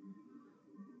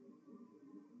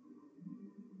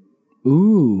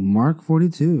 Ooh, Mark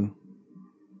 42.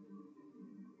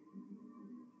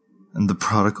 And the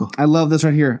prodigal. I love this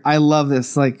right here. I love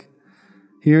this. Like,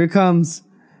 here it comes.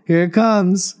 Here it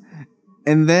comes.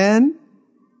 And then...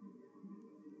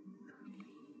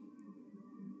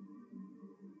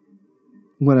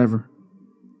 whatever.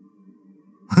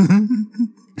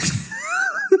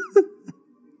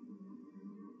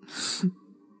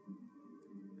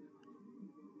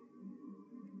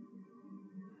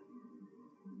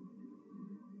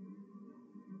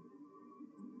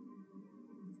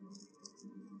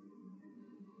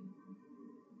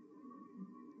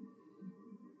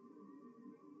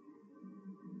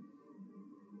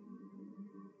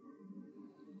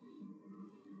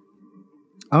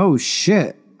 Oh,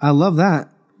 shit. I love that.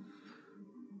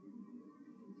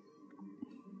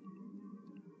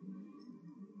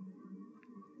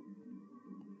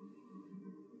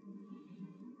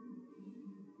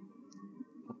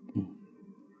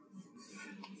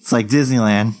 It's like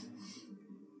Disneyland.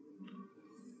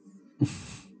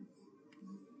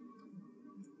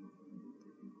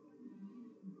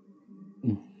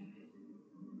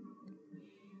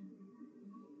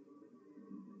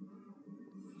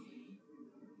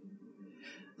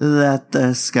 Let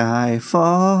the sky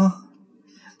fall.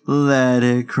 Let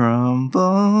it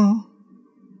crumble.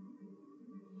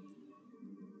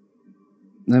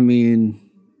 I mean,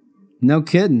 no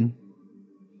kidding.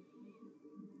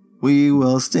 We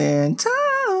will stand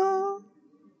tall.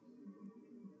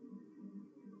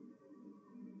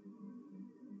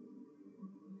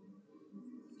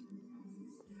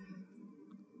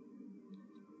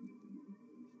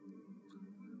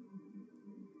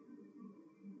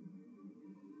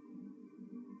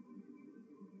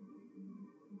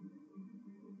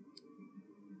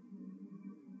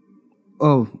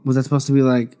 Oh, was that supposed to be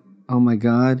like, oh my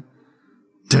God?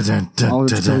 All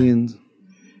reptilians.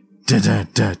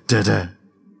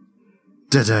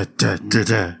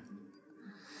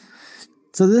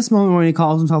 So this moment when he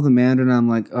calls himself the Mandarin, I'm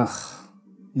like, ugh,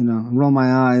 you know, I roll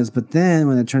my eyes. But then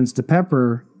when it turns to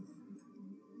Pepper,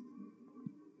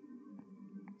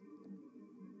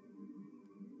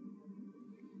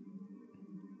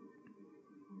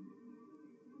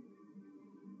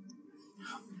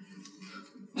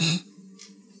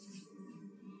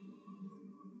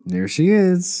 there she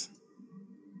is.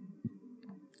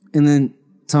 And then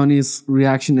Tony's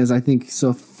reaction is, I think,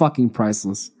 so fucking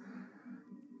priceless.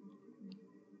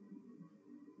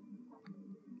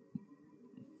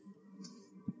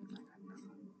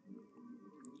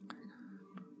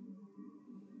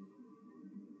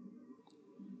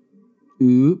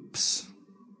 Oops.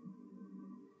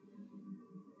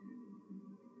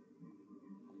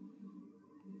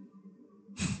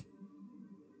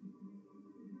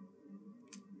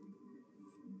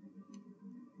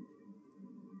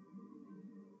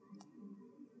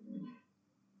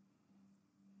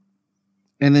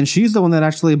 And then she's the one that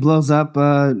actually blows up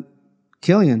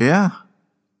Killian. Yeah.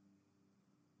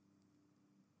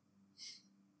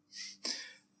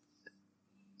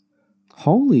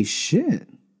 Holy shit.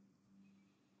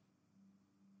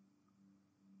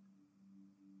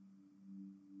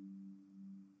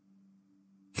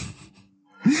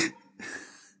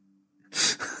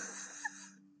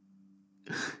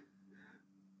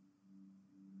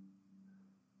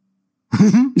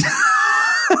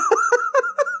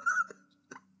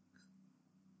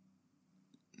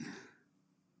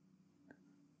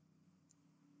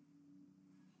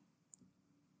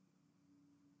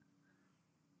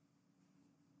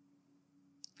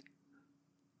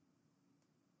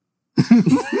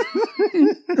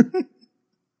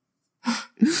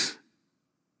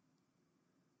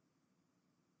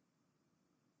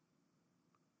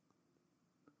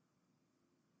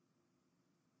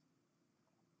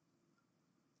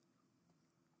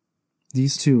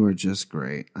 These two are just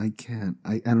great. I can't.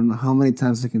 I don't know how many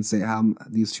times I can say how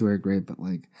these two are great, but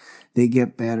like they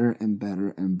get better and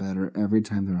better and better every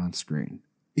time they're on screen.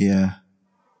 Yeah.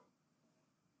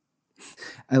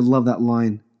 I love that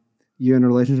line. You're in a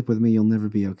relationship with me, you'll never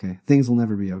be okay. Things will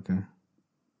never be okay.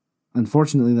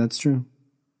 Unfortunately, that's true.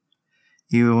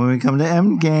 Even when we come to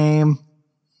Endgame.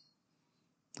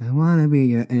 I want to be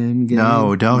your Endgame.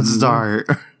 No, don't start.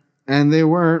 And they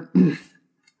were.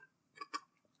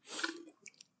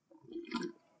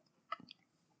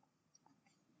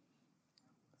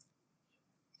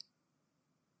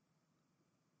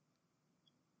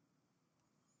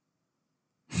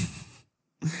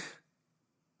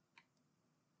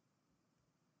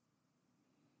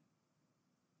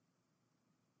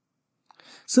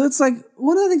 So it's like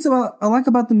one of the things I like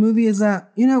about the movie is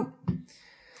that, you know,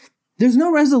 there's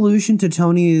no resolution to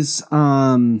Tony's,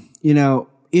 you know,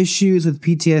 issues with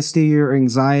PTSD or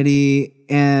anxiety.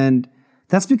 And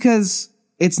that's because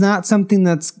it's not something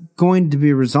that's going to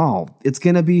be resolved. It's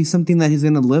going to be something that he's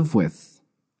going to live with,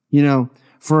 you know,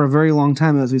 for a very long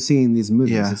time, as we see in these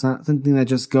movies. Yeah. It's not something that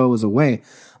just goes away.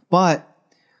 But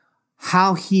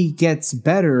how he gets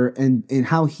better and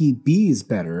how he bees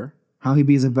better, how he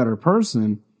bees a better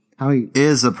person, how he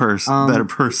is a person, better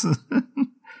person.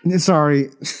 Sorry.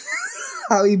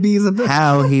 How he bees a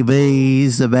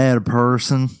better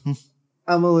person.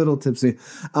 I'm a little tipsy.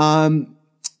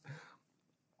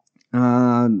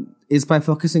 Is by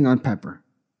focusing on Pepper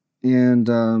and,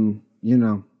 you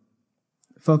know,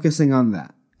 focusing on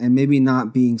that and maybe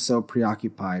not being so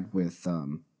preoccupied with,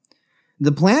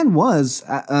 the plan was,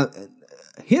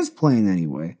 his plan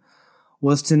anyway,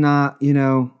 was to not, you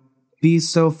know, be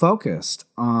so focused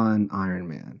on Iron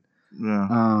Man.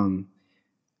 Yeah.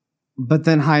 But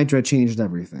then Hydra changed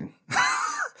everything.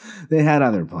 They had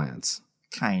other plans.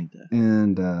 Kinda.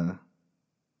 And,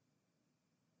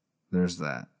 there's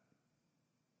that.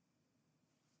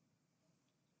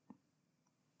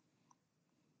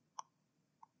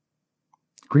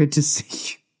 Great to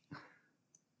see you.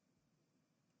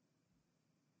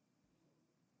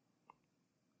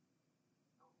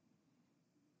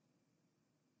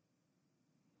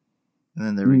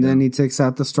 And then he takes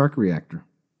out the Stark reactor.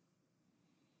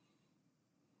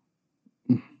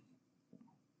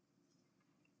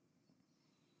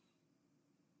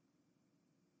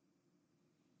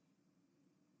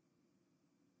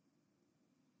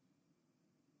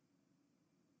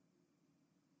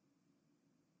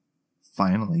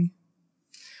 Finally.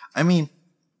 I mean,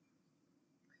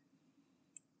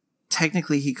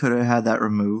 technically he could have had that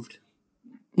removed.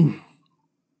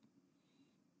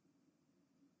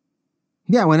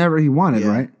 Yeah, whenever he wanted,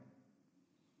 right?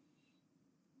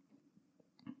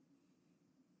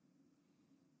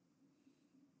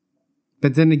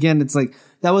 But then again, it's like,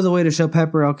 that was a way to show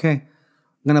Pepper, okay, I'm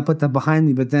going to put that behind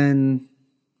me. But then,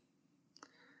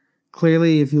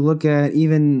 clearly, if you look at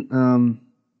even,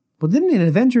 well, then in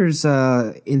Avengers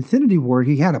Infinity War,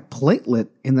 he had a platelet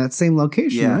in that same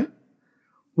location, right?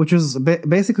 Which was,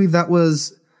 basically, that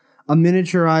was a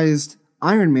miniaturized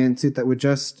Iron Man suit that would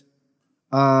just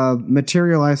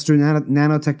materialize through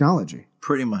nanotechnology.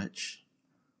 Pretty much.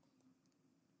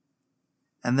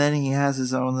 And then he has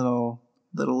his own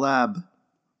little lab.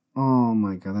 Oh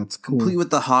my god, that's cool. Complete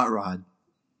with the hot rod.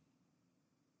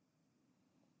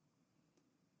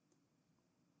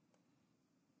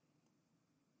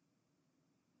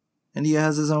 And he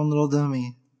has his own little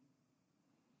dummy.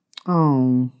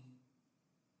 Oh.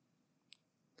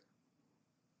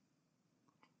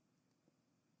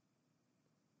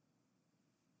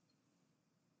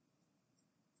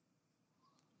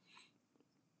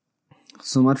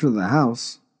 So much for the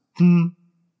house.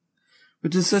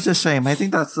 Which is such a shame. I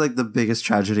think that's like the biggest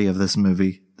tragedy of this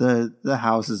movie. The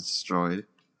house is destroyed.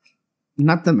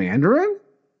 Not the Mandarin?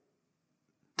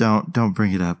 Don't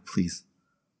bring it up, please.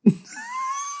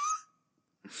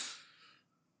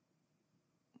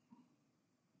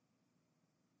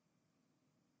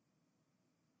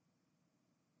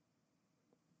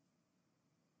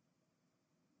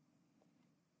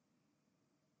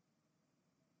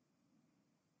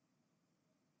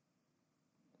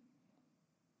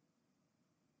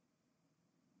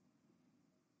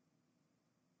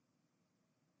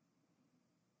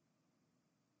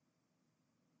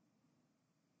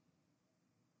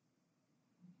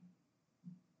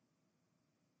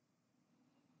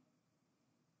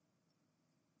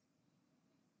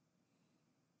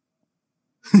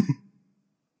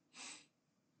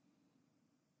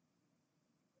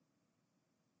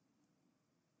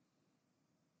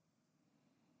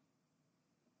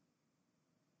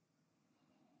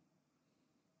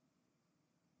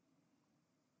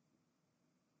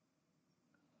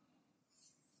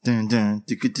 Dun, dun,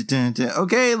 dun, dun, dun, dun.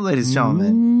 Okay, ladies and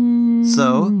gentlemen.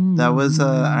 So that was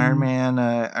Iron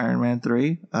Man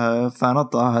 3. Final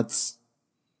thoughts.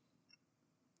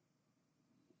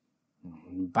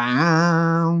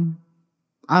 Bam.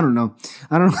 I don't know.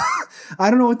 I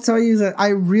don't know what to tell you. Is that I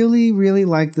really, really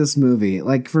like this movie.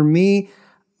 Like for me,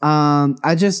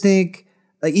 I just think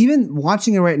like even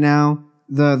watching it right now,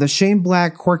 the Shane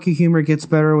Black quirky humor gets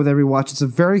better with every watch. It's a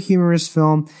very humorous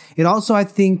film. It also, I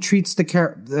think, treats the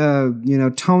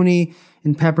Tony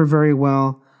and Pepper very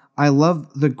well. I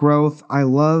love the growth. I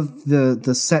love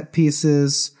the set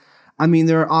pieces. I mean,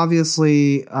 there are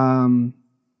obviously,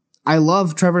 I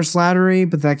love Trevor Slattery,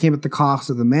 but that came at the cost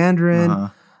of the Mandarin. Uh-huh.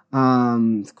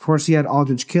 Of course, he had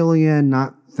Aldrich Killian,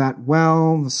 not that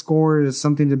well. The score is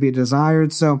something to be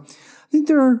desired. So I think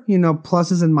there are,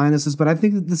 pluses and minuses, but I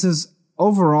think that this is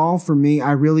overall for me,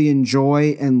 I really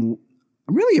enjoy and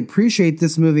really appreciate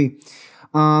this movie.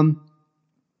 I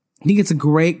think it's a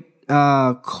great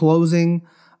closing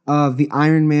of the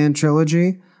Iron Man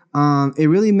trilogy. It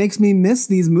really makes me miss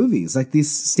these movies, like these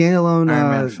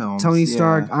standalone films, Tony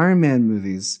Stark Iron Man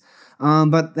movies.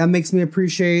 But that makes me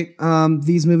appreciate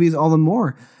these movies all the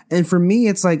more. And for me,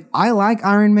 it's like I like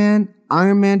Iron Man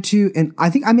 2, and I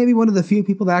think I may be one of the few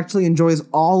people that actually enjoys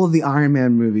all of the Iron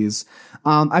Man movies.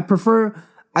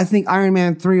 I think Iron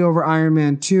Man 3 over Iron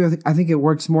Man 2. I think it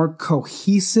works more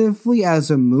cohesively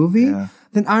as a movie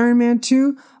than Iron Man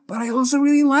 2, but I also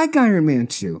really like Iron Man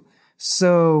 2.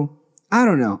 So, I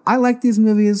don't know. I like these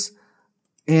movies,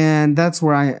 and that's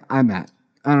where I'm at.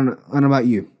 I don't know about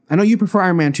you. I know you prefer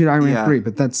Iron Man 2 to Iron Man 3,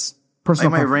 but that's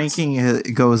personal my preference.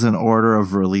 ranking goes in order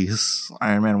of release.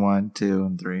 Iron Man 1, 2,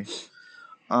 and 3.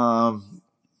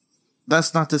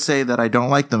 That's not to say that I don't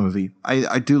like the movie.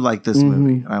 I do like this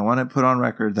movie. I want to put on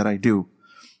record that I do.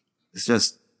 It's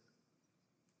just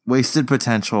wasted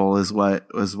potential is what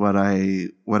I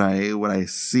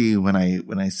see when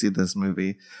I see this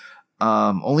movie.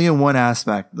 Only in one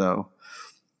aspect though.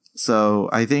 So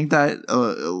I think that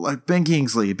like Ben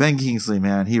Kingsley,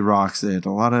 man, he rocks it.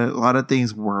 A lot of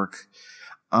things work.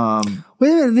 Wait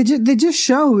a minute, they just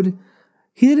showed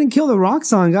he didn't kill the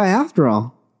Roxxon guy after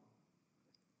all.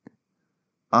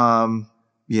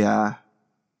 Yeah.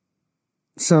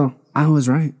 So I was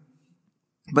right.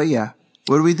 But yeah,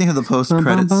 what do we think of the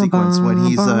post-credit sequence when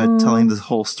he's telling the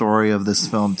whole story of this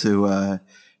film to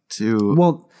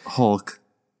Hulk,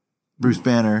 Bruce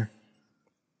Banner,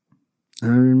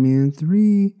 Iron Man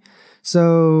 3.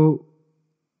 So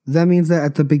that means that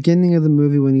at the beginning of the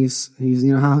movie, when he's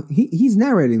how he's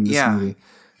narrating this movie,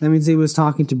 that means he was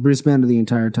talking to Bruce Banner the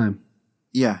entire time.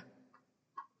 Yeah.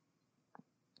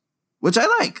 Which I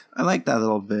like. I like that a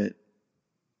little bit.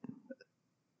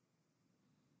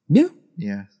 Yeah.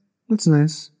 Yeah. That's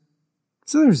nice.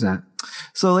 So there's that.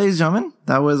 So, ladies and gentlemen,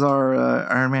 that was our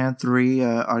Iron Man 3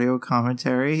 audio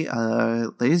commentary.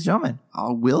 Ladies and gentlemen,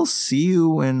 we'll see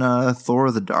you in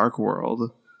Thor: The Dark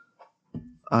World.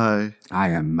 I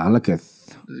am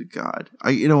Malekith. God,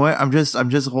 you know what? I'm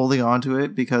just holding on to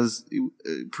it because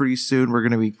pretty soon we're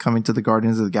going to be coming to the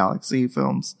Guardians of the Galaxy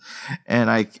films,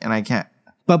 and I can't.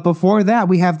 But before that,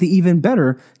 we have the even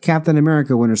better Captain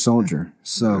America: Winter Soldier.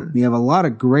 So we have a lot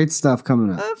of great stuff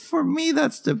coming up. For me,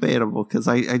 that's debatable because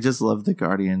I just love the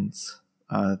Guardians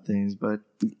things. But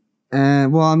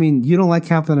well, I mean, you don't like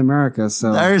Captain America,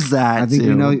 so there's that. I think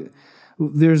we know.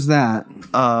 There's that.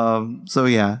 So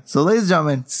yeah. So, ladies and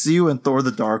gentlemen, see you in Thor: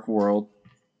 The Dark World.